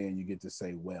to say, and you get to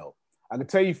say well. I can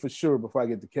tell you for sure before I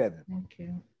get to Kevin,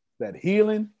 that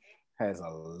healing has a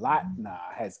lot,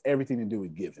 has everything to do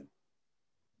with giving.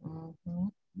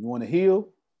 You want to heal?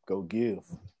 Go give.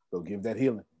 Go give that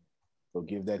healing. Go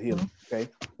give that healing. Okay.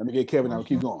 Let me get Kevin. I'll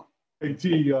keep going. Hey,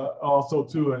 T, also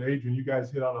too, and Adrian, you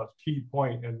guys hit on a key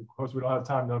point, and of course we don't have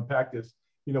time to unpack this,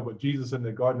 you know, but Jesus in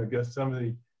the Garden of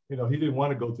Gethsemane, you know, he didn't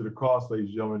want to go to the cross, ladies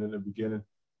and gentlemen, in the beginning,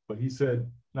 but he said,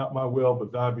 not my will,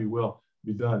 but thy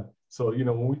be done. So, you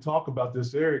know, when we talk about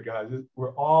this area, guys,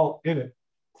 we're all in it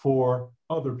for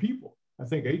other people. I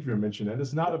think Adrian mentioned that.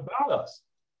 It's not about us.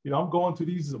 I'm going to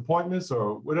these appointments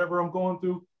or whatever I'm going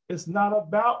through. It's not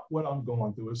about what I'm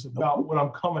going through. It's about what I'm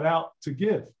coming out to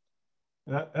give.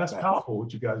 And that's powerful,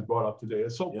 what you guys brought up today.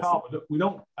 It's so powerful.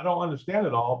 I don't understand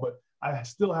it all, but I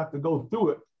still have to go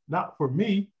through it, not for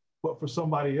me, but for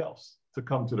somebody else to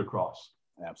come to the cross.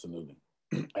 Absolutely.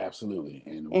 Absolutely.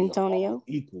 And Antonio,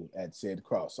 equal at said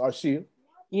cross. Arshia.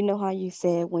 You know how you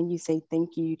said when you say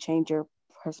thank you, you change your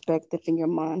perspective and your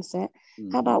mindset.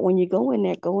 How about when you go in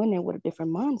there with a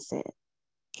different mindset?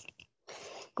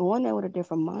 Go in there with a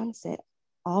different mindset.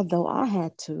 Although I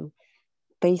had to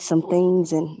face some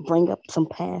things and bring up some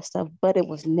past stuff, but it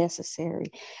was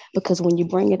necessary, because when you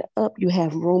bring it up, you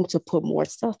have room to put more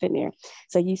stuff in there.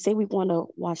 So you say we want to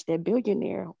watch that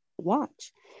billionaire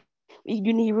watch.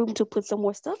 You need room to put some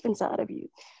more stuff inside of you.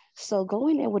 So go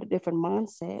in there with a different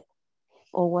mindset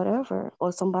or whatever,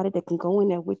 or somebody that can go in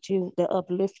there with you, that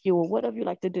uplift you or whatever you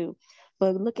like to do.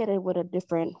 But look at it with a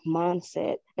different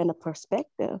mindset and a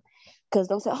perspective. Because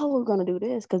don't say, oh, we're going to do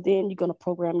this, because then you're going to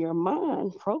program your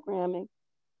mind, programming.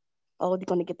 Oh, you're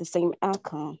going to get the same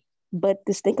outcome. But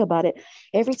just think about it.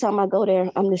 Every time I go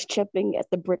there, I'm just chipping at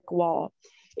the brick wall.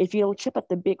 If you don't chip at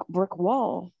the big brick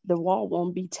wall, the wall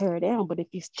won't be tear down. But if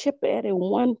you chip at it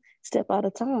one step at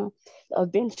a time,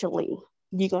 eventually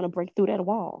you're going to break through that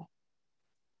wall.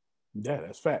 Yeah,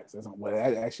 that's facts. Well,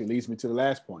 that actually leads me to the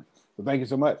last point. So thank you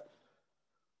so much.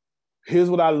 Here's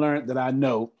what I learned that I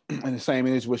know, and the same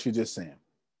is what you're just saying.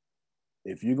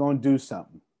 If you're going to do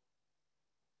something,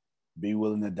 be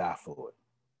willing to die for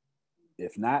it.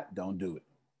 If not, don't do it.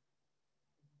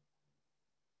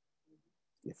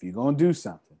 If you're going to do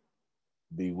something,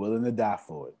 be willing to die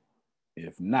for it.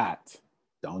 If not,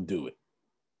 don't do it.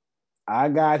 I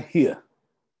got here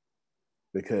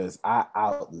because I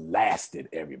outlasted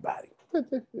everybody.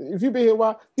 If you've been here a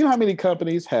while, you know how many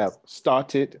companies have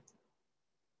started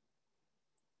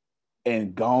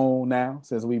and gone now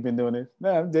since we've been doing this?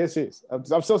 No, I'm dead serious. I'm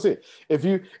so serious. If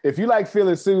you like Phil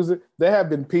and Susan, there have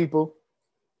been people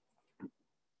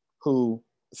who,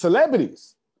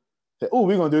 celebrities, say, oh,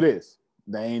 we're going to do this.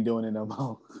 They ain't doing it no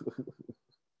more.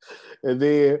 And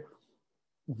then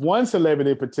one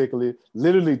celebrity particularly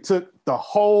literally took the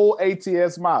whole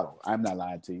ATS model. I'm not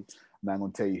lying to you. I'm not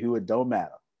going to tell you who, it don't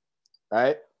matter.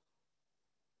 Right?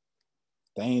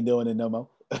 They ain't doing it no more.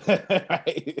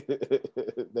 Right?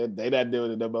 They not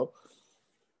doing it no more.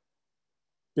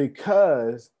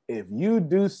 Because if you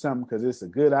do something because it's a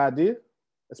good idea,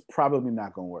 it's probably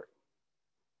not going to work.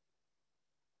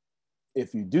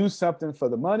 If you do something for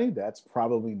the money, that's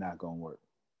probably not going to work.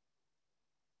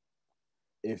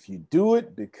 If you do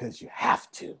it because you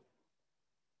have to,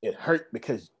 it hurt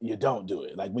because you don't do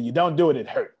it. Like when you don't do it, it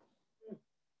hurt.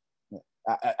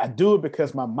 I do it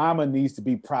because my mama needs to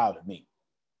be proud of me.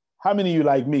 How many of you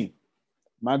like me?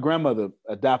 My grandmother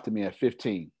adopted me at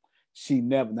 15. She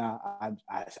never, now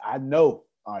I know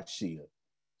Arshia,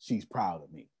 she's proud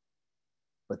of me.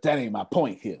 But that ain't my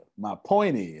point here. My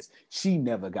point is she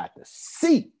never got to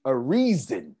see a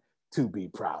reason to be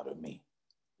proud of me.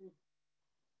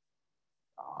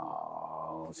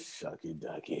 Oh, shucky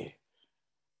ducky.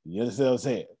 You understand what I'm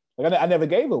saying? Like I never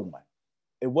gave her one.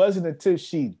 It wasn't until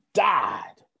she died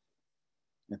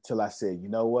until I said, you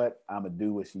know what? I'm going to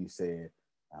do what she said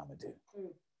I'm going to do.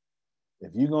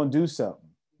 If you're going to do something,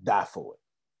 die for it.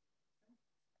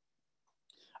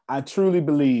 I truly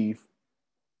believe,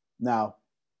 now,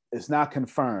 it's not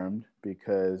confirmed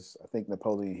because I think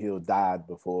Napoleon Hill died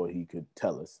before he could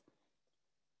tell us.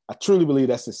 I truly believe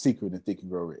that's the secret in Think and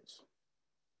Grow Rich.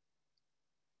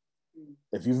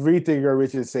 If you read Think and Grow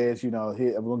Rich, it says, you know,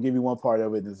 here, I'm going to give you one part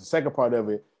of it. There's a second part of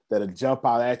it that'll jump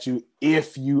out at you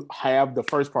if you have the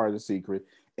first part of the secret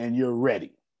and you're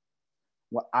ready.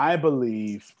 Well, I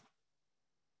believe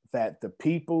that the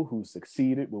people who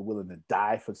succeeded were willing to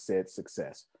die for said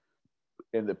success.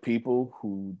 And the people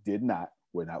who did not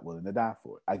were not willing to die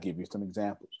for it. I give you some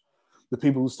examples. The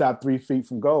people who stopped 3 feet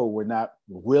from goal were not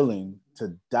willing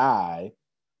to die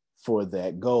for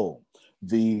that goal.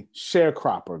 The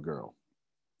sharecropper girl,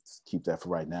 let's keep that for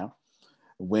right now.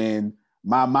 When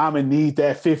my mama need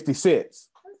that 50 cents,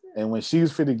 and when she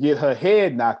was finna get her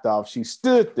head knocked off, she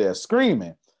stood there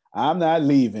screaming, I'm not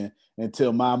leaving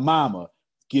until my mama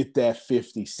get that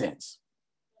 50 cents.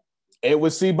 Edward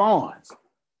C. Barnes,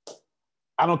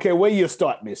 I don't care where you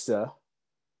start me, sir.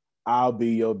 I'll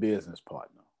be your business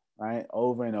partner, right?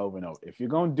 Over and over and over. If you're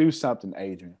going to do something,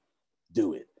 Adrian,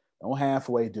 do it. Don't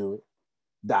halfway do it.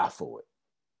 Die for it.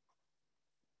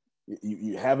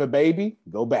 You have a baby,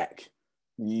 go back.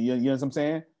 You know what I'm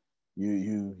saying?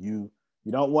 You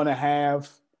don't want to have,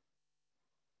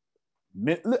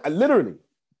 literally,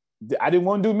 I didn't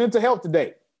want to do mental health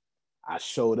today. I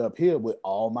showed up here with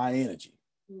all my energy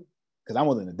because I'm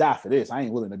willing to die for this. I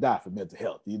ain't willing to die for mental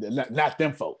health. Not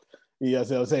them folk. You know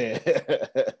what I'm saying?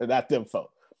 Not them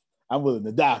folk. I'm willing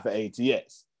to die for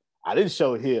ATS. I didn't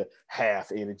show here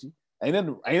half energy. Ain't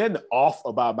nothing off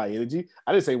about my energy.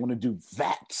 I just ain't want to do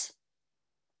that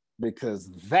because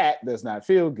that does not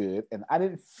feel good, and I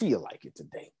didn't feel like it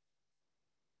today.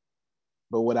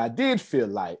 But what I did feel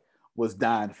like was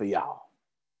dying for y'all.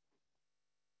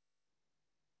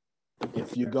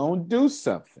 If you're going to do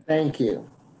something, thank you.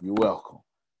 You're welcome.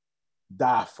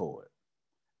 Die for it.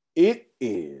 It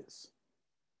is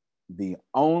the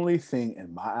only thing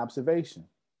in my observation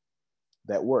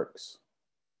that works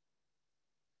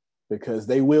because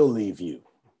they will leave you.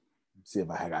 Let's see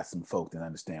if I got some folk that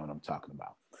understand what I'm talking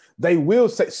about. They will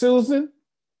say, Susan,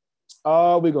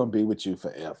 oh, we're going to be with you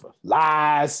forever.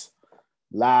 Lies,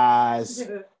 lies,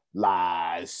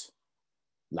 lies,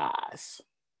 lies.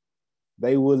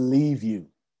 They will leave you.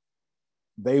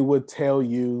 They will tell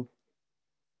you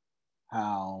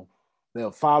how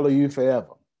they'll follow you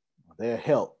forever. They'll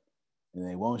help and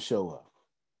they won't show up.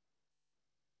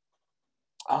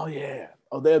 Oh, yeah.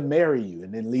 Oh, they'll marry you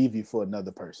and then leave you for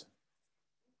another person.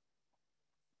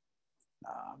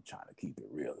 Nah, I'm trying to keep it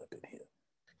real up in here.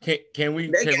 Can we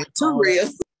too real?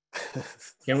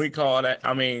 Can we call that?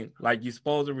 I mean, like you're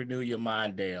supposed to renew your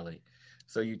mind daily.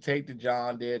 So you take the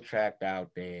John Deere tractor out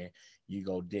there, you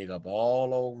go dig up all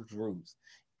those roots,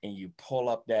 and you pull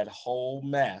up that whole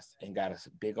mess and got a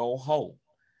big old hole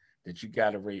that you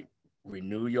got to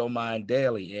renew your mind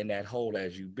daily in that hole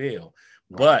as you build.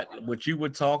 But what you were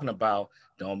talking about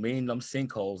don't mean them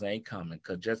sinkholes ain't coming,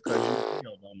 because just because you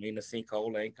build don't mean the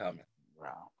sinkhole ain't coming.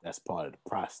 Wow, that's part of the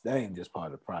process. That ain't just part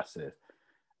of the process.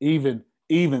 Even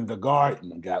the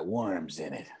garden got worms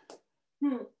in it. You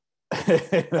know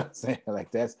what I'm saying?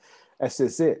 Like that's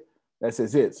just it. That's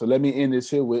just it. So let me end this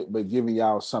here with giving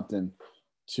y'all something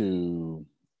to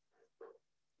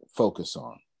focus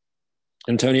on.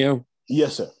 Antonio?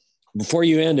 Yes, sir. Before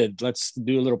you end it, let's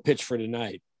do a little pitch for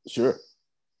tonight. Sure.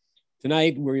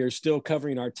 Tonight, we are still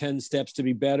covering our 10 steps to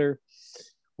be better.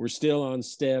 We're still on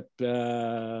step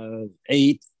 8,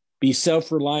 be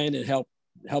self-reliant and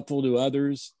helpful to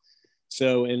others.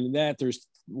 So in that,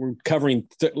 we're covering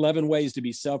 11 ways to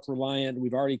be self-reliant.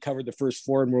 We've already covered the first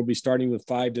 4, and we'll be starting with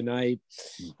 5 tonight.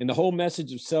 And the whole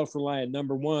message of self-reliant,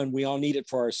 number 1, we all need it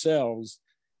for ourselves,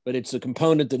 but it's a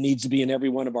component that needs to be in every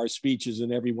one of our speeches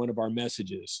and every one of our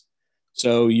messages.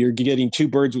 So you're getting 2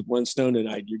 birds with 1 stone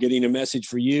tonight. You're getting a message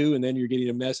for you, and then you're getting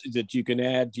a message that you can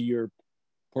add to your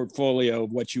portfolio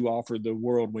of what you offer the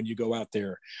world when you go out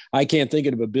there. I can't think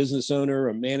of a business owner,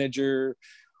 a manager,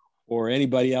 or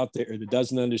anybody out there that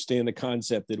doesn't understand the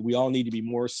concept that we all need to be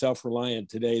more self-reliant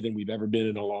today than we've ever been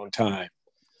in a long time.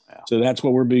 Wow. So that's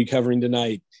what we'll be covering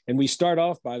tonight. And we start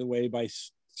off, by the way, by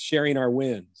sharing our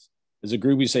wins. As a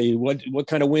group, we say, what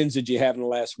kind of wins did you have in the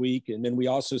last week? And then we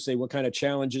also say, what kind of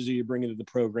challenges are you bringing to the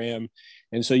program?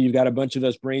 And so you've got a bunch of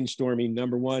us brainstorming,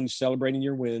 number 1, celebrating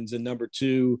your wins, and number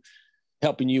 2,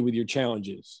 helping you with your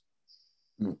challenges.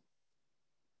 There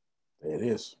it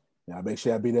is. Now make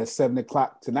sure I be there at 7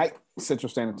 o'clock tonight,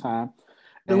 Central Standard Time.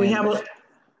 Do we have a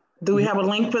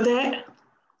link for that?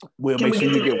 We'll make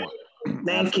sure you get one.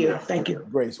 Thank you. Thank you.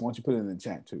 Grace, why don't you put it in the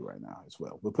chat too right now as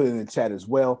well? We'll put it in the chat as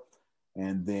well.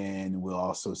 And then we'll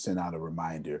also send out a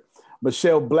reminder.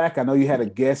 Michelle Black, I know you had a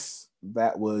guest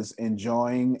that was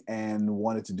enjoying and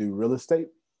wanted to do real estate.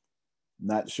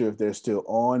 Not sure if they're still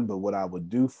on, but what I would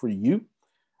do for you,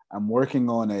 I'm working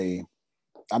on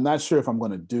I'm not sure if I'm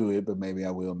going to do it, but maybe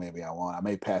I will, maybe I won't. I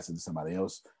may pass it to somebody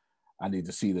else. I need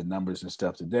to see the numbers and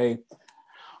stuff today.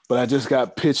 But I just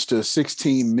got pitched a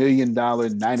 $16 million,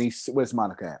 where's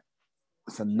Monica at?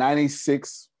 It's a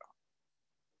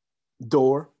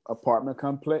 96-door apartment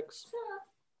complex.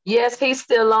 Yes, he's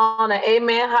still on.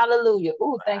 Amen. Hallelujah.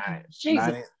 Oh, thank you,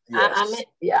 Jesus. Yes.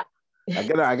 Yeah.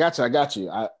 I got you.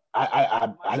 I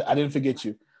didn't forget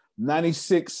you.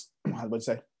 96. What'd you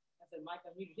say? I said Mike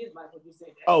unmuted his mic when you said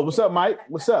that. Oh, what's up, Mike?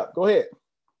 What's up? Go ahead.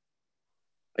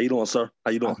 How you doing, sir?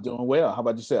 How you doing? I'm doing well. How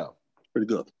about yourself? Pretty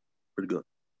good. Pretty good.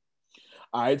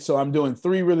 All right. So I'm doing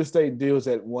 3 real estate deals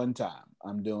at one time.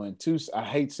 I'm doing 2. I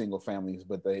hate single families,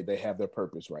 but they have their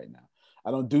purpose right now. I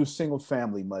don't do single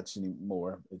family much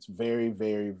anymore. It's very,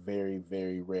 very, very,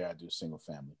 very rare I do single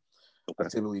family. Okay. I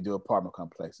typically do apartment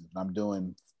complexes. I'm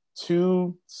doing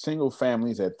 2 single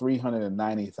families at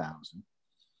 $390,000,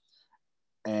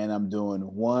 and I'm doing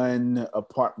 1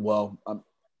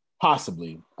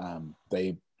 possibly. I'm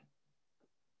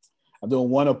doing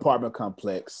 1 apartment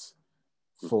complex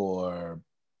for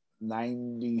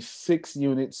 96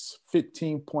 units,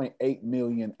 15.8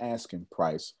 million asking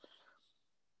price.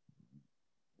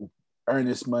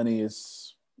 Earnest money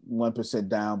is 1%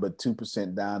 down, but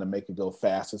 2% down to make it go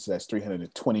faster. So that's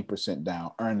 320%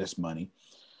 down earnest money.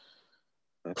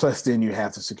 Plus, then you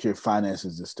have to secure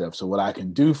finances and stuff. So what I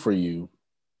can do for you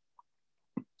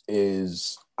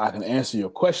is I can answer your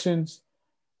questions,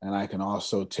 and I can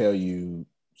also tell you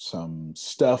some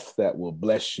stuff that will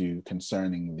bless you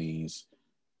concerning these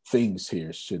things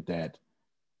here, should that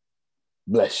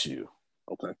bless you.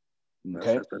 Okay.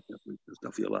 Okay. That's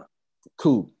definitely a lot.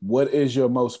 Cool. What is your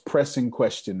most pressing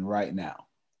question right now?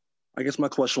 I guess my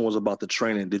question was about the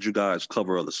training. Did you guys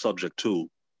cover the subject to?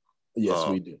 Yes,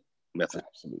 we do. Method.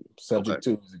 Absolutely. Subject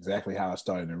to is exactly how I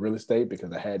started in real estate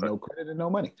because I had no credit and no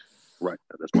money. Right.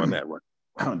 That's where I'm at, right?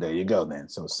 Oh, there you go, then.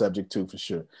 So subject to for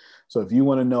sure. So if you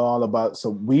want to know all about, so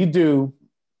we do.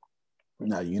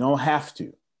 Now you don't have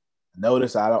to.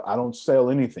 Notice I don't sell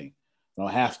anything. I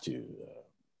don't have to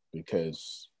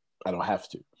because I don't have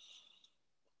to.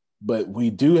 But we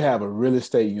do have a real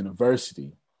estate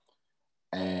university,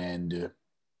 and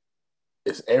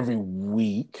it's every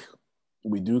week.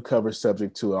 We do cover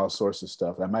subject to all sorts of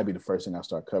stuff. That might be the first thing I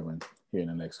start covering here in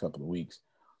the next couple of weeks.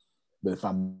 But if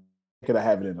I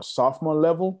have it in a sophomore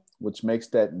level, which makes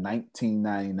that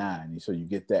 $19.99, so you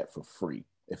get that for free,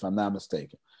 if I'm not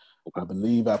mistaken. I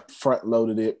believe I front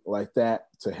loaded it like that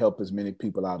to help as many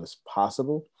people out as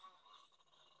possible.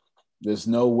 There's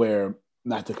nowhere,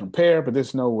 not to compare, but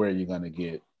there's nowhere you're going to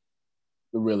get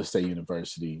the real estate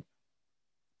university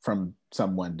from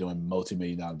someone doing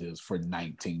multi-million-dollar deals for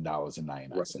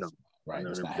 $19.99. Right?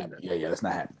 That's not happening. Yeah, that's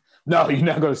not happening. No, you're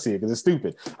not going to see it because it's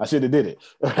stupid. I should have did it.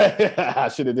 I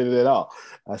should have did it at all.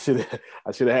 I should have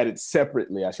had it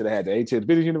separately. I should have had the HH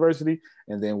Business University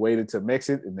and then waited to mix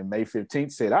it. And then May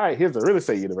 15th said, all right, here's the real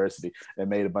estate university, and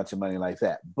made a bunch of money like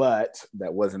that. But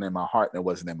that wasn't in my heart. That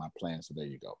wasn't in my plan. So there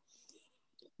you go.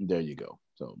 There you go.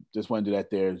 So just want to do that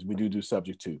there. We do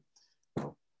subject to.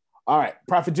 All right,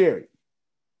 Prophet Jerry.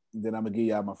 Then I'm gonna give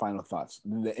y'all my final thoughts.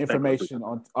 The information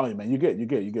on. Oh man, you're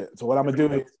good. So what I'm gonna do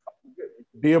is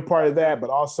be a part of that, but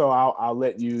also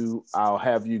I'll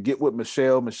have you get with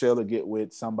Michelle. Michelle will get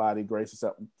with somebody, Grace or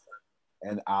something,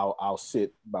 and I'll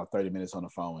sit about 30 minutes on the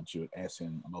phone with you,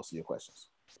 answering most of your questions.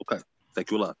 Okay,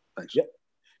 thank you a lot. Thanks. Yep.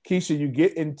 Keisha, you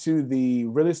get into the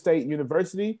real estate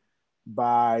university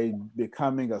by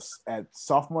becoming at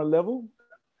sophomore level,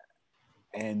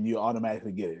 and you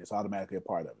automatically get it. It's automatically a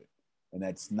part of it. And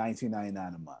that's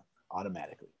 $19.99 a month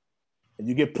automatically. And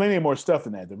you get plenty more stuff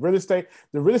in that. The real estate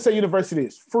university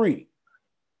is free.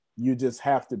 You just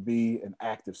have to be an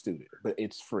active student, but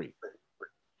it's free.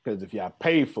 Because if y'all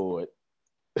pay for it,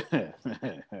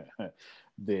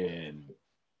 then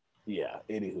yeah,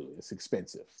 anywho, it's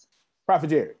expensive. Prophet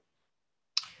Jerry.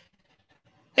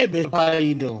 Hey, Bishop, how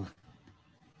you doing?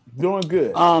 Doing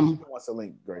good. What's the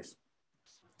link, Grace?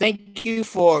 Thank you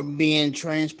for being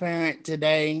transparent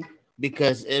today,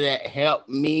 because it helped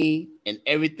me in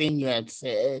everything you had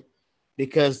said.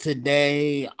 Because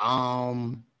today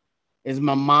is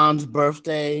my mom's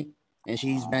birthday, and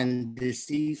she's been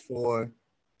deceased for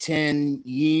 10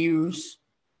 years.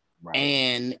 Right.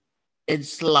 And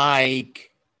it's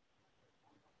like,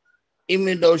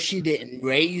 even though she didn't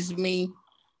raise me,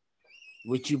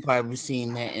 which you probably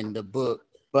seen that in the book,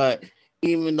 but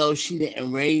even though she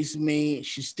didn't raise me,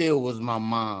 she still was my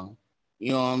mom.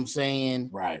 You know what I'm saying?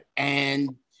 Right.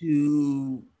 And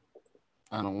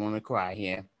I don't want to cry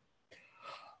here,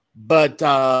 but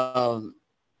to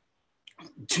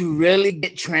really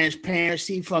get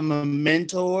transparency from a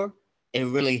mentor, it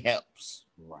really helps.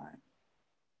 Right.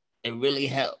 It really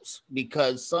helps,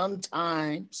 because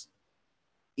sometimes,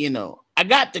 I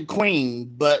got the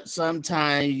queen, but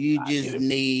sometimes you just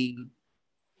need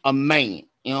a man.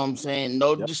 You know what I'm saying?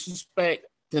 No disrespect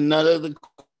to none of the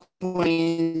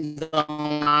queens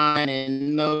online,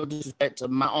 and no disrespect to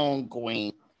my own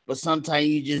queen, but sometimes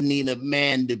you just need a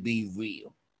man to be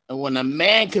real. And when a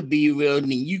man could be real,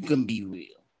 then you can be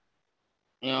real.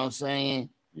 You know what I'm saying?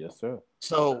 Yes, sir.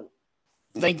 So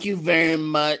thank you very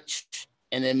much.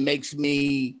 And it makes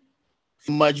me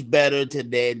much better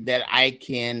today that I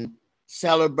can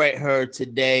celebrate her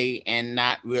today and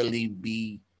not really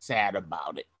be sad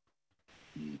about it.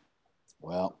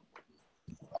 Well,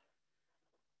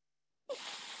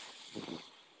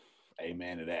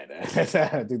 amen to that.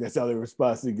 I think that's the only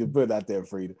response you can put out there,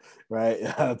 Frida. Right?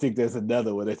 I don't think there's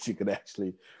another one that you could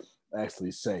actually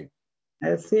say.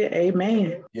 That's it.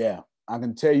 Amen. Yeah, I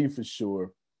can tell you for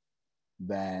sure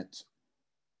that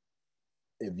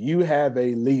if you have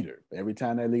a leader, every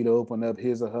time that leader open up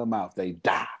his or her mouth, they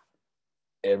die.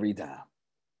 Every time.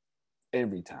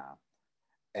 every time,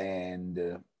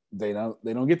 and they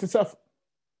don't get to suffer.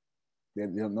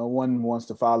 No one wants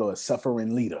to follow a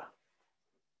suffering leader.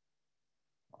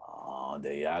 Oh,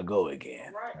 there y'all go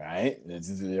again, right? This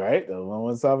is right. No one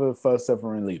wants to follow a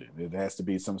suffering leader. There has to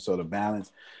be some sort of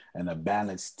balance, and a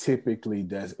balance typically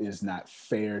is not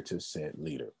fair to said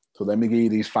leader. So let me give you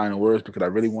these final words because I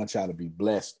really want y'all to be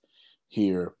blessed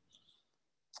here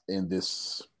in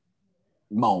this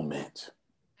moment.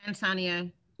 Antonio.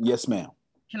 Yes, ma'am.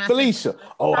 Can I Felicia.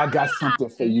 Oh, I got something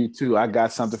for you too. I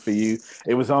got something for you.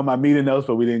 It was on my meeting notes,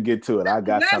 but we didn't get to it. I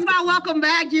got Where's something. my welcome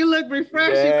back? You look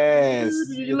refreshed. Yes.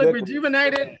 You look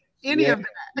rejuvenated. Any of that.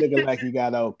 Looking like you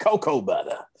got old cocoa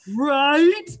butter.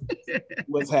 Right.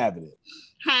 What's happening?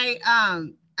 Hey,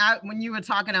 when you were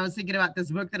talking, I was thinking about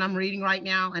this book that I'm reading right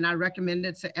now, and I recommend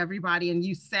it to everybody. And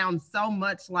you sound so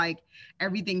much like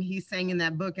everything he's saying in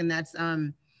that book, and that's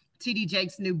T.D.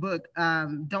 Jakes' new book,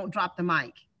 Don't Drop the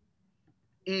Mic.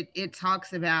 It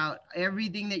talks about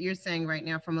everything that you're saying right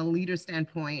now from a leader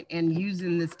standpoint, and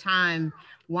using this time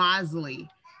wisely,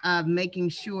 of making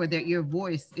sure that your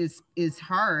voice is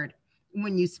heard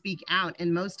when you speak out.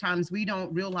 And most times we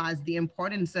don't realize the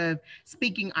importance of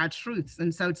speaking our truths.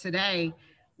 And so today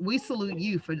we salute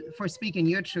you for speaking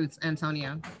your truths,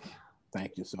 Antonio.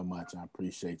 Thank you so much. I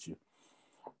appreciate you.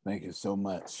 Thank you so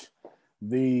much.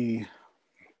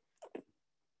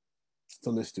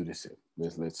 So let's do this here.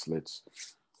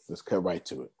 Let's cut right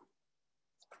to it.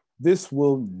 This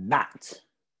will not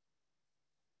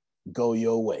go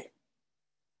your way,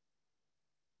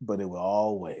 but it will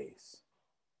always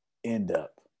end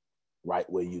up right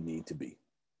where you need to be.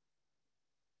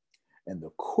 And the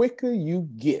quicker you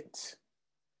get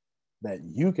that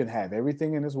you can have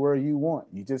everything in this world you want,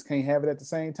 you just can't have it at the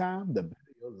same time, the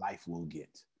better your life will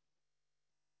get.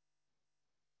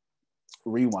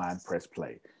 Rewind, press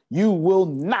play. You will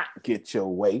not get your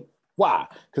way. Why?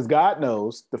 Because God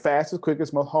knows the fastest,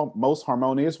 quickest, most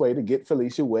harmonious way to get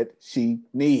Felicia what she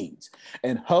needs.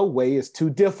 And her way is too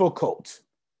difficult.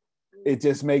 It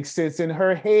just makes sense in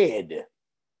her head.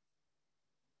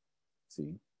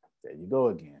 See, there you go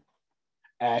again.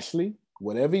 Ashley,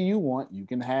 whatever you want, you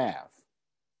can have.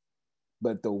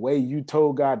 But the way you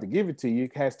told God to give it to you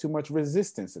has too much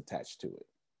resistance attached to it.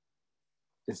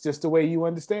 It's just the way you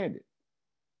understand it.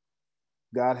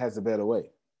 God has a better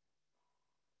way.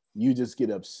 You just get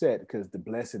upset because the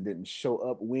blessing didn't show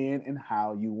up when and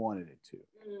how you wanted it to.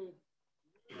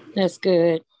 That's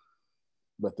good.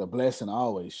 But the blessing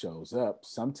always shows up.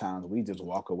 Sometimes we just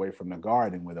walk away from the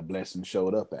garden where the blessing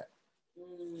showed up at.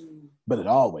 But it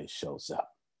always shows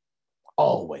up.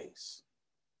 Always.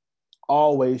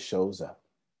 Always shows up.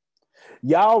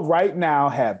 Y'all right now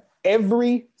have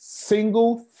every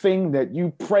single thing that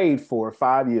you prayed for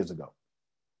 5 years ago.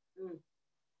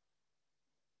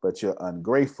 But you're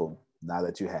ungrateful now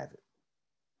that you have it.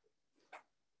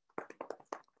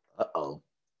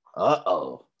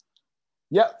 Uh-oh.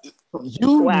 Yeah,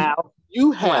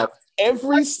 you have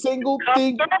every single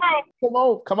thing. Come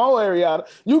on, Ariana.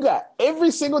 You got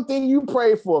every single thing you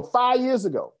prayed for 5 years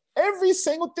ago. Every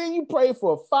single thing you prayed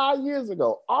for 5 years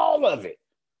ago. All of it.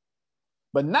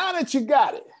 But now that you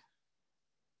got it,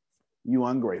 you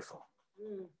ungrateful.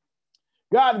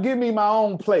 God, give me my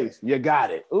own place. You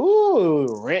got it. Ooh,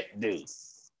 rent due.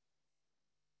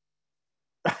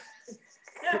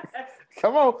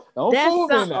 Come on. Don't fool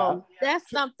me now. That's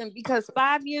something, because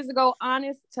 5 years ago,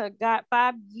 honest to God,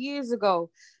 5 years ago,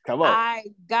 come on, I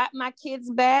got my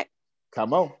kids back.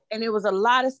 Come on. And it was a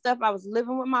lot of stuff. I was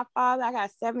living with my father. I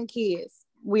got 7 kids.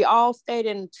 We all stayed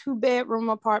in a 2-bedroom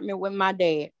apartment with my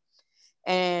dad.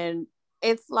 And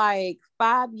it's like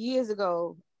 5 years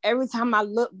ago, every time I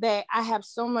look back, I have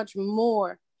so much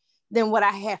more than what I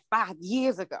had 5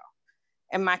 years ago.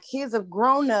 And my kids have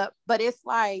grown up, but it's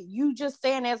like, you just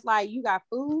saying it's like, you got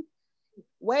food,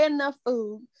 way enough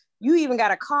food. You even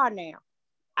got a car now.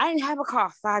 I didn't have a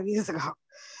car 5 years ago.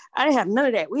 I didn't have none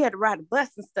of that. We had to ride a bus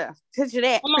and stuff. Picture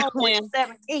that. Come on, with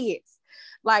 7 kids.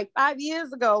 Like 5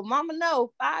 years ago, mama,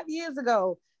 no, 5 years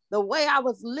ago, the way I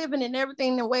was living and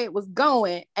everything, the way it was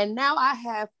going. And now I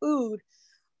have food,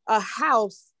 a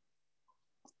house.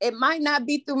 It might not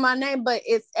be through my name, but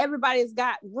it's everybody's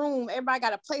got room. Everybody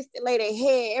got a place to lay their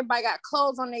head. Everybody got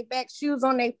clothes on their back, shoes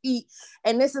on their feet.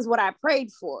 And this is what I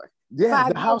prayed for. Yeah,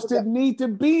 the house didn't need to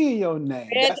be in your name.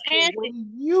 That's the way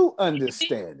you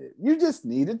understand it. You just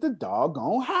needed the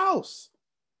doggone house.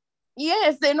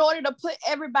 Yes, in order to put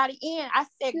everybody in. I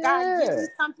said, God, give me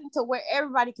something to where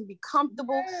everybody can be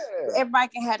comfortable. Everybody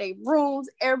can have their rooms.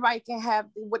 Everybody can have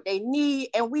what they need.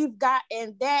 And we've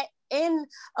gotten that and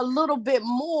a little bit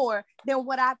more than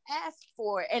what I've asked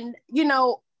for. And, you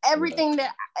know, everything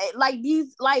that like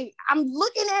these, like I'm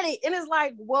looking at it and it's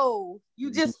like, whoa,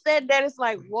 you just said that. It's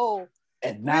like, whoa.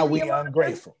 And now really we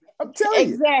ungrateful. I'm telling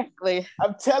you. Exactly.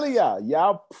 I'm telling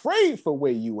y'all prayed for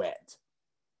where you at.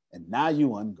 And now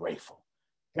you ungrateful.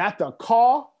 Got the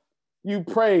car you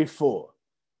prayed for.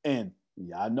 And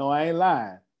y'all know I ain't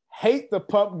lying. Hate to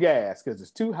pump gas because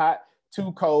it's too hot,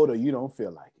 too cold, or you don't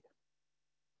feel like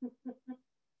it.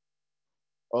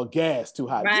 Or gas too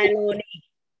hot. Right.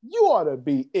 You ought to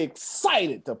be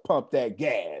excited to pump that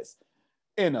gas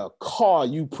in a car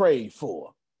you prayed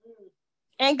for.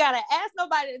 Ain't gotta ask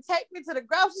nobody to take me to the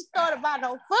grocery store to buy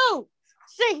no food.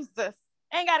 Jesus.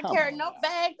 Ain't gotta carry no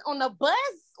bags on the bus.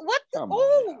 What the?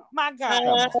 Oh my God.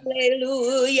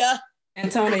 Hallelujah.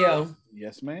 Antonio.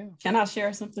 Yes, ma'am. Can I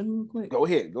share something real quick? Go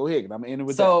ahead. I'm gonna end it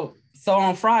with So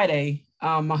on Friday,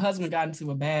 my husband got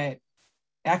into a bad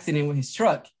accident with his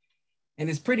truck, and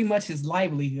it's pretty much his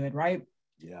livelihood, right?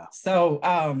 Yeah. So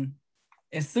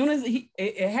as soon as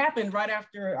it happened right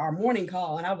after our morning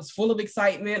call, and I was full of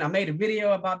excitement. I made a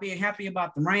video about being happy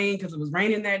about the rain because it was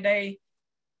raining that day.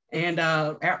 And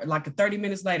like 30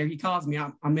 minutes later, he calls me.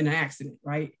 I'm in an accident,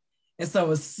 right? And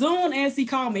so as soon as he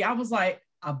called me, I was like,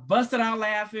 I busted out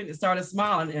laughing and started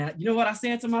smiling. And you know what I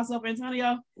said to myself,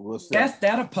 Antonio? What's that? That's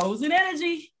that opposing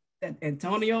energy that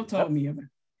Antonio told me about.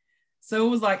 So it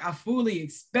was like I fully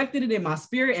expected it in my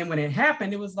spirit. And when it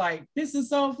happened, it was like, this is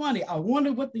so funny. I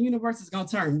wonder what the universe is going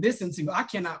to turn this into. I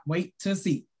cannot wait to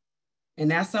see.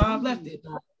 And that's how I've left it.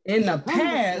 In the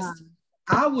past,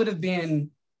 I would have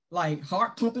been like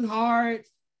heart pumping hard,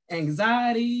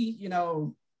 anxiety,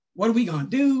 what are we going to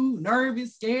do?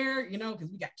 Nervous, scared, because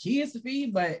we got kids to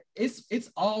feed, but it's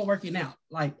all working out.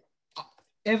 Like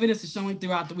evidence is showing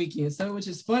throughout the weekend. So it's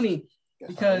just funny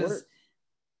because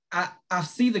I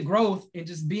see the growth in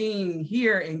just being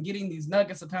here and getting these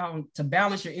nuggets of how to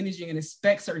balance your energy and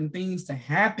expect certain things to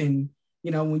happen.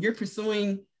 When you're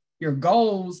pursuing your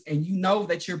goals and you know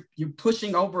that you're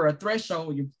pushing over a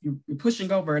threshold, you're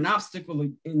pushing over an obstacle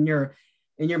in your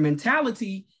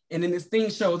mentality, and then this thing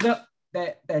shows up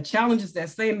that challenges that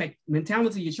same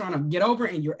mentality you're trying to get over,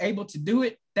 and you're able to do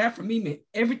it. That for me meant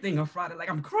everything on Friday. Like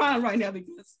I'm crying right now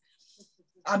because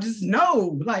I just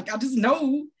know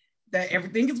that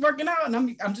everything is working out,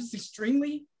 and I'm just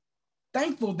extremely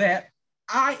thankful that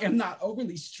I am not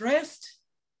overly stressed.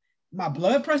 My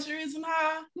blood pressure isn't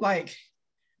high. Like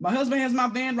my husband has my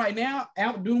van right now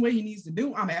out doing what he needs to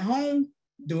do. I'm at home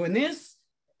doing this,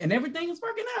 and everything is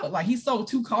working out. Like he sold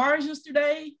 2 cars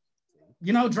yesterday,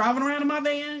 driving around in my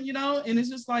van, and it's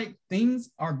just like things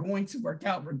are going to work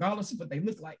out regardless of what they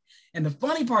look like. And the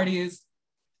funny part is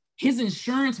his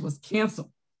insurance was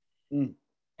canceled.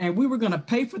 And we were going to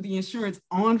pay for the insurance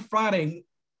on Friday,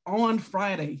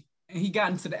 and he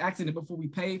got into the accident before we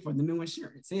paid for the new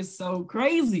insurance. It's so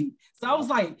crazy. So I was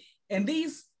like, in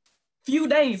these few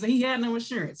days that he had no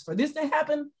insurance, for this to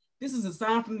happen, this is a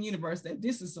sign from the universe that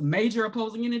this is some major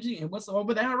opposing energy, and what's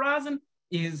over the horizon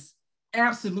is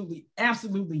absolutely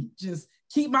just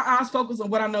keep my eyes focused on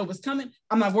what I know is coming.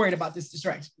 I'm not worried about this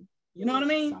distraction. You know what I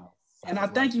mean? And I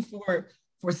thank you for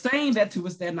saying that to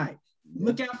us that night.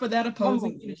 Look out for that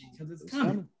opposing energy because it's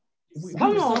coming.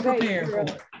 Come on, so prepared for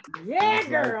it. Yeah,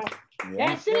 girl.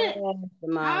 That's it.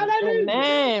 Hallelujah.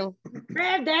 Man.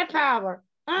 Grab that power.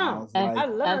 I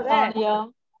love that.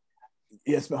 that.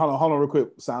 Yes, but hold on real quick.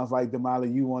 Sounds like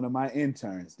Damali, you one of my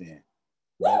interns then.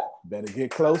 Better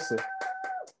get closer.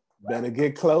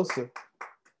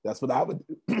 That's what I would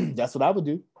do. That's what I would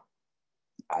do.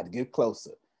 I'd get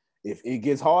closer. If it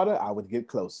gets harder, I would get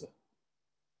closer.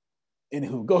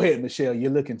 Anywho, go ahead, Michelle.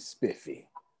 You're looking spiffy.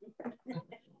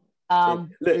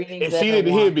 If she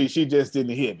didn't hear me, she just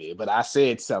didn't hear me. But I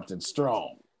said something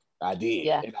strong. I did,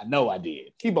 and I know I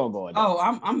did. Keep on going. Oh,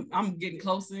 I'm getting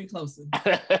closer and closer.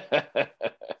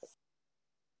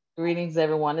 Greetings,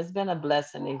 everyone. It's been a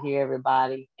blessing to hear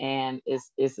everybody, and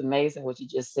it's amazing what you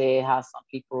just said. How some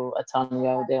people,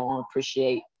 Antonio, they don't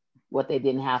appreciate what they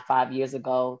didn't have 5 years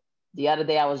ago. The other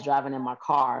day, I was driving in my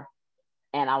car,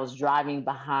 and I was driving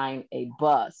behind a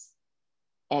bus,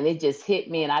 and it just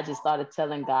hit me, and I just started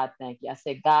telling God, thank you. I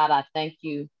said, God, I thank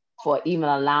you for even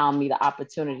allowing me the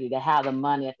opportunity to have the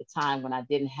money at the time when I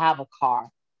didn't have a car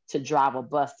to drive a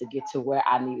bus to get to where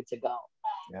I needed to go.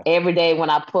 Yeah. Every day when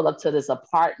I pull up to this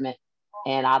apartment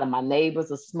and out of my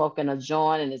neighbors are smoking a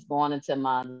joint and it's going into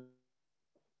my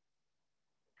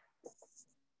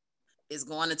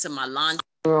laundry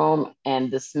room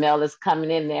and the smell is coming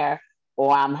in there,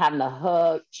 or I'm having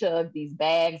to chug these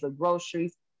bags of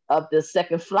groceries up the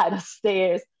second flight of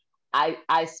stairs.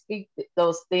 I speak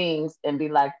those things and be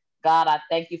like, God, I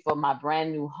thank you for my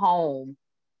brand new home.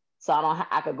 So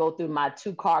I could go through my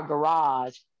 2-car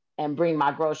garage and bring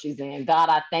my groceries in. God,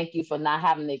 I thank you for not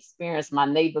having to experience my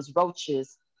neighbor's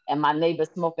roaches and my neighbor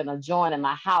smoking a joint in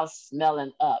my house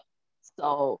smelling up.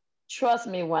 So trust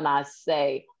me when I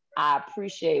say I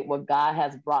appreciate what God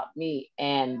has brought me,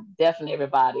 and definitely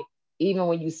everybody, even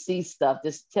when you see stuff,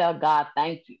 just tell God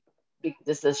thank you.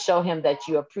 Just to show him that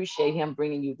you appreciate him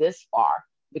bringing you this far.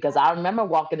 Because I remember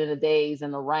walking in the days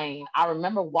in the rain. I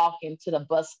remember walking to the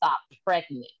bus stop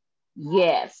pregnant.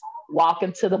 Yes,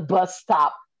 walking to the bus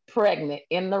stop pregnant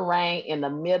in the rain, in the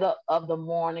middle of the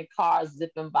morning, cars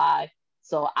zipping by.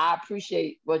 So I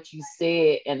appreciate what you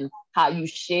said and how you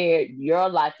shared your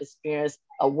life experience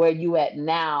of where you at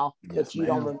now, but you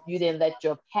didn't let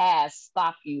your past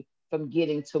stop you from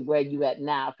getting to where you at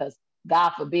now. Because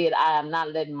God forbid, I am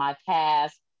not letting my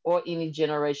past or any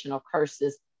generational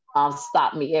curses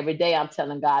stop me. Every day I'm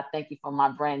telling God, thank you for my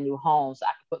brand new home, so I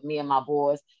can put me and my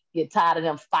boys, get tired of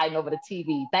them fighting over the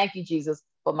TV. Thank you, Jesus,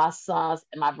 for my sons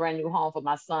and my brand new home, for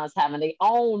my sons having their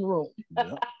own room.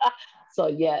 Yep. So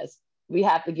yes, we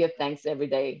have to give thanks every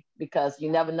day, because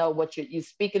you never know what you're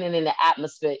speaking it in the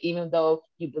atmosphere, even though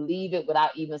you believe it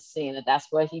without even seeing it. That's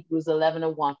where Hebrews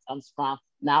 11:1 comes from.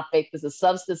 Now faith is the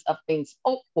substance of things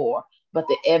hoped for, but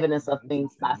the evidence of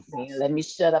things not seen. Let me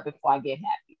shut up before I get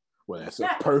happy. Well, that's a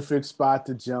perfect spot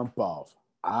to jump off.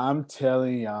 I'm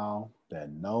telling y'all that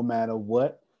no matter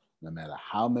what, no matter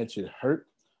how much it hurt,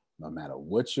 no matter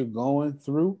what you're going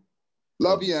through.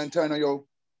 Love you, Antonio.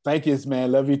 Thank you,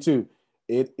 man. Love you too.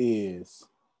 It is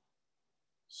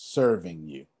serving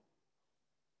you.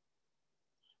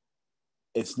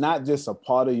 It's not just a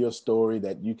part of your story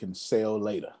that you can sell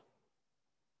later,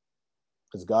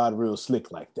 because God real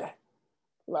slick like that.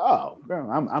 Oh,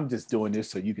 I'm just doing this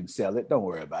so you can sell it. Don't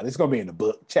worry about it. It's going to be in the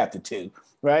book, chapter 2,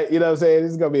 right? You know what I'm saying?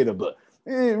 It's going to be in the book.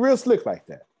 Real slick like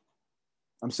that.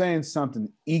 I'm saying something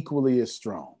equally as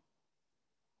strong.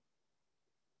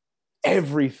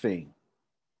 Everything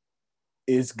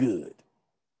is good.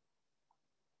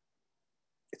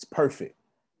 It's perfect.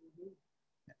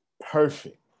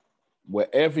 Perfect.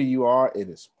 Wherever you are, it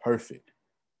is perfect.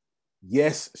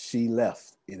 Yes, she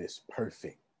left. It is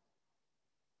perfect.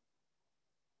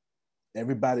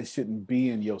 Everybody shouldn't be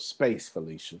in your space,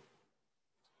 Felicia.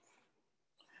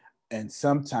 And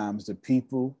sometimes the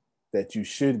people that you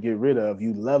should get rid of,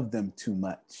 you love them too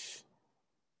much.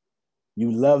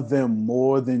 You love them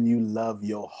more than you love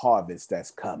your harvest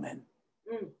that's coming.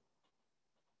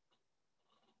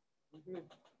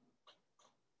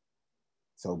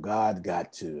 So God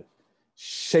got to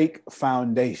shake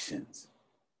foundations,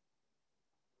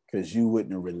 because you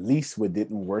wouldn't release what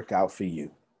didn't work out for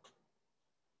you.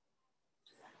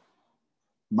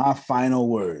 My final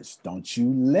words: don't you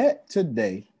let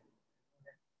today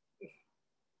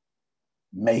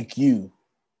make you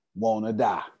want to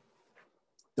die.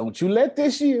 Don't you let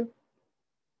this year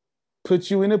put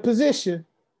you in a position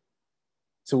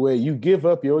to where you give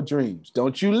up your dreams.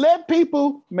 Don't you let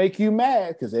people make you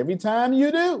mad, because every time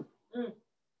you do,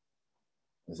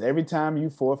 is every time you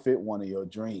forfeit one of your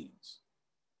dreams.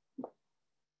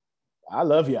 I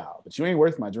love y'all, but you ain't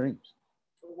worth my dreams.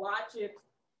 Watch it.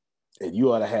 And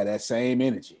you ought to have that same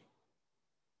energy.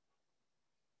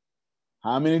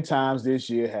 How many times this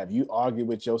year have you argued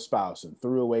with your spouse and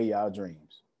threw away y'all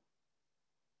dreams?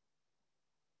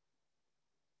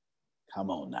 Come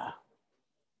on now.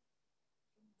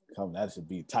 Come on, that should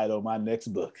be the title of my next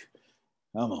book.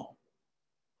 Come on.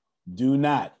 Do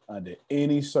not, under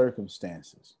any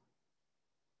circumstances,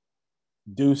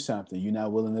 do something you're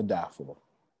not willing to die for.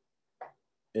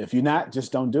 If you're not,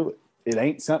 just don't do it. It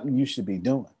ain't something you should be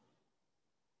doing.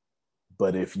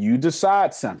 But if you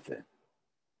decide something,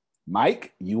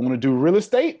 Mike, you want to do real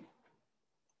estate?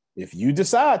 If you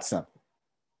decide something,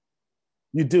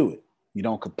 you do it. You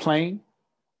don't complain.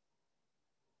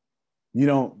 You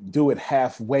don't do it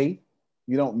halfway.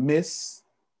 You don't miss.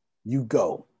 You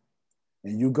go.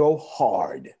 And you go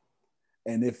hard.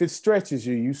 And if it stretches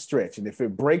you, you stretch. And if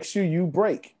it breaks you, you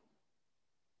break.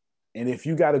 And if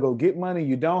you got to go get money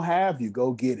you don't have, you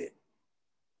go get it.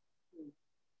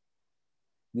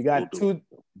 You got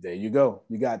there you go.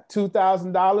 You got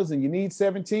 $2,000 and you need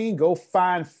 17, go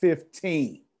find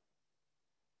 15.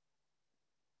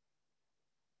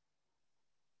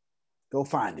 Go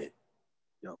find it.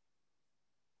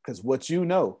 Because what you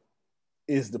know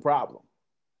is the problem.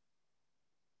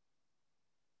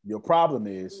 Your problem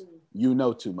is you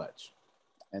know too much.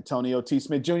 Antonio T.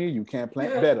 Smith Jr., you can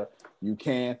plant better. You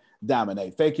can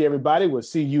dominate. Thank you, everybody. We'll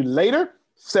see you later.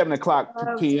 7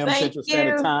 o'clock p.m. Central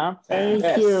Standard Time.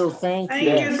 Thank you. Thank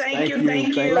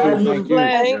you.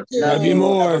 Love you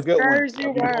more. Have a good one.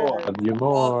 Love you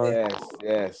more.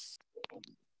 Yes.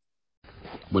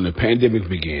 When the pandemic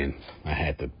began, I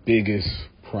had the biggest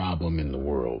problem in the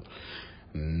world.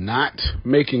 Not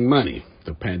making money.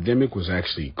 The pandemic was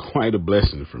actually quite a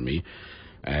blessing for me,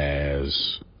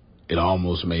 as it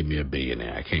almost made me a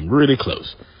billionaire. I came really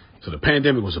close. So the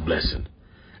pandemic was a blessing.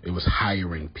 It was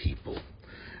hiring people.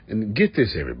 And get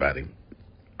this, everybody.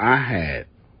 I had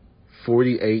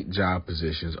 48 job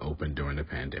positions open during the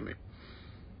pandemic.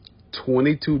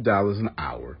 $22 an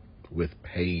hour with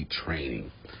paid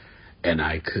training. And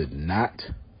I could not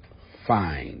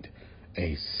find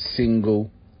a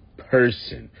single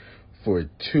person for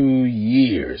 2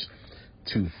 years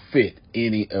to fit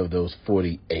any of those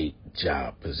 48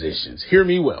 job positions. Hear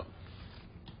me well.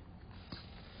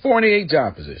 48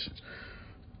 job positions,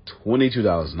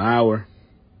 $22 an hour,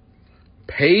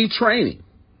 paid training,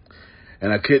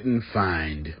 and I couldn't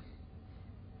find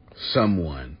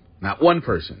someone, not one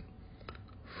person,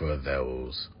 for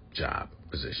those job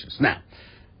positions. Now,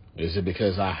 is it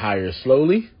because I hire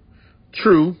slowly?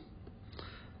 True,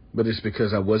 but it's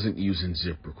because I wasn't using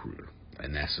ZipRecruiter,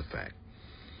 and that's a fact.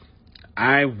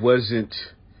 I wasn't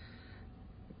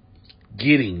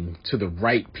getting to the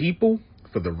right people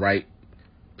for the right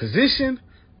position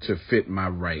to fit my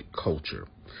right culture.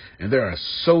 And there are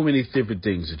so many different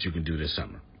things that you can do this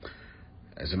summer.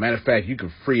 As a matter of fact, you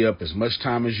can free up as much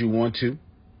time as you want to.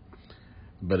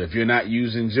 But if you're not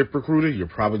using ZipRecruiter, you're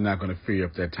probably not going to free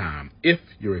up that time if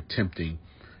you're attempting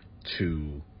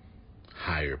to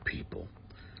hire people.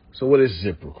 So what is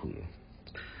ZipRecruiter?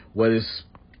 What is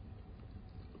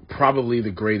probably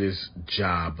the greatest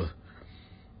job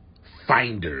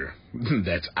finder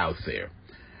that's out there.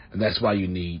 And that's why you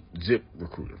need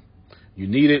ZipRecruiter. You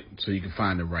need it so you can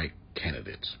find the right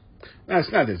candidates. Now,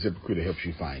 it's not that ZipRecruiter helps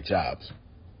you find jobs.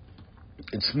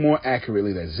 It's more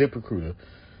accurately that ZipRecruiter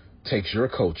takes your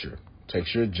culture,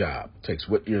 takes your job, takes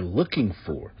what you're looking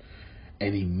for,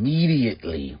 and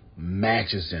immediately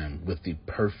matches them with the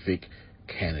perfect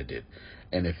candidate.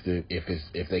 And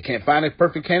if they can't find a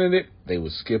perfect candidate, they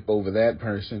will skip over that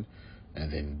person and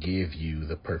then give you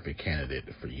the perfect candidate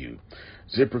for you.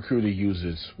 ZipRecruiter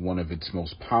uses one of its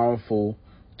most powerful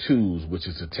tools, which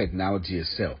is the technology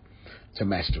itself, to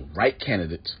match the right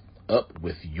candidates up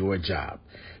with your job.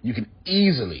 You can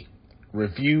easily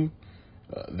review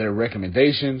their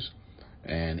recommendations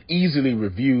and easily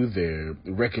review their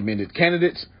recommended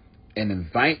candidates and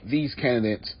invite these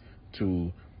candidates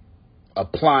to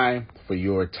apply for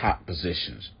your top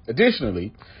positions.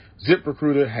 Additionally,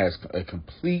 ZipRecruiter has a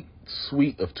complete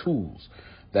suite of tools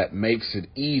that makes it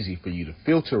easy for you to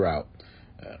filter out,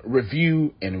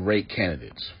 review, and rate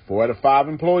candidates. 4 out of 5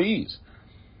 employees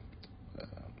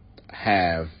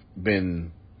have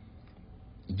been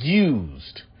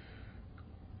used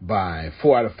by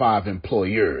 4 out of 5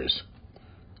 employers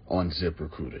on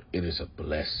ZipRecruiter. It is a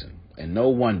blessing. And no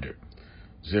wonder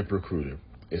ZipRecruiter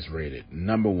is rated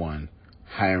 #1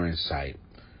 hiring site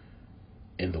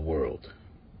in the world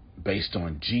based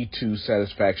on G2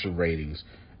 satisfaction ratings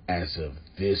as of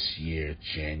this year,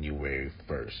 January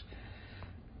 1st.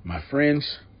 My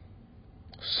friends,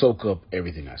 soak up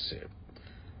everything I said.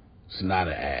 It's not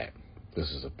an ad.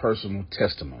 This is a personal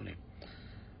testimony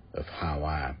of how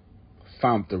I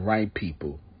found the right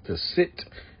people to sit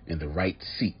in the right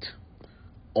seat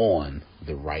on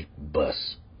the right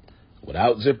bus.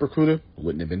 Without ZipRecruiter, it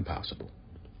wouldn't have been possible.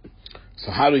 So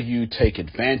how do you take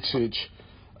advantage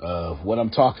of what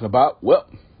I'm talking about? Well,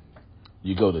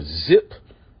 you go to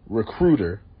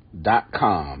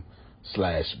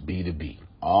ZipRecruiter.com/B2B.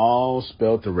 All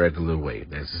spelled the regular way.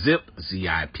 That's Zip,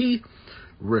 Z-I-P,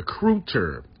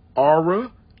 Recruiter,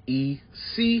 Aura,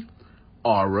 E-C,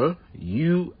 Aura,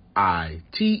 U-I-T-E-R.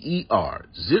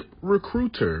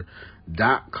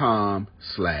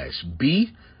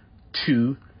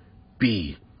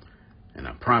 ZipRecruiter.com/B2B. And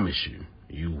I promise you,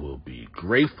 you will be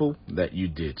grateful that you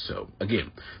did so.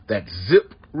 Again, that's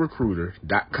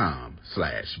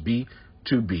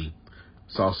ZipRecruiter.com/B2B.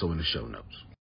 It's also in the show notes.